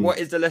is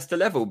the Leicester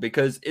level?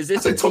 Because is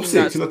this a top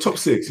six? In the top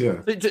six,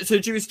 yeah. So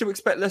do you still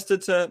expect Leicester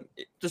to,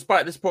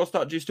 despite this poor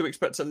start, do you still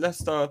expect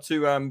Leicester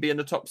to be in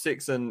the top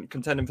six and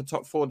contending for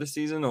top 4 this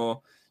season,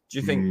 or do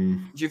you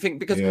think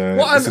because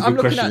what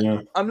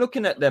I'm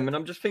looking at them and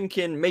I'm just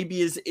thinking,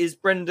 maybe is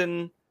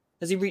Brendan,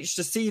 has he reached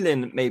the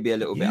ceiling maybe a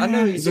little bit? I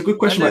know it's a good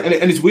question, right?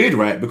 And it's weird,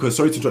 right? Because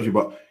sorry to interrupt you,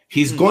 but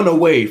he's gone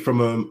away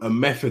from a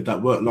method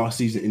that worked last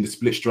season in the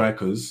split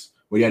strikers,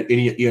 where he had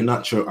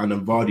Iheanacho and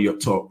Vardy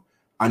up top,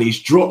 and he's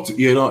dropped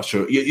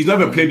Iheanacho. He's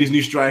never played his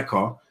new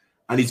striker,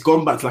 and he's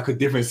gone back to like a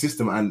different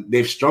system, and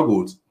they've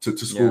struggled to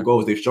score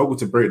goals. They've struggled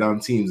to break down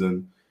teams,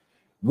 and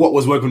what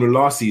was working with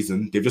last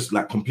season, they've just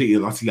like completely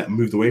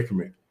moved away from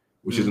it,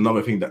 which is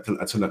another thing that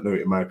to that note,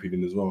 in my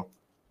opinion, as well.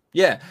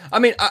 Yeah, I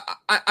mean,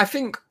 I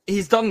think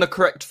he's done the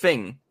correct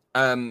thing.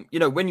 When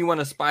you want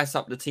to spice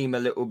up the team a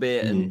little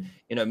bit and,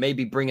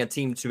 maybe bring a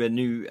team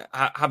to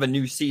have a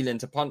new ceiling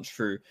to punch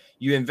through,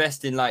 you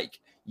invest in like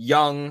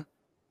young,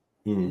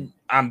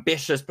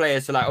 ambitious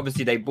players. So like,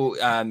 obviously they bought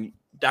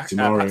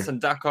Patson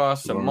Daka,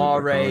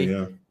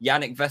 Samare,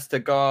 Yannick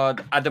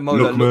Vestergaard,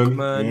 Ademola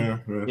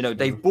Lookman.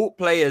 They've bought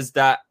players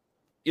that,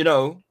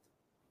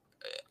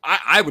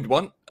 I would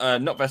want,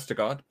 not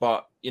Vestergaard,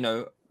 but,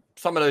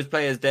 some of those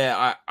players there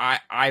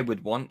I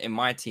would want in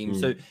my team.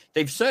 So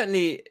they've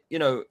certainly,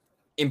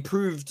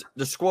 improved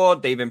the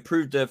squad. They've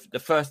improved the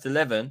first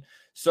 11.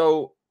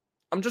 So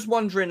I'm just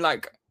wondering,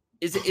 like,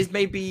 is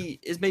maybe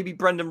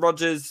Brendan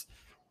Rodgers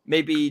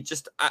maybe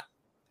just I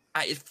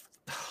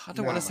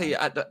don't want to say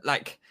at the,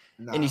 like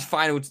in his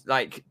final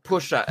like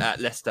push at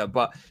Leicester,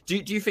 but do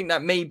you think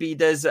that maybe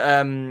there's what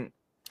am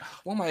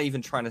I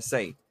even trying to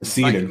say?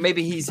 Ceiling. Like,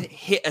 maybe he's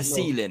hit a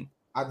ceiling.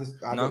 I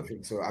don't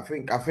think so. I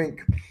think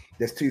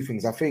there's two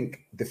things. I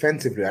think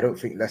defensively, I don't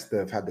think Leicester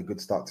have had a good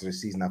start to the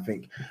season. I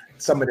think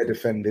some of the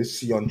defenders,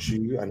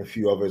 Sionchu and a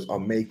few others, are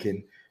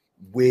making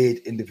weird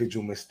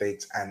individual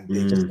mistakes, and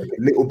they're just like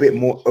a little bit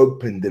more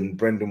open than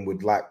Brendan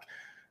would like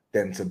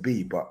them to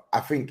be. But I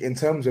think in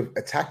terms of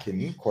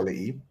attacking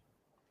quality,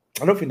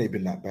 I don't think they've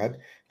been that bad.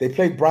 They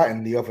played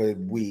Brighton the other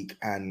week,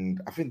 and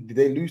I think, did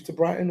they lose to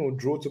Brighton or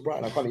draw to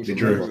Brighton? I can't even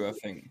remember. I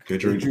think they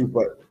drew,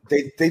 but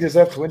they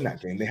deserved to win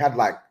that game. They had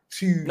like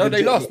two. No,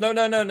 they lost. No,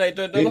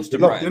 they lost to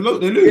Brighton.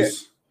 They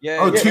lose.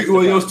 Yeah. It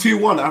was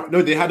 2-1.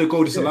 No, they had a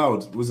goal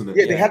disallowed, wasn't it?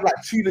 Yeah, they had like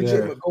two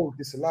legitimate goals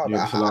disallowed.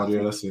 Yeah,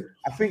 that's it.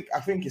 I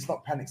think it's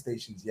not panic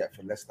stations yet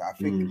for Leicester. I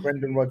think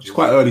Brendan Rodgers. It's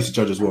quite early to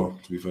judge as well,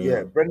 to be fair.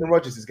 Yeah, Brendan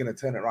Rodgers is going to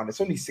turn it around.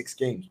 It's only 6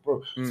 games,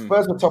 bro.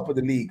 Spurs were top of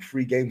the league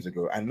 3 games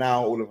ago, and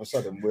now all of a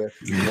sudden we're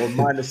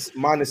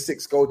minus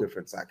 6 goal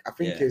difference. Like, I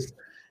think it's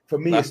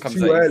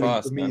too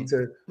early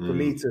for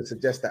me to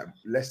suggest that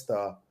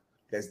Leicester.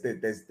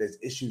 There's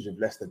issues with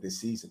Leicester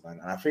this season, man.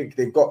 And I think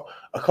they've got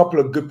a couple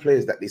of good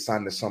players that they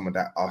signed this summer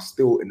that are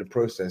still in the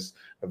process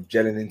of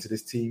gelling into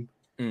this team.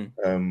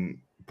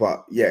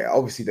 But yeah,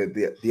 obviously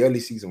the early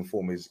season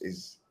form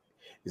is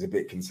a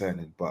bit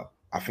concerning, but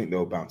I think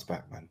they'll bounce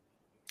back, man.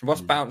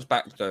 What's bounce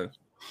back though?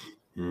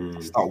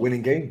 Start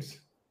winning games.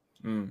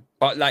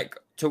 But like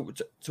to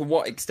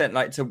what extent?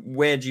 Like, to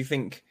where do you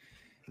think?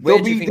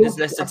 Where do you think this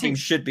Leicester team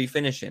should be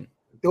finishing?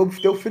 They'll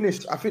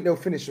finish. I think they'll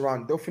finish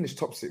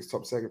top 6,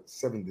 top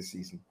 7 this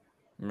season.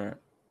 Right.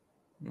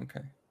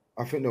 Okay.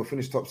 I think they'll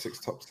finish top 6,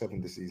 top 7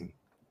 this season.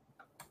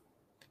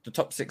 The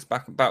top 6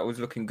 battle is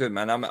looking good,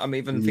 man. I'm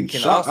even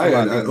thinking. Also,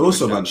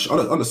 man, I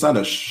understand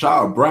that.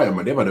 Shout out Brighton,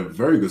 man. They've had a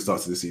very good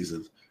start to the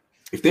season.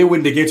 If they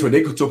win the game,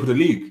 they could top of the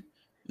league.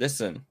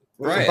 Listen,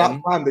 Brighton, it's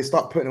about time they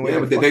start putting away.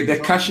 Yeah, but they're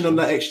cashing on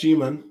that XG,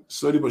 man.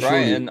 Slowly but surely.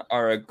 Brighton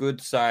are a good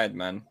side,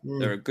 man.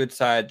 They're a good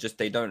side. Just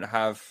they don't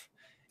have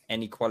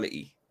any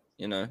quality.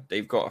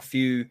 They've got a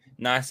few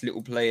nice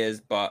little players,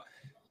 but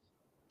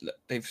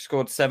they've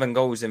scored 7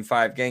 goals in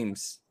 5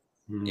 games.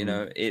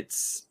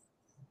 It's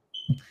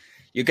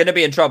you're going to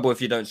be in trouble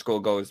if you don't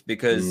score goals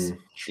because,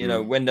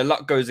 when the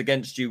luck goes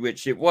against you,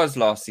 which it was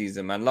last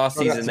season, man. Last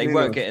season, they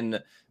weren't getting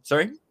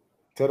Sorry?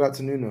 Tell that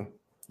to Nuno.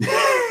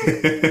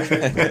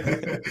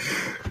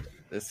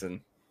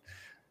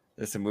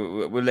 Listen,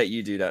 we'll let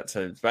you do that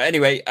too. But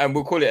anyway,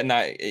 we'll call it a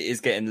night. It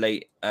is getting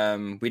late.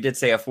 We did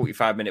say a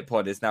 45-minute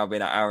pod. It's now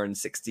been an hour and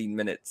 16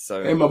 minutes.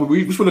 So hey, man,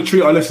 we just want to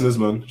treat our listeners,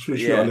 man.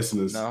 Treat our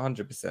listeners. No,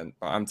 100%.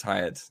 But I'm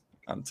tired.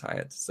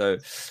 So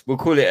we'll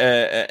call it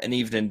an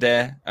evening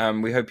there.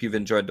 We hope you've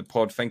enjoyed the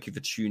pod. Thank you for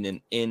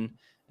tuning in.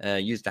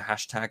 Use the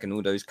hashtag and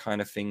all those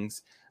kind of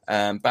things.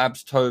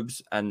 Babs,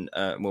 Tobes, and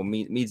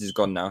Meads is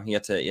gone now. He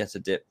had to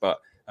dip. But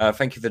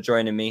thank you for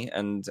joining me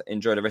and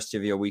enjoy the rest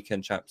of your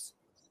weekend, chaps.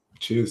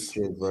 Cheers,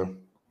 bro.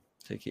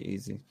 Take it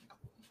easy.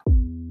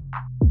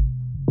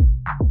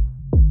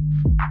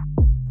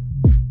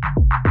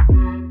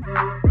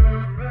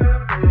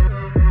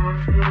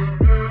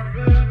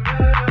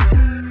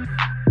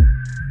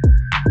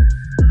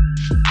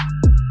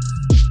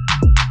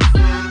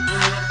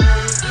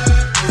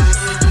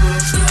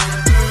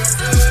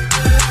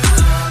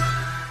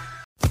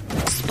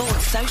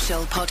 Sports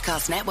Social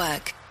Podcast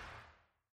Network.